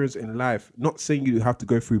need to experience in life. Not saying you have to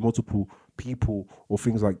go through multiple people or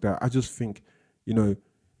things like that. I just think, you know,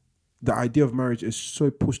 the idea of marriage is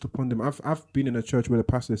so pushed upon them. I've been in a church where the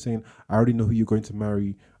pastor is saying, I already know who you're going to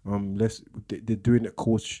marry. They're doing a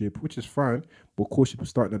courtship, which is fine, but courtship is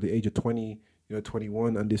starting at the age of 20,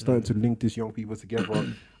 21, and they're starting to link these young people together.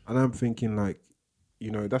 And I'm thinking like,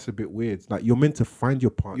 that's a bit weird. Like you're meant to find your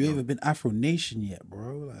partner. You ain't even been Afro Nation yet,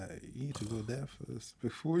 bro. Like you need to go there first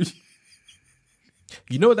before you.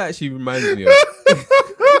 You know what that actually reminds me of?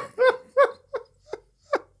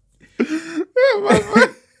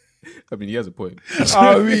 I mean, he has a point. I'm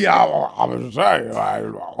sorry.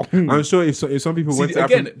 I'm sure if some people went to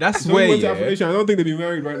again, Afro- that's some where, went to yeah. Afro Nation, I don't think they'd be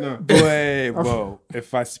married right now. Boy, bro.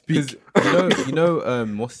 If I speak, What's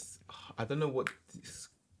I don't know what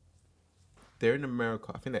they're in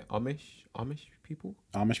America. I think they're Amish people.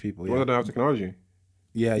 Amish people, Well, yeah, they don't have technology.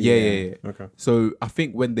 Yeah. Okay. So I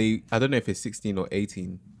think when I don't know if it's 16 or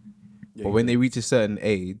 18, but when they reach a certain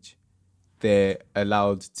age, they're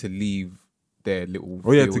allowed to leave their little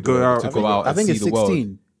to field go or out. to I go think- out I and think see it's the world.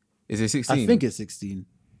 16. Is it 16? I think it's 16.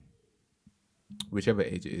 Whichever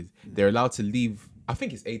age it is, they're allowed to leave. I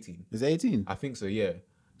think it's 18. Is it 18? I think so, yeah.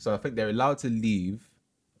 So I think they're allowed to leave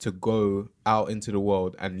to go out into the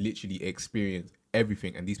world and literally experience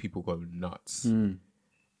everything. And these people go nuts. And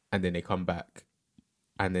then they come back.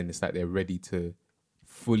 And then it's like they're ready to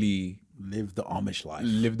fully Live the Amish life.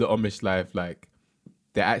 live the Amish life. Like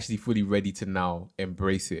they're actually fully ready to now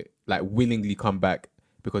embrace it. Like willingly come back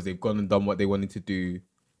because they've gone and done what they wanted to do.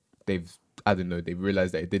 They've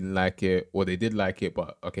realized that they didn't like it, or they did like it,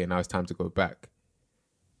 but okay, now it's time to go back.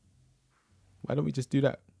 Why don't we just do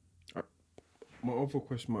that? My other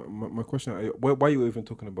question, my question, why are you even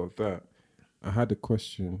talking about that? I had a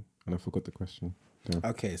question and I forgot the question.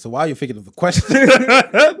 Damn. Okay, so while you're thinking of the question,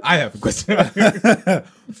 I have a question.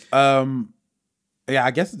 yeah,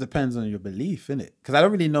 I guess it depends on your belief, innit? Because I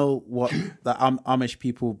don't really know what the Amish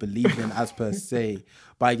people believe in as per se,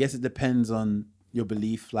 but I guess it depends on your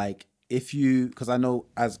belief. Like if you, because I know,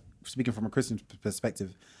 as speaking from a Christian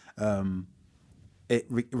perspective,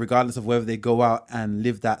 regardless of whether they go out and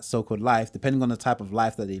live that so-called life, depending on the type of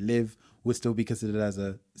life that they live, would still be considered as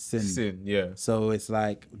a sin. Yeah. So it's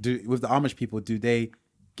like, with the Amish people, do they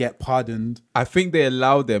get pardoned? I think they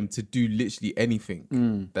allow them to do literally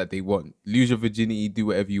anything that they want. Lose your virginity, do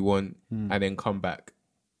whatever you want, and then come back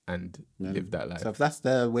and live that life. So if that's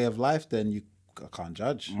their way of life, then you can't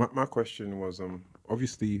judge. My question was,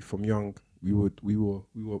 obviously from young, we were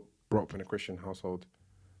brought up in a Christian household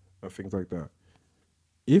and things like that.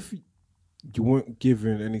 If you weren't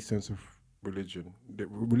given any sense of religion,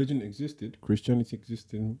 religion existed, Christianity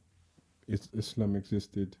existed, Islam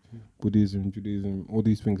existed, Buddhism, Judaism, all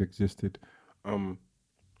these things existed,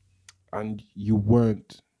 and you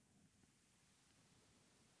weren't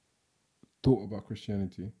taught about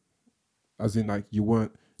Christianity, as in like you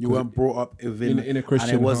weren't brought up in a Christian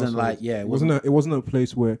and it wasn't household. like, yeah, it wasn't a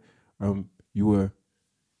place where you were,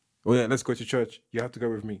 oh yeah, let's go to church, you have to go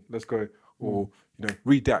with me, let's go, or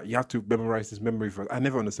read that, you have to memorize this memory verse. I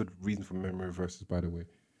never understood reason for memory verses, by the way.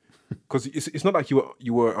 because it's not like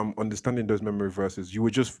you were understanding those memory verses. You were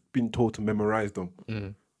just being told to memorize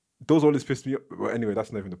them. Those always pissed me off. Well, anyway,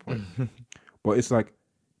 that's not even the point. But it's like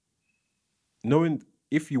knowing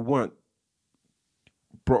if you weren't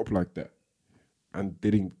brought up like that and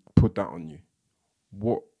they didn't put that on you,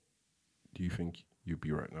 what do you think you'd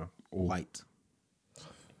be right now? Or, White.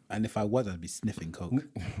 And if I was, I'd be sniffing coke.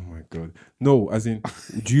 oh my God. No, as in,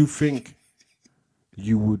 do you think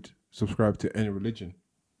you would subscribe to any religion?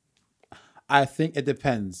 I think it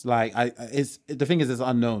depends. Like, the thing is, it's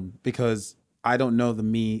unknown because I don't know the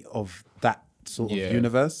me of that sort of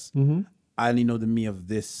universe. I only know the me of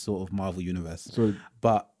this sort of Marvel universe. So-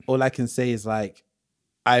 but all I can say is like,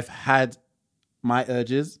 I've had my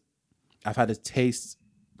urges. I've had a taste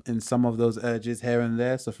in some of those urges here and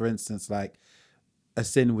there. So, for instance, like a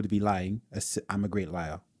sin would be lying. I'm a great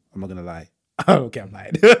liar. I'm not gonna lie. Okay, I'm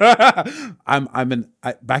lying.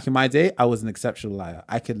 Back in my day, I was an exceptional liar.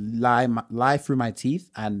 I could lie through my teeth,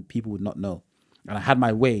 and people would not know. And I had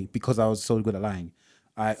my way because I was so good at lying.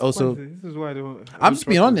 I also, This is why I don't. I'm just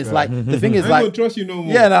being honest. Like the thing is, I like, don't trust you no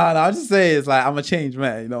more. yeah, no. I'm just saying it's like I'm a changed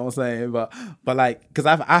man. You know what I'm saying? But like, because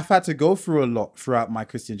I've had to go through a lot throughout my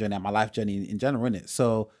Christian journey and my life journey in general, innit?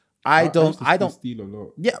 So I don't. steal a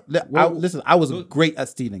lot. Yeah, Well, listen. I was great at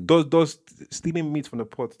stealing. Those stealing meat from the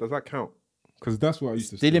pot, does that count? Because that's what I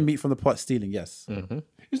used to Stealing meat from the pot, stealing. Yes.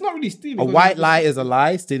 It's not really stealing. A white lie is a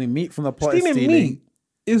lie. Stealing meat from the pot is Stealing stealing. meat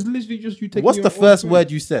is literally just you taking. What's your the own first food.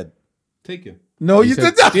 word you said? Taken. No, you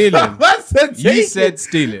said did not. stealing. I said You taking. said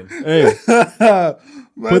stealing. Hey,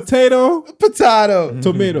 potato, potato.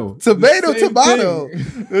 tomato, Tomato, Same tomato.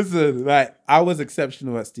 thing. Listen, like I was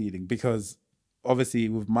exceptional at stealing because obviously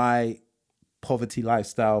with my poverty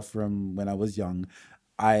lifestyle from when I was young,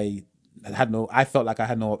 I felt like I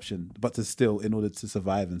had no option but to steal in order to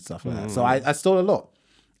survive and stuff like that. So I stole a lot.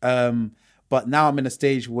 But now I'm in a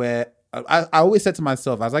stage where I always said to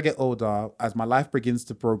myself, as I get older, as my life begins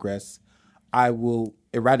to progress, I will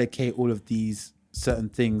eradicate all of these certain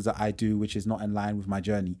things that I do, which is not in line with my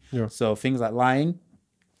journey. Yeah. So things like lying,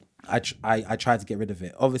 I try to get rid of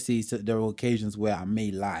it. Obviously, so there are occasions where I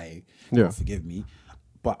may lie. Yeah. God forgive me.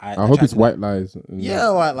 But I I hope try it's to white lies. yeah,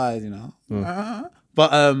 white lies, you know.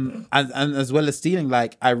 But and as well as stealing,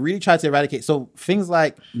 like I really try to eradicate. So things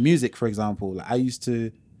like music, for example, like I used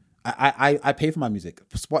to, I pay for my music.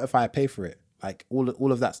 Spotify, I pay for it. Like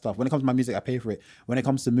all of that stuff. When it comes to my music, I pay for it. When it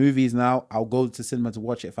comes to movies now, I'll go to cinema to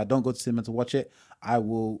watch it. If I don't go to cinema to watch it, I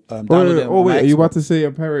will download it. Oh wait, are you about to say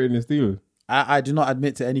a parrot and stealing? I do not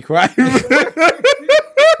admit to any crime.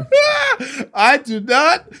 I did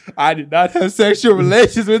not have sexual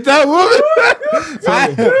relations with that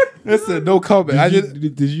woman. Listen, no comment.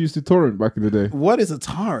 Did you use the torrent back in the day? What is a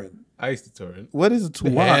torrent? I used to torrent. What is a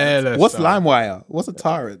hell torrent? of What's stuff. LimeWire? What's a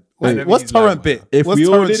torrent? I never What's used torrent LimeWire. bit? If What's we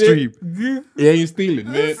all torrent did stream? Yeah, you stealing,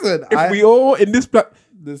 man. Listen, if we all in this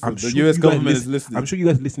Listen, the US government is listening. I'm sure you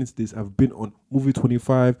guys listening to this. I've been on Movie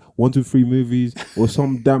 25, 123 movies, or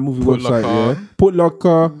some damn movie Put website. Locker. Yeah, Put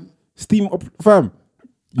Locker, Steam up, fam.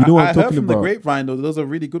 You know what I I'm heard talking from the about. grapevine though, those are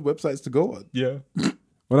really good websites to go on. Yeah.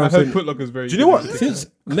 What I I'm heard saying, Putlock is very do you know what? good. Since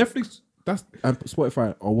Netflix, that's and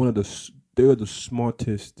Spotify are one of they are the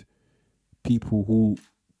smartest people who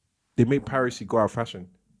they make piracy go out of fashion.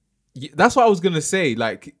 Yeah, that's what I was gonna say.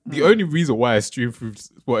 Like the only reason why I stream through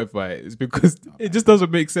Spotify is because it just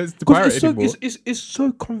doesn't make sense to pirate Because anymore. it's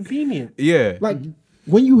so convenient. Yeah. Like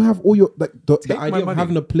when you have all your like the Take my idea of money.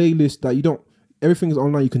 having a playlist that you don't, everything is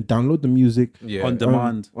online. You can download the music Yeah. On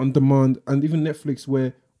demand. on demand, and even Netflix,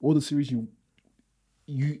 where all the series you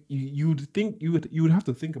would think you would have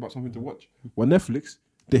to think about something to watch. Well, Netflix,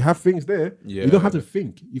 they have things there. Yeah. You don't have to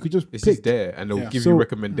think. You could just It's pick. just there, and they'll Yeah. give So, you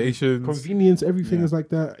recommendations. Convenience, everything is like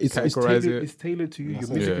that. It's Categorize tailored, it. it's tailored to you. Your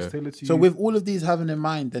That's music it. is tailored to So you. with all of these having in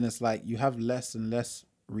mind, then it's like you have less and less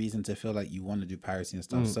reason to feel like you want to do piracy and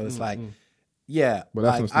stuff. So it's like, yeah, But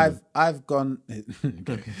that's like not I've gone.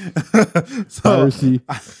 so Piracy.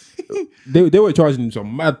 they were charging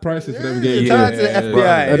some mad prices for them getting. Shout out to the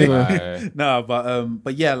FBI. Anyway. No,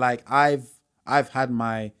 but yeah, like I've had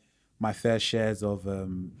my fair shares of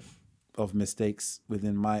mistakes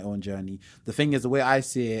within my own journey. The thing is, the way I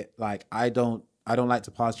see it, like I don't like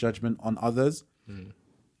to pass judgment on others.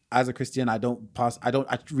 As a Christian, I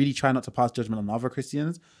really try not to pass judgment on other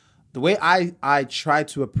Christians. The way I try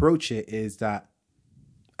to approach it is that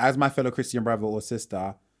as my fellow Christian brother or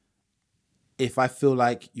sister, if I feel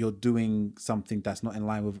like you're doing something that's not in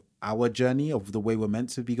line with our journey of the way we're meant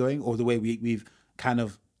to be going, or the way we've kind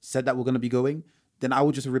of said that we're going to be going, then I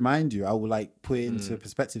will just remind you. I will like put it into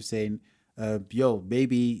perspective saying, yo,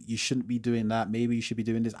 maybe you shouldn't be doing that. Maybe you should be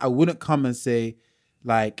doing this. I wouldn't come and say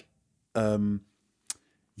like,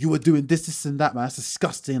 you were doing this, and that, man. That's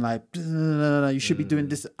disgusting. Like, no, you should be doing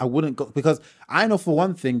this. I wouldn't go, because I know for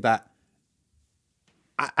one thing that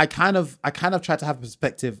I kind of try to have a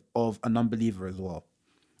perspective of a non-believer as well.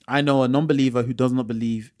 I know a non-believer who does not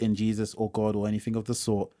believe in Jesus or God or anything of the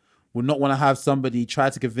sort would not want to have somebody try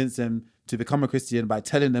to convince them to become a Christian by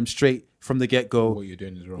telling them straight from the get-go What you're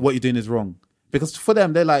doing is wrong. what you're doing is wrong. Because for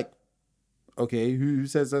them, they're like, okay, who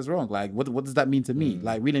says that's wrong? Like, what does that mean to me?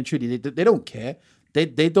 Like, really and truly, they don't care.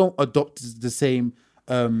 They don't adopt the same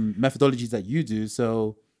methodologies that you do.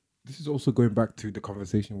 So This is also going back to the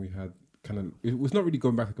conversation we had. It was not really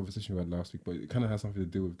going back to the conversation we had last week, but it kind of has something to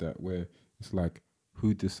do with that, where it's like,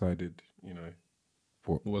 who decided,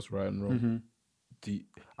 What's right and wrong.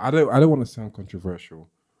 I don't want to sound controversial.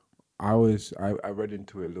 I read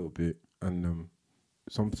into it a little bit, and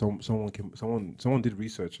someone did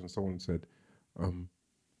research, and someone said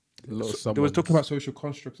they was talking about social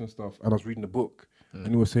constructs and stuff, and I was reading the book,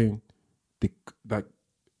 and it was saying that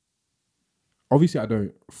obviously I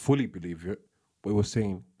don't fully believe it, but it was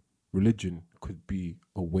saying religion could be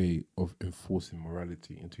a way of enforcing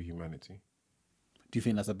morality into humanity. do you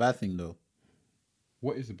think that's a bad thing, though?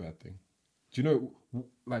 What is a bad thing? Do you know,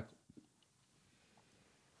 like,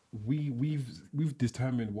 we've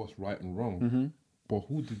determined what's right and wrong, but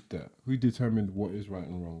who did that? Who determined what is right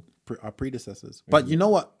and wrong? Our predecessors. But you know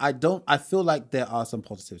what? I feel like there are some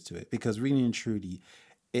positives to it, because really and truly,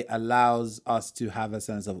 it allows us to have a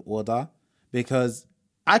sense of order. Because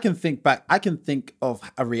I can think of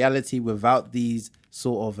a reality without these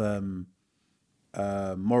sort of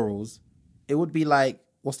morals. It would be like,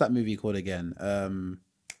 what's that movie called again?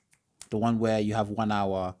 The one where you have 1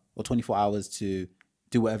 hour or 24 hours to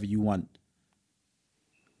do whatever you want.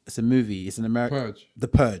 It's a movie. It's an American. Purge. The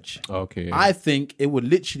Purge. Okay. I think it would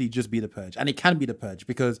literally just be The Purge. And it can be The Purge,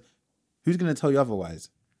 because who's going to tell you otherwise?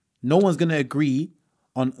 No one's going to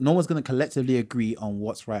collectively agree on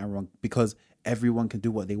what's right and wrong, because everyone can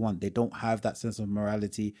do what they want. They don't have that sense of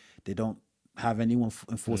morality. They don't have anyone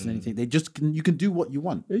enforcing anything. You can do what you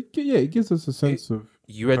want. It gives us a sense of.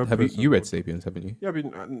 You read purpose you and read what- Sapiens, haven't you? Yeah,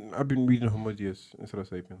 I've been reading Homo Deus instead of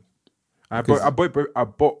Sapiens. I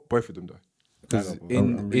bought both of them though. Because I'm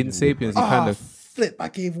in reading Sapiens, you kind of Flip! I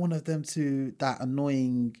gave one of them to that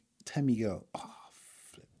annoying Temi girl. Oh,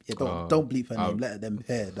 flip! Yeah, don't bleep her name. Let them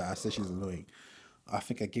hear that I said she's annoying. I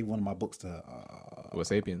think I gave one of my books to her. what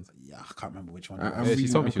Sapiens. Yeah, I can't remember which one. I'm Yeah, she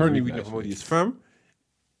told me I'm she was currently reading reading that, Homo actually. Deus. Fam,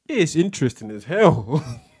 it's interesting as hell.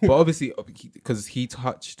 But obviously, because he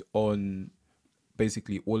touched on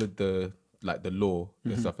basically all of the law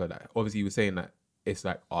and stuff like that. Obviously, he was saying that it's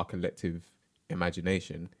like our collective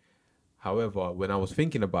imagination. However, when I was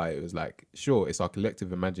thinking about it, it was like, sure, it's our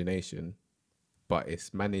collective imagination, but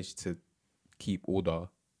it's managed to keep order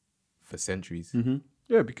for centuries.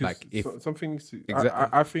 Yeah, because Like, if- some things. Exactly.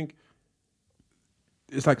 I think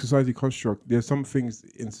it's like society construct. There's some things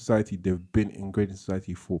in society they've been ingrained in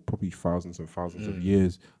society for probably thousands and thousands of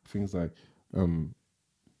years. Things like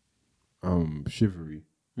chivalry.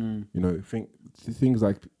 Things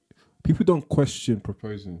like people don't question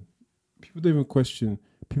proposing. People don't even question.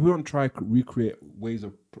 People don't try to recreate ways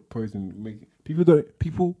of proposing.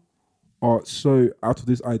 People are so out of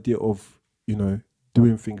this idea of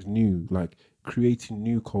doing things new, like creating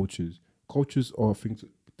new cultures. Cultures are things.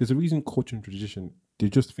 There's a reason culture and tradition. They're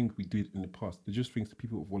just things we did in the past. They're just things that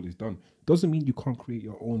people have always done. Doesn't mean you can't create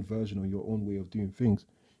your own version or your own way of doing things.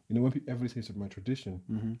 When everybody says of my tradition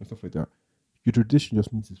and stuff like that, your tradition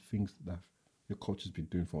just means it's things that your culture's been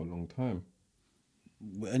doing for a long time.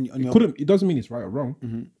 And It doesn't mean it's right or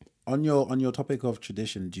wrong. on your topic of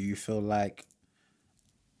tradition, do you feel like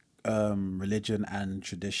religion and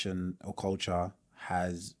tradition or culture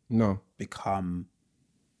has No. become,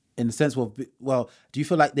 in the sense of, do you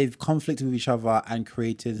feel like they've conflicted with each other and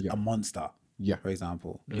created a monster? Yeah. For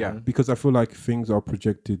example. Yeah, because I feel like things are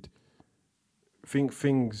projected.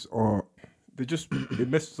 Things are. They just it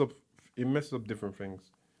messes up. It messes up different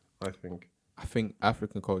things. I think. I think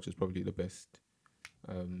African culture is probably the best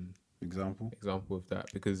Example. example of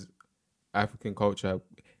that, because African culture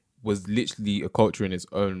was literally a culture in its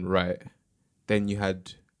own right. Then you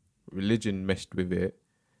had religion meshed with it,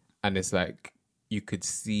 and it's like you could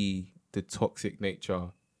see the toxic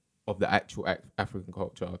nature of the actual African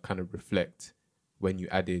culture kind of reflect when you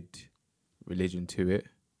added religion to it.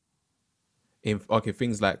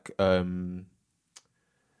 Things like I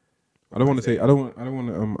don't want to say. I don't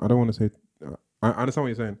want to say. I understand what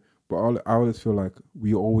you're saying, but I always feel like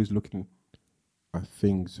we're always looking at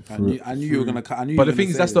things. I knew you were gonna. I knew. But the thing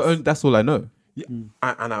is, that's all I know. Yeah, and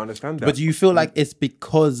I understand that. But do you feel like it's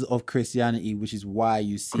because of Christianity, which is why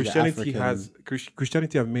you see Christianity the African...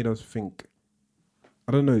 Christianity have made us think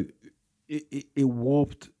I don't know. It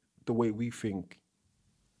warped the way we think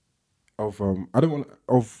of I don't want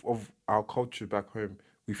of our culture back home.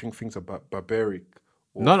 We think things are barbaric.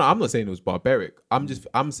 Or No, I'm not saying it was barbaric.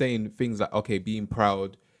 I'm saying things like, okay, being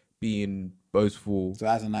proud, being boastful. So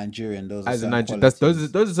as a Nigerian, those are As a certain Nigerian, those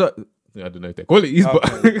qualities. are certain, I don't know if they're qualities,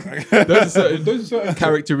 but those are certain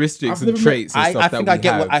characteristics and traits and I stuff think that I we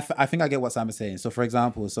get have. what I think I get what Sam is saying. So, for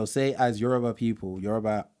example, say as Yoruba people,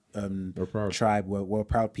 Yoruba proud. tribe, we're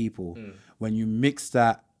proud people. When you mix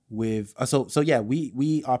that with so yeah,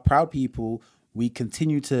 we are proud people. We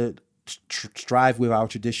continue to strive with our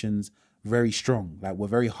traditions very strong. Like we're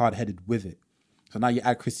very hard headed with it. So now you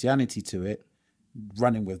add Christianity to it,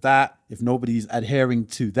 running with that. If nobody's adhering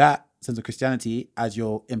to that sense of Christianity as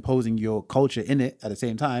you're imposing your culture in it at the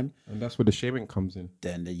same time, and that's where the shaming comes in.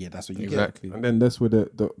 then yeah, that's what you Exactly. And then that's where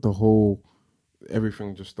the whole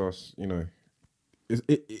everything just starts. You know,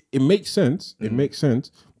 it makes sense. It makes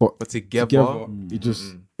sense, but But together, it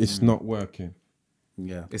just it's not working. get.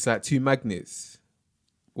 Yeah. it's like two magnets.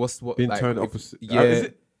 What Being like, turned if- opposite. Yeah. Is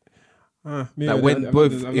it? Like when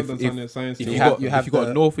both, if you you have- got you if have you got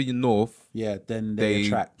the- north of your north, Yeah, then they they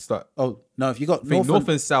attract. start. Oh no, if you got I think north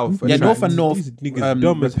and south. yeah, attract. north and north These niggas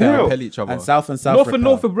dumb as repel, hell. repel each other. and south North repel. and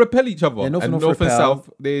north repel each other. Yeah, north and and north north and repel. south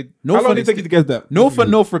they. North How long and did it take you to get that? north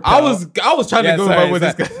and north repel. I was trying to go sorry, with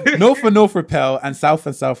this sorry. guy. North and north repel and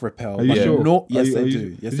south repel. Are you But sure? no- yes, Are they you- do.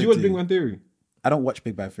 Yes, Did they you watch do. Big Bang Theory? I don't watch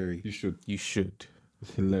Big Bang Theory. You should. You should.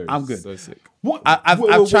 It's hilarious. I'm good. So sick. What? I've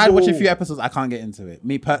tried watching a few episodes. I can't get into it.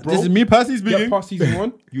 This is me personally Get speaking. past season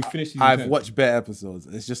 1. You finish season I've 10. watched better episodes.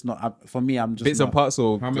 It's just not for me. I'm just Bits not. and parts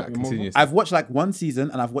or How many like more? continuous. I've watched like one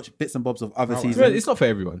season and I've watched bits and bobs of other Yeah, seasons. it's not for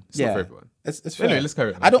everyone. It's not for everyone. It's Anyway, fair. let's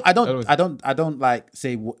carry on. I don't like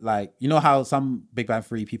say like you know how some Big Bang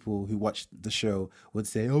Theory people who watch the show would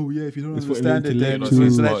say, oh yeah, if you don't It's for understand it, then it's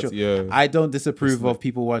intellectuals. intellectual. Yeah. I don't disapprove of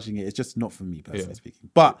people watching it. It's just not for me personally Yeah. speaking.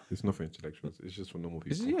 But It's not for intellectuals. It's just for normal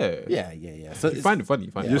people. Yeah. yeah. So You it's, find it funny.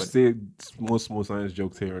 You find it Just funny. say small science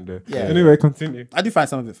jokes here and there. Yeah. Anyway, continue. I do find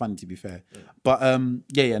some of it funny to be fair. But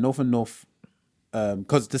yeah, North and North,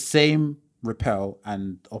 because the same repel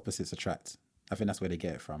and opposites attract. I think that's where they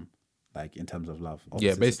get it from, like in terms of love.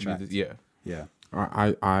 Yeah, Opposites basically, attract. yeah. Yeah.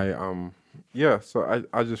 Yeah. So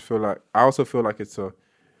I just feel like I also feel like it's a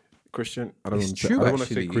Christian. I don't It's want true, to say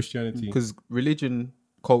actually. Christianity. Because religion,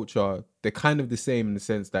 culture, they're kind of the same in the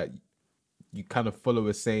sense that you kind of follow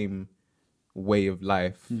the same way of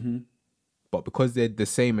life, but because they're the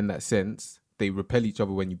same in that sense, they repel each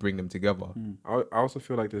other when you bring them together. I also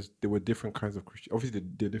feel like there were different kinds of Christian. Obviously,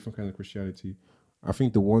 there are different kinds of Christianity. I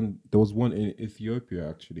think there was one in Ethiopia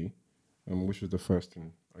actually, which was the first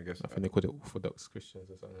in I guess. I think they called it Orthodox Christians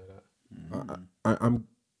or something like that.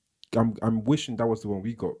 I'm wishing that was the one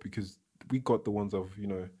we got because we got the ones of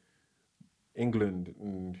England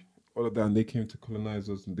and all of that, and they came to colonize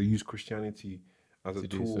us and they used Christianity as a To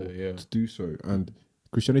do tool so, yeah. to do so. And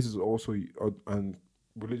Christianity is also and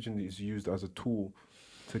religion is used as a tool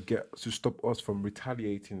to stop us from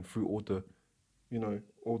retaliating through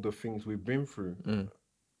all the things we've been through.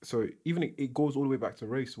 So even it goes all the way back to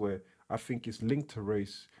race, where I think it's linked to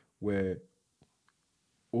race, where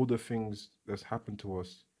all the things that's happened to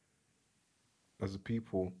us as a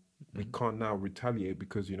people, we can't now retaliate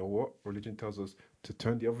because you know what? Religion tells us to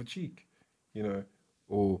turn the other cheek,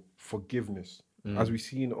 or forgiveness. As we've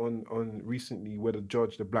seen on recently where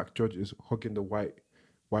the black judge is hugging the white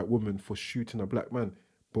woman for shooting a black man.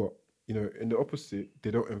 But, in the opposite, they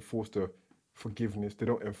don't enforce the forgiveness. They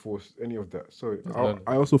don't enforce any of that. So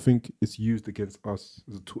I also think it's used against us,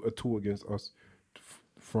 as a tool against us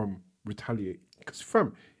from retaliate. Because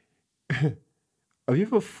have you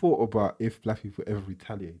ever thought about if black people ever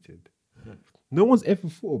retaliated? No one's ever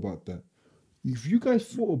thought about that. If you guys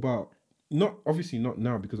thought about, obviously not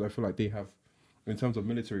now, because I feel like they have, in terms of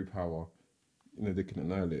military power, they can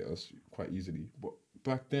annihilate us quite easily. But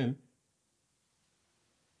back then,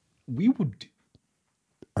 we would.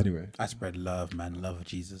 Anyway, I spread love, man. Love of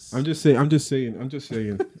Jesus. I'm just saying.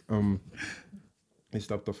 It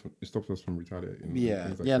stopped us from retaliating. Yeah.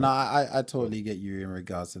 things like Yeah. that. No, I totally get you in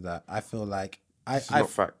regards to that. I feel like This is not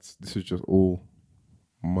facts. This is just all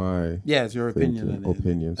my. yeah, it's your opinion. thinking, innit?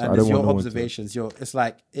 opinions. And I it's don't your want no one to- observations. It's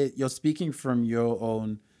like you're speaking from your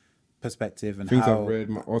own perspective and Things how I've read,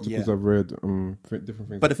 my articles yeah. I've read, different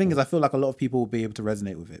things. But the thing is, I feel like a lot of people will be able to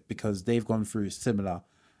resonate with it because they've gone through a similar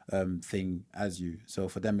thing as you. So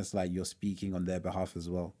for them, it's like you're speaking on their behalf as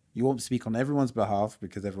well. You won't speak on everyone's behalf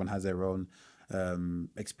because everyone has their own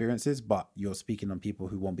experiences, but you're speaking on people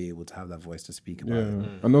who won't be able to have that voice to speak about it.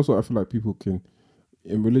 And also I feel like people can,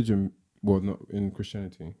 in religion, well, not in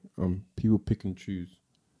Christianity, people pick and choose.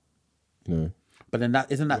 But then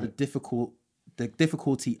that isn't that the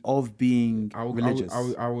difficulty of being religious.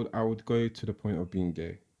 I would go to the point of being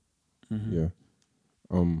gay. Yeah.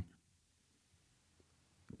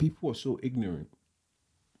 People are so ignorant.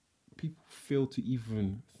 People fail to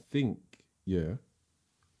even think. Yeah.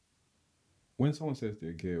 When someone says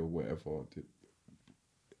they're gay or whatever,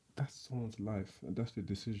 that's someone's life and that's their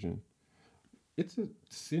decision. It's a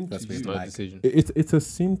sin That's to you. It's not a decision. It's a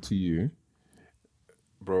sin to you,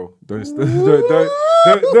 bro. Don't.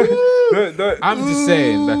 I'm just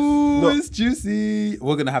saying that Ooh, it's juicy.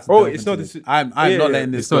 We're gonna have to. Oh, delve it's into not this. deci- I'm Yeah, not yeah,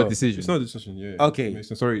 letting this it's not a go. decision. It's not a decision. Yeah. Okay. Makes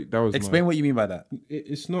sense. Sorry, that was Explain what you mean by that.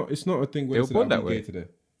 It's not. It's not a thing where They it's were born that that way way. today.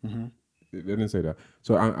 They didn't say that.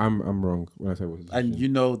 So I'm wrong when I say what. And you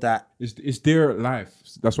know that. It's their life.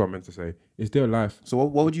 That's what I meant to say. It's their life. So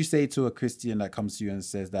what would you say to a Christian that comes to you and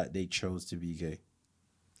says that they chose to be gay?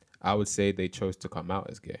 I would say they chose to come out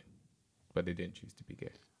as gay, but they didn't choose to be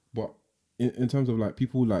gay. But in terms of like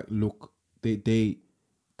people like look, they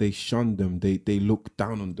shun them. They look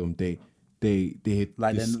down on them. They Like they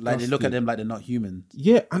look disgusted. at them like they're not human.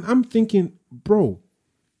 Yeah, and I'm thinking, bro,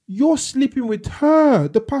 you're sleeping with her,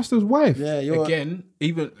 the pastor's wife. Yeah, you're Again,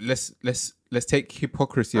 even let's take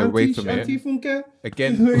hypocrisy away from it.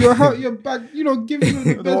 Again, you're back. You know, give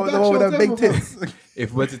you the one with the big tits.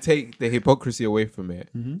 if we're to take the hypocrisy away from it,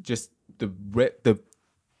 just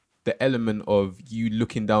the element of you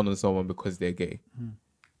looking down on someone because they're gay.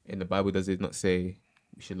 In the Bible, does it not say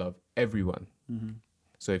we should love everyone?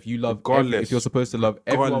 So if you love, Regardless. if you're supposed to love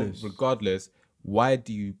everyone Regardless. regardless, why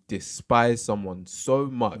do you despise someone so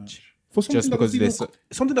much For something just that because doesn't they're even,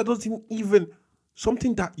 something that doesn't even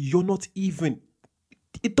something that you're not even.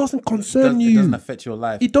 It doesn't concern It you. doesn't affect your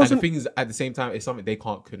life. It And the doesn't. thing is, at the same time, it's something they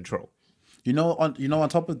can't control. On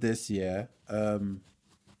top of this,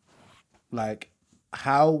 like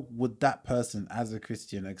how would that person as a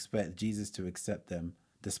Christian expect Jesus to accept them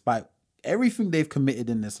despite everything they've committed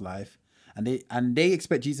in this life? And they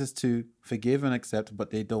expect Jesus to forgive and accept,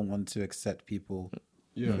 but they don't want to accept people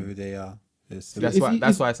who they are. That's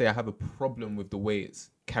why I say I have a problem with the way it's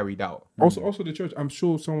carried out. Also the church. I'm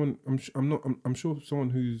sure someone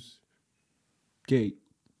who's gay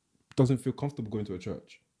doesn't feel comfortable going to a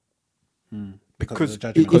church because of the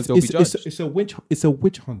it- judgment. Because they'll be it's judged. it's a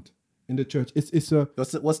witch hunt in the church. It's a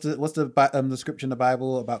What's the scripture in the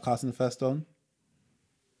Bible about casting the first stone?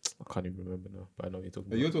 I can't even remember now, but I know what you're talking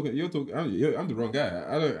about. You're talking. I'm the wrong guy.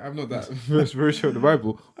 I'm not that spiritual in the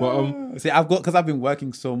Bible. But See, because I've been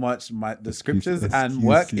working so much, the scriptures and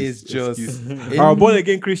work is just. our born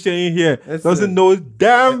again Christian in here Listen. doesn't know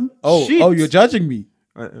damn shit. Oh, you're judging me.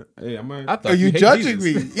 Hey, am I? I thought Are you hate judging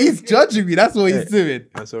Jesus. me? He's judging me. That's what he's doing.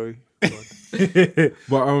 I'm sorry.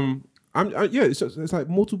 But it's like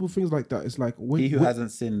multiple things like that. It's like when He who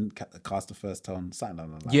hasn't sinned cast the first stone.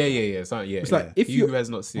 Something like that. Yeah. It's like if He you who has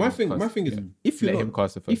not seen. my thing is if you're let not, him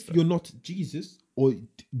cast the first if stone. you're not Jesus or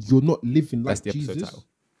you're not living That's like the episode Jesus, title.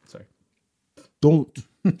 Sorry. don't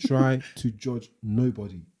try to judge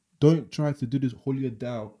nobody. Don't try to do this holier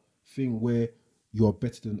thou thing where you're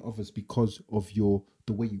better than others because of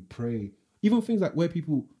the way you pray. Even things like where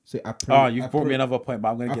people say, "I pray." Oh, you've I brought me pray- another point, but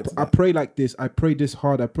I'm going to get to I that. pray like this. I pray this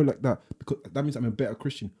hard. I pray like that because that means I'm a better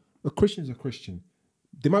Christian. A Christian is a Christian.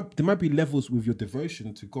 There might be levels with your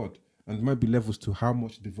devotion to God, and there might be levels to how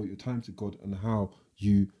much you devote your time to God and how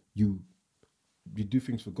you do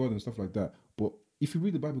things for God and stuff like that. But if you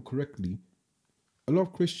read the Bible correctly, a lot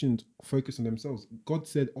of Christians focus on themselves. God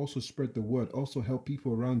said, also spread the word, also help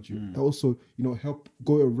people around you, also help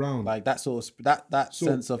go around. Like that sort of that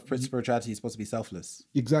sense of spirituality is supposed to be selfless.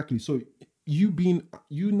 Exactly. So you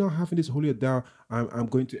now having this holier thou, I'm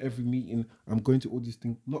going to every meeting, I'm going to all these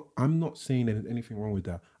things. No, I'm not saying there's anything wrong with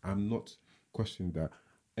that. I'm not questioning that.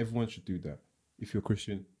 Everyone should do that. If you're a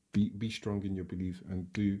Christian, be strong in your belief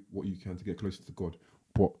and do what you can to get closer to God.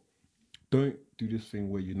 But don't do this thing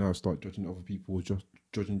where you now start judging other people, just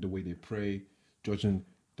judging the way they pray, judging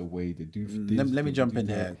the way they do this. Let me jump in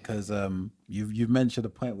that. here because you've mentioned a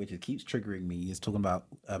point which it keeps triggering me. Is talking about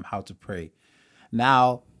how to pray.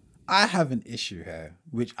 Now, I have an issue here,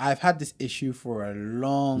 which I've had this issue for a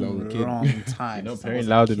long time. You're not since I praying was a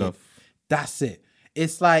loud kid. enough. That's it.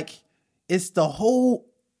 It's like it's the whole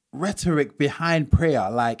rhetoric behind prayer.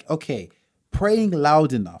 Like, okay, praying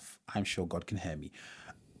loud enough, I'm sure God can hear me,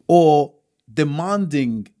 or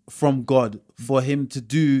demanding from God for Him to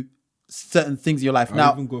do certain things in your life. I'll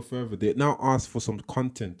Now, even go further. They now ask for some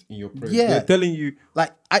content in your prayer. Yeah. They're telling you,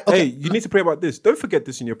 like, hey, you need to pray about this. Don't forget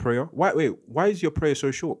this in your prayer. Why is your prayer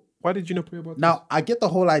so short? Why did you not pray about this? Now, I get the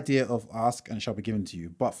whole idea of ask and it shall be given to you.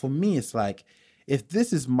 But for me, it's like, if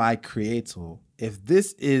this is my creator, if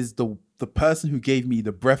this is the person who gave me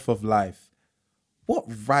the breath of life, what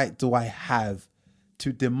right do I have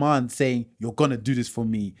to demand saying you're gonna do this for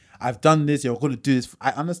me? I've done this, you're gonna do this.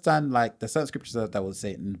 I understand like there's certain scriptures that will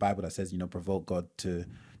say in the Bible that says, provoke God to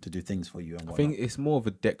do things for you and I whatnot. think it's more of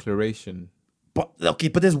a declaration. But okay,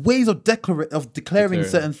 but there's ways of declaring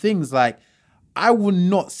certain things. Like, I will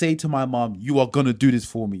not say to my mom, "You are gonna do this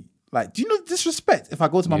for me." Like, do you know the disrespect? If I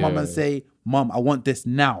go to my mom and say, "Mom, I want this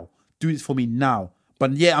now. Do this for me now."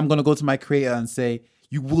 But yeah, I'm gonna go to my creator and say,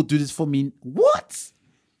 "You will do this for me." What?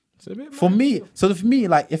 For me,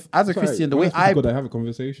 like, if as a Christian, the way I got to have a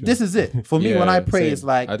conversation. this is it. For me, when I pray, same. it's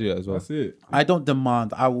like I do that as well. That's it. I don't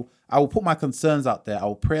demand. I will put my concerns out there. I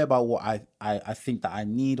will pray about what I think that I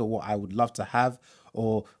need or what I would love to have,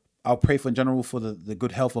 or I'll pray for in general for the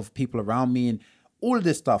good health of people around me and all of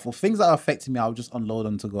this stuff, or things that are affecting me. I'll just unload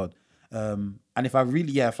onto God. And if I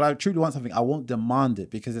truly want something, I won't demand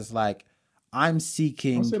it, because it's like I'm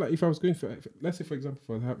seeking. I'll say, like, if I was going for, let's say for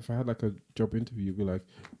example, if I had like a job interview, you'd be like,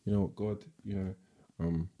 God,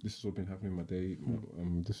 this is what's been happening in my day.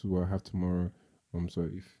 This is what I have tomorrow. So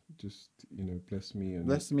if just bless me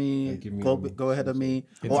and give me go ahead of me.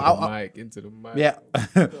 Into the mic. Yeah.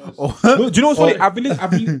 No, do you know what's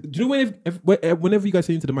funny? Do you know whenever you guys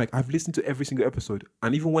say into the mic, I've listened to every single episode,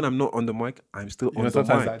 and even when I'm not on the mic, I'm still on the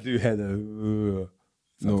sometimes mic. I do hear the.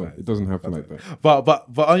 No, it doesn't happen like that. But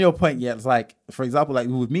on your point, yeah, it's like, for example, like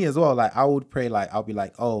with me as well, like I would pray, like I'll be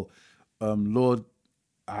like, Lord,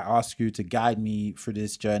 I ask you to guide me through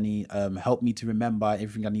this journey. Help me to remember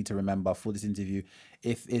everything I need to remember for this interview.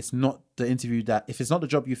 If it's not the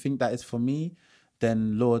job you think that is for me,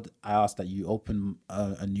 then Lord, I ask that you open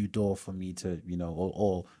a new door for me to,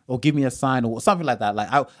 or give me a sign or something like that. Like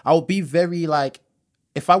I will be very like,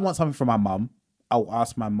 if I want something from my mum, I will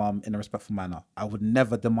ask my mum in a respectful manner. I would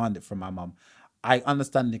never demand it from my mum. I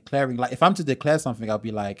understand declaring. Like, if I'm to declare something, I'll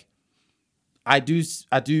be like, I do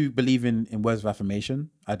believe in words of affirmation.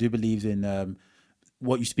 I do believe in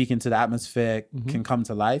what you speak into the atmosphere can come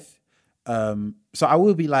to life. So I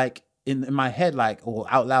will be like, in my head, like, or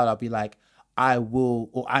out loud, I'll be like, I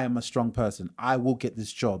am a strong person. I will get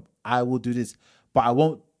this job. I will do this, but I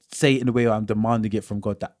won't say it in a way where I'm demanding it from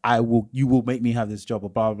God that you will make me have this job or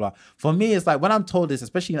blah, blah, blah. For me, it's like, when I'm told this,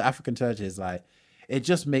 especially in African churches, like, it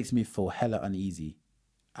just makes me feel hella uneasy.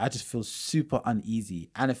 I just feel super uneasy.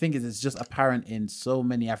 And the thing is, it's just apparent in so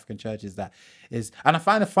many African churches and I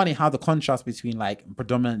find it funny how the contrast between like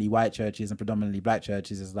predominantly white churches and predominantly black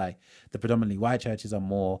churches is like, the predominantly white churches are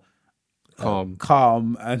more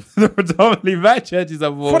calm, and the predominantly black churches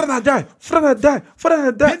are more. For that die.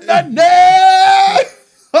 In the name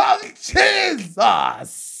of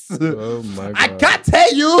Jesus. Oh my God. I can't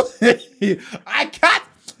tell you. I can't.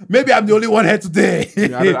 Maybe I'm the only one here today.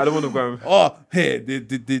 Yeah, I don't want to go. Oh, hey,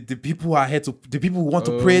 the people who are here the people who want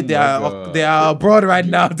to pray, they God. are abroad right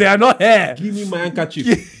now. They are not here. Give me my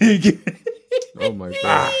handkerchief. Oh my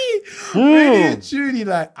God. Really, truly,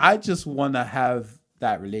 like, I just want to have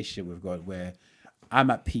that relationship with God where I'm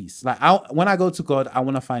at peace. Like, when I go to God, I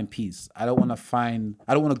want to find peace. I don't want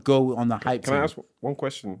to go on the hype. Can I ask one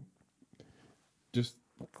question? Just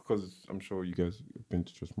because I'm sure you guys have been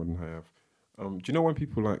to Trust more than I have. Do you know when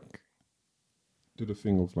people like do the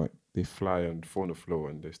thing of like they fly and fall on the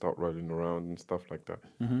floor and they start rolling around and stuff like that?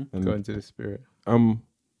 And Go into the spirit. Do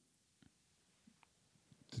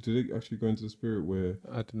they actually go into the spirit where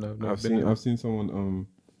I don't know. I've seen someone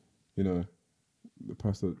the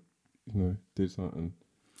pastor did something.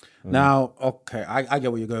 Now, okay, I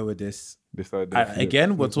get where you're going with this. They started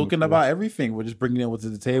Again, we're talking about everything. We're just bringing it to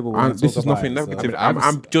the table. This is nothing about it, negative.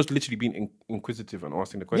 I'm just literally being inquisitive and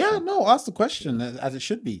asking the question. Yeah, no, ask the question as it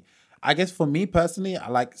should be. I guess for me personally,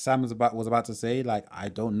 like Sam was about to say, like, I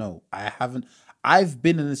don't know. I've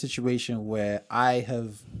been in a situation where I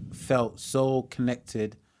have felt so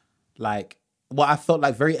connected, like, I felt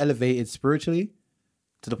like very elevated spiritually,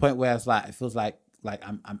 to the point where it's like, it feels like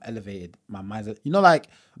I'm elevated. My mind's, like,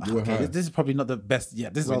 okay, this is probably not the best. Yeah,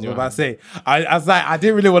 this is what I was about to say. I was like, I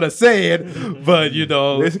didn't really want to say it, but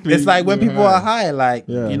Basically, it's like when you're people high. are high, like,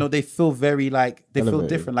 Yeah. they feel very like, they feel Elevated.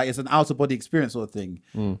 different. Like, it's an outer body experience sort of thing.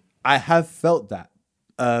 I have felt that.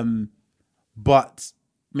 But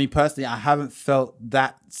me personally, I haven't felt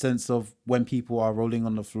that sense of when people are rolling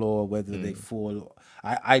on the floor, whether they fall.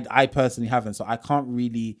 I personally haven't. So I don't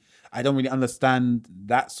really understand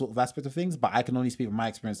that sort of aspect of things, but I can only speak from my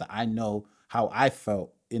experience that I know how I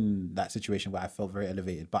felt in that situation where I felt very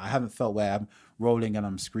elevated, but I haven't felt where I'm rolling and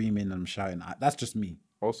I'm screaming and I'm shouting. That's just me.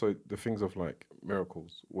 Also, the things of like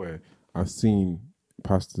miracles where I've seen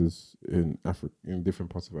pastors in Africa, in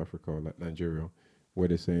different parts of Africa, like Nigeria, where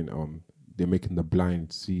they're saying they're making the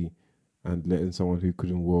blind see and letting someone who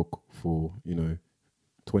couldn't walk for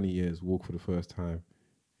 20 years walk for the first time.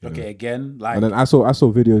 you know. Okay, again, like And then I saw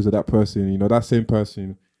videos of that person, that same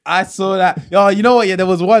person I saw that. Oh, you know what? Yeah, there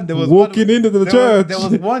was walking into the church. There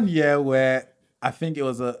was one year where I think it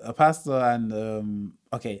was a pastor and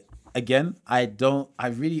okay. Again, my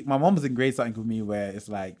mom was ingrained something with me where it's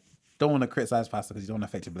like, don't want to criticize pastor because you don't want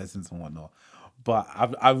to affect your blessings and whatnot. But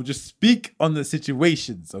I would just speak on the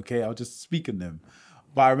situations, okay? I'll just speak on them.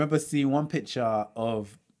 But I remember seeing one picture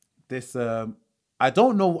of this. I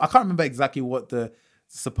don't know. I can't remember exactly what the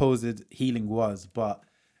supposed healing was, but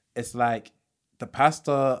it's like the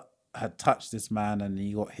pastor had touched this man and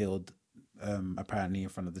he got healed, apparently in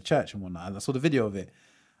front of the church and whatnot. And I saw the video of it.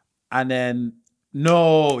 And then,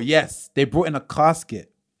 they brought in a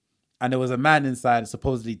casket and there was a man inside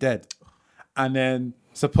supposedly dead. And then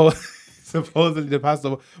supposedly the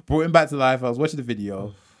pastor brought him back to life. I was watching the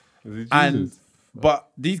video. But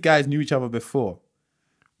these guys knew each other before.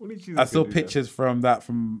 I saw pictures from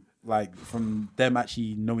them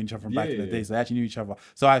actually knowing each other from back in the day. So they actually knew each other.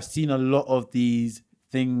 So I've seen a lot of these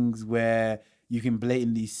things where you can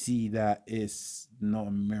blatantly see that it's not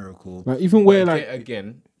a miracle. Like even where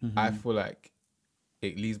again, I feel like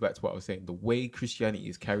it leads back to what I was saying. The way Christianity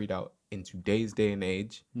is carried out in today's day and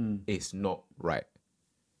age, it's not right.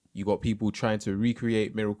 You got people trying to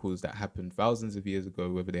recreate miracles that happened thousands of years ago.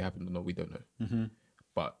 Whether they happened or not, we don't know.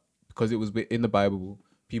 But because it was in the Bible,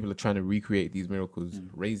 people are trying to recreate these miracles,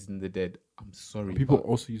 raising the dead. I'm sorry. people are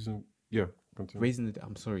also using continue. Raising the dead.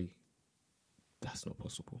 I'm sorry. That's not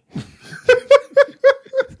possible.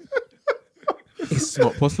 It's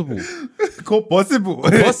not possible. Possible.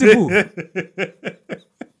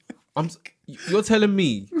 You're telling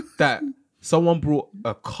me that someone brought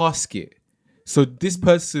a casket. So this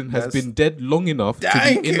person has been dead long enough to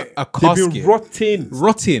be in a casket. They've been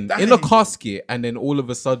rotting in a casket, and then all of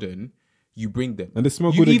a sudden you bring them. And they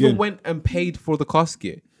smell you good even again. went and paid for the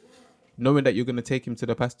casket, knowing that you're going to take him to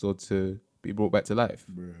the pastor to be brought back to life.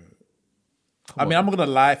 I'm not gonna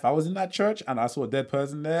lie. If I was in that church and I saw a dead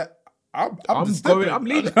person there, I'm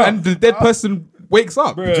leaving, and the dead person wakes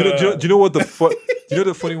up. Do you know what the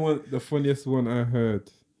funny one? The funniest one I heard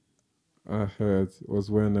was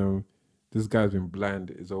when this guy's been blind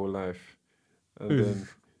his whole life, and then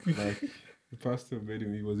the pastor made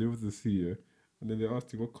him. He was able to see her, and then they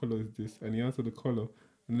asked him, "What color is this?" And he answered the color,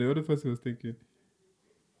 and the other person was thinking,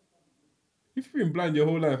 "If you've been blind your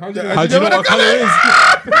whole life, how do you know what color it is?"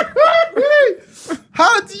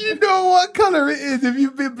 How do you know what color it is if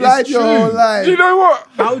you've been blind your whole life? Do you know what?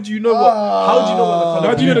 How do you know what? How do you know what the color?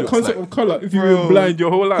 How do you know the looks concept like? of color if you've been blind your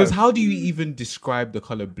whole life? Because how do you even describe the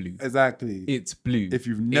color blue? Exactly. It's blue. If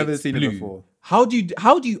you've never It's seen blue. it before, How do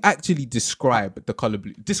you actually describe the color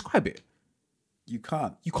blue? Describe it. you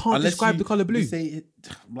can't. You can't describe the color blue. You say it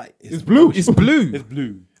like It's blue. It's blue. It's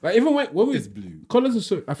blue. Like even when we It's blue. colors are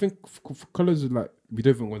so. I think colors are like we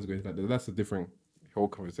don't even want to go into that. That's a different whole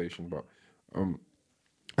conversation. But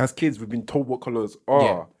as kids, we've been told what colors are.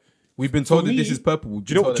 Yeah. We've been told For that me, this is purple.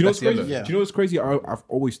 Do you know what's crazy? Yeah. Do you know what's crazy? I've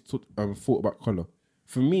always thought about color.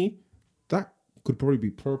 For me, that could probably be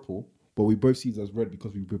purple, but we both see it as red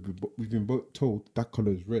because we've been both told that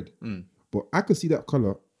color is red. But I could see that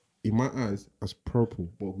color in my eyes as purple,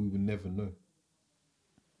 but we would never know.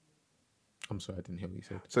 I'm sorry, I didn't hear what you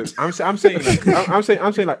said. So I'm saying like I'm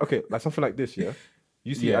saying like okay, like something like this, yeah.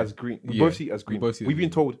 You see it Yeah. as green. We Yeah. both see it as green. both see it We've as been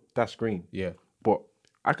green. told that's green. Yeah. But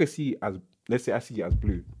I could see it as, let's say I see it as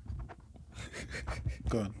blue.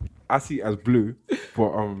 Go on. I see it as blue,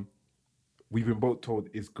 but we've been both told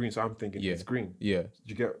it's green, so I'm thinking Yeah. it's green. Yeah.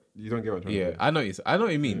 You don't get what I'm trying Yeah. to say. I know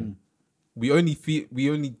what you mean. We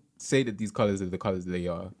only say that these colors are the colors they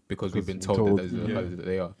are because we've been told that those are the colors that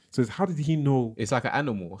they are. So how did he know? It's like an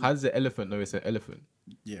animal. How does the elephant know it's an elephant?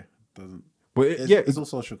 Yeah, doesn't. But It's all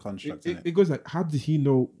social construct. Isn't it? it goes like, how did he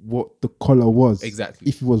know what the color was? Exactly.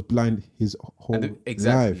 If he was blind his whole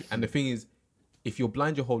Exactly. life. And the thing is, if you're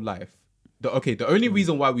blind your whole life, the only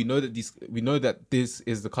reason why we know that this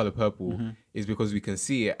is the color purple is because we can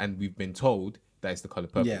see it and we've been told that it's the color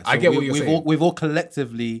purple. Yeah, I get what you're we've saying. We've all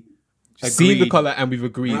collectively Seen the agreed. color and we've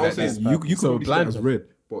agreed I that was saying, it's you purple. could So probably see it blind as red,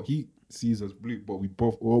 but he sees as blue. But we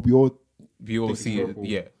all we all think it's see it, purple.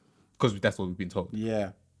 yeah, because that's what we've been told.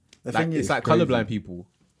 Yeah, the Like, thing it's is, like crazy. colorblind people.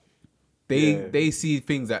 They see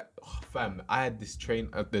things that fam. I had this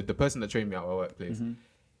the person that trained me at our workplace.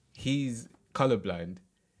 He's colorblind,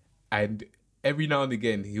 and every now and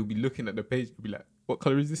again he'll be looking at the page. He'll be like, "What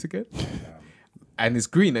color is this again?" And it's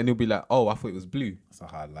green, and he'll be like, "Oh, I thought it was blue." it's a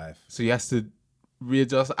hard life. So he has to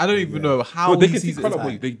readjust. I don't even know how Well, they he can see sees it. color,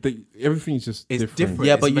 It's but they everything's just It's different. different.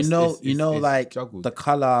 Yeah, it's but messed- you know, it's like juggled. the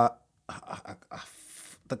color,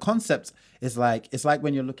 the concept is like, it's like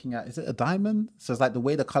when you're looking at, is it a diamond? So it's like the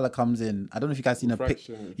way the color comes in. I don't know if you guys seen a pic.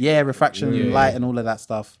 Refraction. Yeah, refraction, Yeah. light, and all of that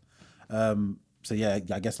stuff. So yeah,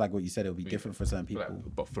 I guess like what you said, it'll be different for certain people.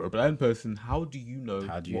 But for a blind person, how do you know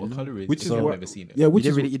How do you what know? color is? Which if is you've what- never seen it. Yeah, You which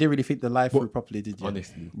didn't, is really, you didn't really think the life through properly, did you?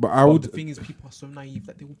 Honestly. but I But would the thing is, people are so naive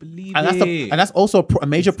that they will believe And it. that's also a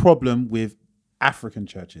major problem with African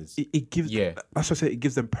churches. it gives Yeah. that's what I say, it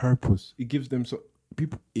gives them purpose. It gives them so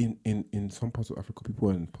people in some parts of Africa, people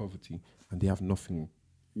are in poverty and they have nothing.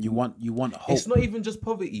 You want hope. It's not even just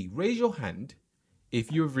poverty. Raise your hand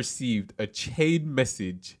if you have received a chain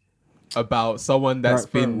message about someone that's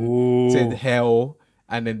Right, been to hell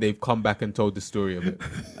and then they've come back and told the story of it.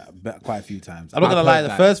 But quite a few times. I'm not I've gonna lie. heard The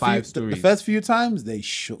that, first 5 few, the stories. first few times they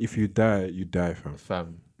shook. If you die, fam.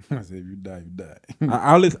 Fam. I said, if you die, you die.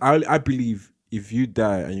 I believe if you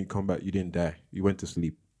die and you come back, you didn't die. You went to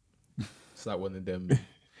sleep. It's like one of them.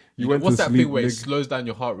 You went What's to that sleep, thing where it nigga. slows down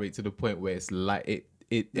your heart rate to the point where it's like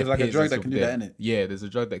it There's like a appears drug as that if can do dead. that, innit? Yeah, there's a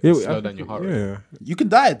drug that can slow down your heart rate. Yeah, You can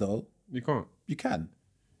die though. you can't. You can,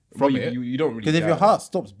 From Well, it. you don't really. because if your die. heart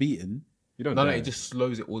stops beating, you don't. No, die. it just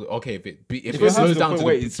slows it all. Okay, if it If slows your heart's down the to point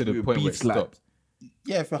where the, it's- to the it point where it beats like- stops.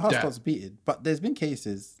 yeah, if your heart Death. stops beating. But there's been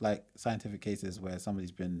cases, like scientific cases, where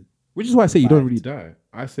somebody's been. Which is why I say you don't Right. really die.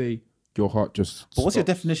 I say your heart just. But what's your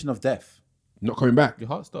stops. definition of death? Not coming back. Your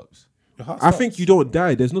heart stops. Your heart I stops. think you don't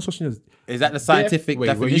die. There's no such thing as. Is that the scientific Wait,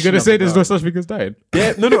 definition? were you gonna of say the there's no word? such thing as dying?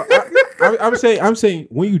 Yeah, no. I'm saying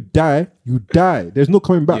when you die, you die. There's no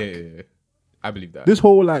coming back. Yeah. I believe that. This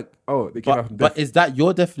whole like, oh, they came out from But death. is that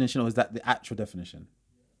your definition or is that the actual definition?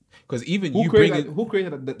 Because even Who you bring created, it. who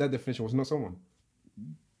created that definition? Was it not someone?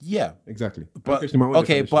 Yeah. Exactly. I'm But creating my own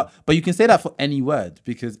okay, definition. but you can say that for any word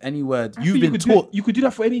because any word I you've think been could taught. you could do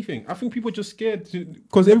that for anything. I think people are just scared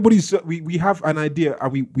because everybody's we have an idea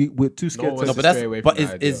and we're too scared one's to. No, but stray that's away but from is,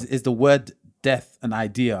 the idea. is the word death an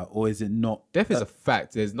idea or is it not? Death is a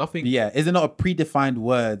fact. There's nothing. Yeah, is it not a predefined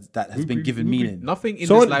word that has been given meaning? Nothing in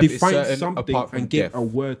Someone this life is define certain something apart from and give death. a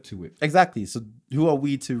word to it. Exactly. So who are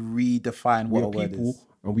we to redefine We what are a word people, is?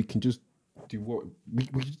 and we can just do what we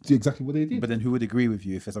do exactly what they did. But then who would agree with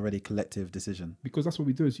you if it's already a collective decision? Because that's what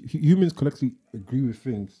we do. Is humans collectively agree with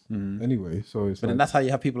things anyway. So it's But then like, that's how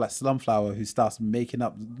you have people like Slumflower who starts making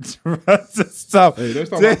up stuff. hey, don't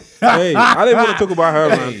start hey, I didn't want to talk about her,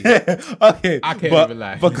 man. Okay, I can't but- even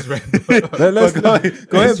lie. but- He's right. Let's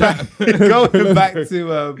going back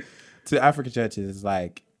to African churches is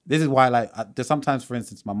like this is why like there's sometimes for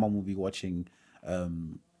instance my mom will be watching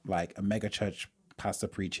like a mega church pastor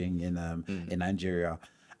preaching in Nigeria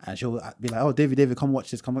and she'll be like, oh David come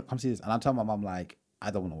watch this, come see this, and I'm telling my mom like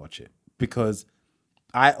I don't want to watch it because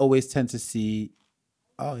I always tend to see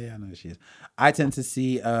oh yeah I know who she is I tend to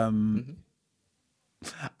see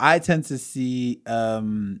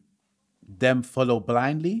them follow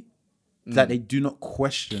blindly that they do not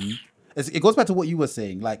question. It goes back to what you were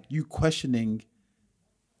saying, like you questioning.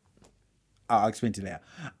 I'll explain to you later.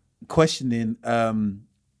 Questioning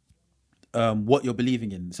what you're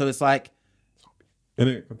believing in. So it's like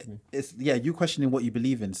Anyway, continue. it's you questioning what you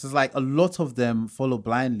believe in. So it's like a lot of them follow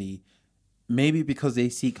blindly, maybe because they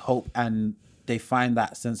seek hope and they find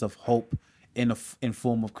that sense of hope in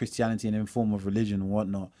form of Christianity and in form of religion and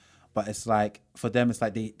whatnot. But it's like for them, it's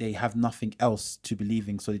like they have nothing else to believe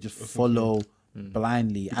in, so they just follow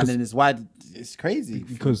blindly, and then it's crazy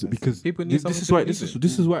Because People need this is someone why to believe in.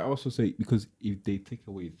 this is why I also say because if they take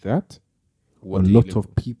away that, What a do you lot live of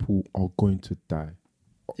for? people are going to die.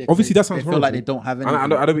 Yeah, Obviously, that they sounds feel like horrible. they don't have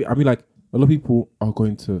And anything. I mean, like a lot of people are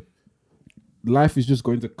going to. Life is just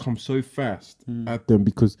going to come so fast at them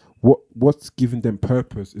because what's giving them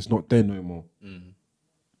purpose is not there no more.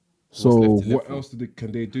 So What's left to live what for? else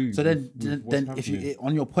can they do? So with what's then if happening? you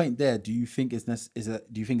on your point there, do you think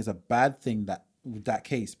it's a bad thing that with that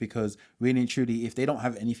case because really and truly if they don't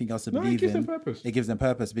have anything else to No, it believe gives in, them purpose. it gives them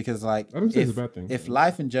purpose because like I don't say if, it's a bad thing. if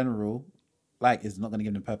life in general like is not going to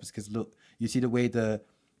give them purpose because look you see the way the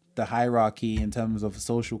hierarchy in terms of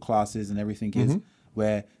social classes and everything is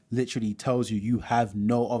where literally tells you have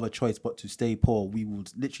no other choice but to stay poor. We will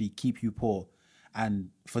literally keep you poor. And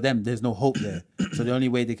for them, there's no hope there. So the only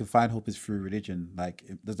way they can find hope is through religion. Like,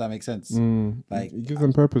 does that make sense? Like, it gives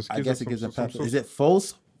them purpose. I guess it gives them purpose. some Is it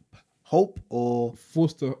false hope or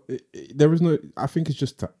forced to? There is no. I think it's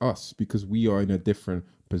just to us because we are in a different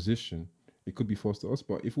position. It could be forced to us,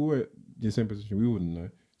 but if we were in the same position, we wouldn't know.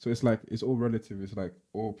 So it's like it's all relative. It's like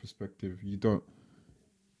all perspective. You don't.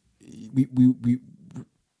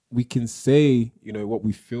 We can say what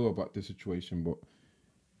we feel about the situation, but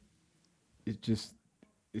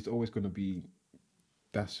it's always going to be.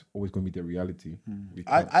 That's always going to be the reality. We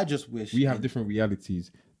can't- I just wish we have different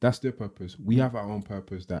realities That's their purpose. We have our own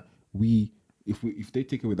purpose that if they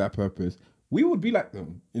take it with that purpose, we would be like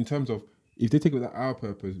them in terms of if they take it with our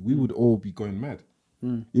purpose, we would all be going mad.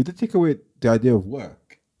 If they take away the idea of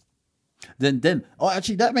work, then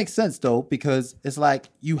actually that makes sense though, because it's like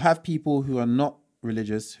you have people who are not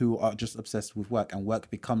religious who are just obsessed with work, and work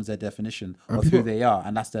becomes their definition of who they are,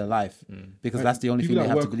 and that's their life, because that's the only thing they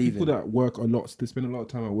have to believe people in. that work a lot, they spend a lot of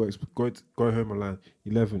time at work, go home around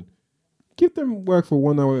 11. Give them work for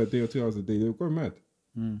 1 hour a day or 2 hours a day, they'll go mad.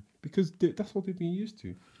 Because that's what they've been used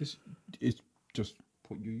to. It's just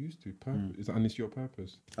what you're used to. Purpose, and it's your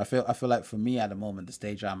purpose. I feel like for me at the moment, the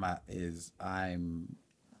stage I'm at is I'm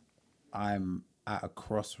at a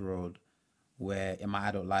crossroad where in my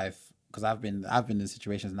adult life, because I've been in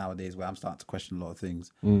situations nowadays where I'm starting to question a lot of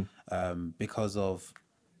things, because of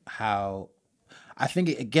how I think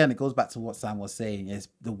it goes back to what Sam was saying, is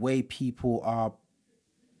the way people are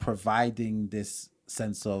providing this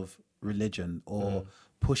sense of religion or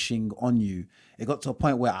pushing on you. It got to a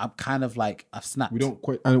point where I'm kind of like I've snapped. We don't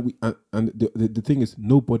quite, and the thing is,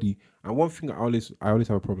 nobody. And one thing I always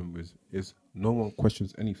have a problem with is no one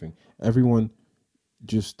questions anything. Everyone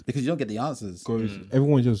just because you don't get the answers.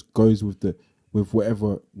 Everyone just goes with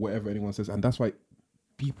whatever anyone says, and that's why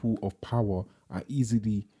people of power are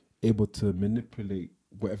easily able to manipulate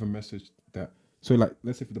whatever message that. So, like,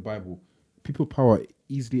 let's say for the Bible, people of power are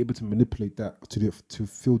easily able to manipulate that to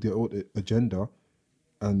fill their own agenda.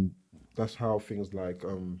 And that's how things like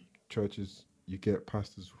churches, you get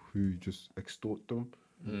pastors who just extort them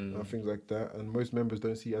and things like that. And most members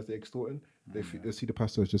don't see it as they're extorting. They see the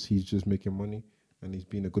pastor as he's just making money and he's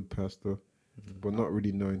being a good pastor, but not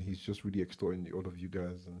really knowing he's just really extorting all of you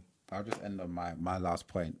guys. And I'll just end on my last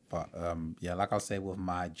point. But yeah, like I'll say with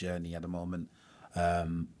my journey at the moment,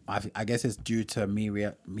 I guess it's due to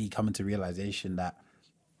me coming to realization that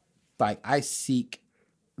like I seek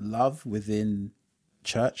love within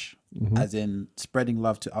church, as in spreading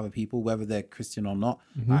love to other people, whether they're Christian or not.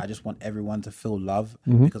 I just want everyone to feel love,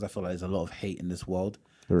 because I feel like there's a lot of hate in this world.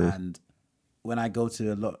 And when I go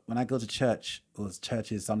to church or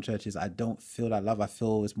some churches, I don't feel that love. I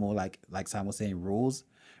feel it's more like Sam was saying, rules,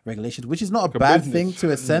 regulations, which is not a bad thing to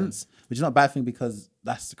a sense, which is not a bad thing because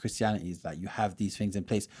that's the Christianity, is that you have these things in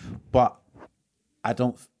place, but I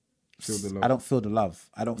don't feel the love. I don't feel the love.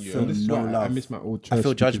 I don't feel no love. I miss my old church. I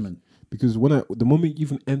feel judgment. Because the moment you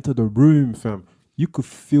even enter the room, fam, you could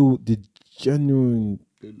feel the genuine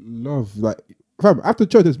love. Like, fam, after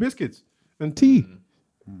church, there's biscuits and tea,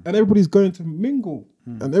 and everybody's going to mingle,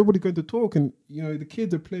 and everybody's going to talk, and the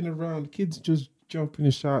kids are playing around, the kids just jumping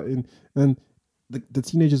and shouting, and the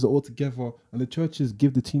teenagers are all together, and the churches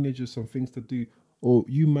give the teenagers some things to do. Or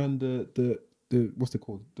you man the what's it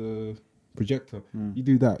called, the projector. You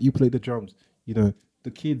do that. You play the drums.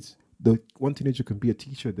 The kids. The one teenager can be a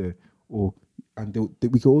teacher there. And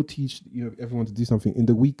we can all teach everyone to do something in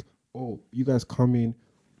the week. Oh, you guys come in,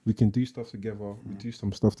 we can do stuff together. We do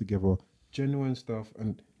some stuff together, genuine stuff,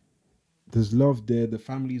 and there's love there. The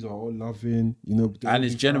families are all loving, and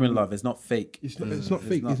it's genuine love. It's not fake. It's not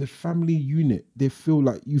fake. It's a family unit. They feel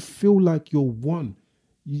like you're one.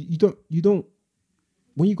 You don't.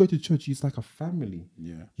 When you go to church, it's like a family.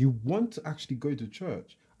 Yeah. You want to actually go to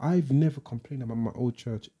church. I've never complained about my old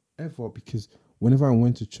church ever, because whenever I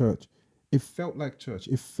went to church, it felt like church.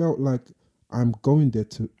 It felt like I'm going there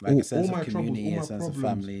to like a sense all of my community, troubles, all my a sense problems,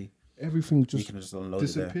 of family. Everything just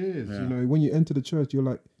disappears. When you enter the church, you're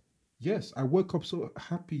like, yes, I woke up so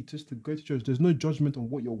happy just to go to church. There's no judgment on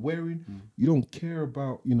what you're wearing. You don't care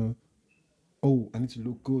about, oh, I need to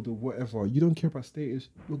look good or whatever. You don't care about status.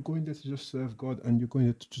 You're going there to just serve God, and you're going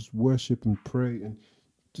there to just worship and pray and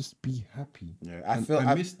just be happy. Yeah,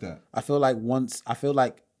 I miss that. I feel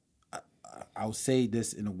like I'll say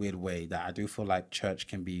this in a weird way, that I do feel like church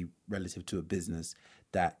can be relative to a business.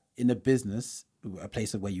 That in a business, a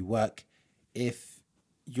place where you work, if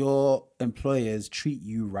your employers treat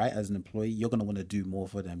you right as an employee, you're going to want to do more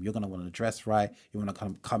for them. You're going to want to dress right. You want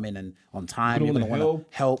to come in and on time. You're going to want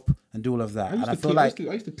to help and do all of that.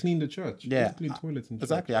 I used to clean the church. Yeah, I used to clean toilets and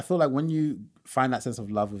exactly. I feel like when you find that sense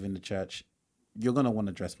of love within the church, you're going to want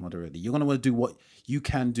to dress moderately. You're going to want to do what you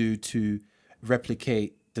can do to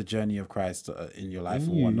replicate the journey of Christ in your life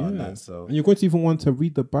and whatnot. Yeah. So, and you're going to even want to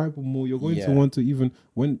read the Bible more. You're going to want to, even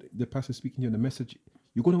when the pastor's speaking to you in the message,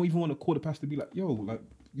 you're going to even want to call the pastor, be like, yo, like,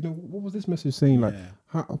 what was this message saying? Like,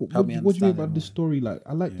 what do you mean about this story? Like,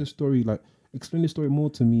 I like this story. Like, explain the story more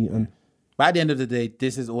to me. And but at the end of the day,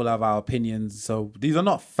 this is all of our opinions. So these are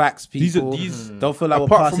not facts, people. These don't feel like we're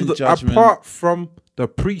passing judgment. Apart from the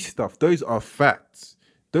priest stuff, those are facts.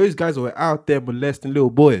 Those guys were out there molesting little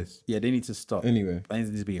boys. Yeah, they need to stop. Anyway, That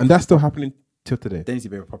needs to be and that's still happening till today. There needs to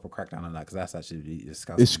be a proper crackdown on that because that's actually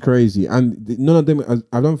disgusting. It's crazy, and none of them.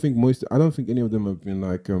 I don't think any of them have been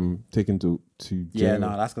like taken to jail. Yeah,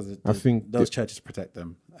 no, that's because I think those churches protect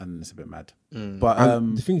them, and it's a bit mad. But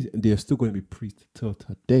and the thing is, they're still going to be priests till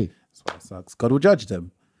today. that's why it sucks. God will judge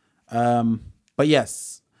them. But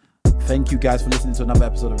yes, thank you guys for listening to another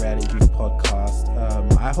episode of Reality Juice Podcast.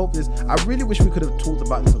 I hope this. I really wish we could have talked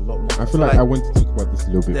about this a lot more. I feel like I want to talk about this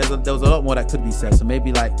a little bit. There was a lot more that could be said. So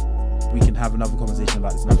maybe like we can have another conversation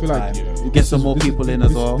about this I another feel like time. Get some more people in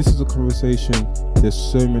as well. This is a conversation. There's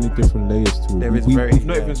so many different layers to it. There is we, very. We've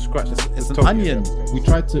not even scratched the It's an top onion. yet. we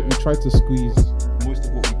tried to squeeze most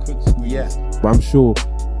of what we could squeeze. Yeah. But I'm sure,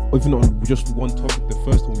 even on just one topic, the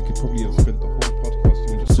first one, we could probably have spent the whole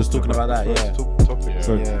podcast Just talking about that, the yeah. first topic.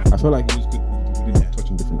 So Yeah. I feel like it was good. We didn't touch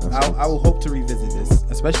on different aspects. I will hope to revisit this,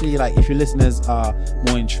 especially like if your listeners are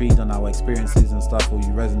more intrigued on our experiences and stuff, or you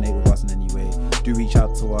resonate with us in any way. Do reach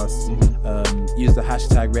out to us. Use the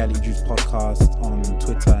hashtag Reality Juice Podcast on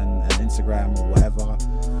Twitter and Instagram or whatever,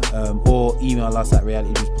 or email us at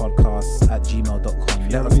realityjuicepodcast@gmail.com.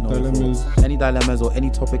 Let us any know your dilemmas? thoughts. Any dilemmas or any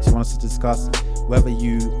topics you want us to discuss. Whether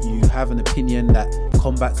you have an opinion that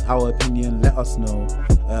combats our opinion, let us know.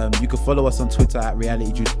 You can follow us on Twitter at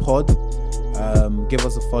Reality Juice Pod. Give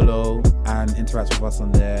us a follow and interact with us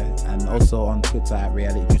on there, and also on Twitter at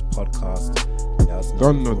Reality Juice Podcast. Let us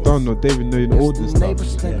know. Don't know, David knowing all this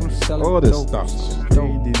Neighbors stuff. think I'm selling All this dope. stuff.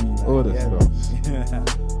 Yeah. All this stuff.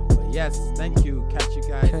 But yes, thank you. Catch you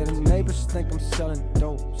guys. Okay, them neighbors think I'm selling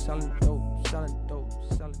dope, selling dope, selling dope.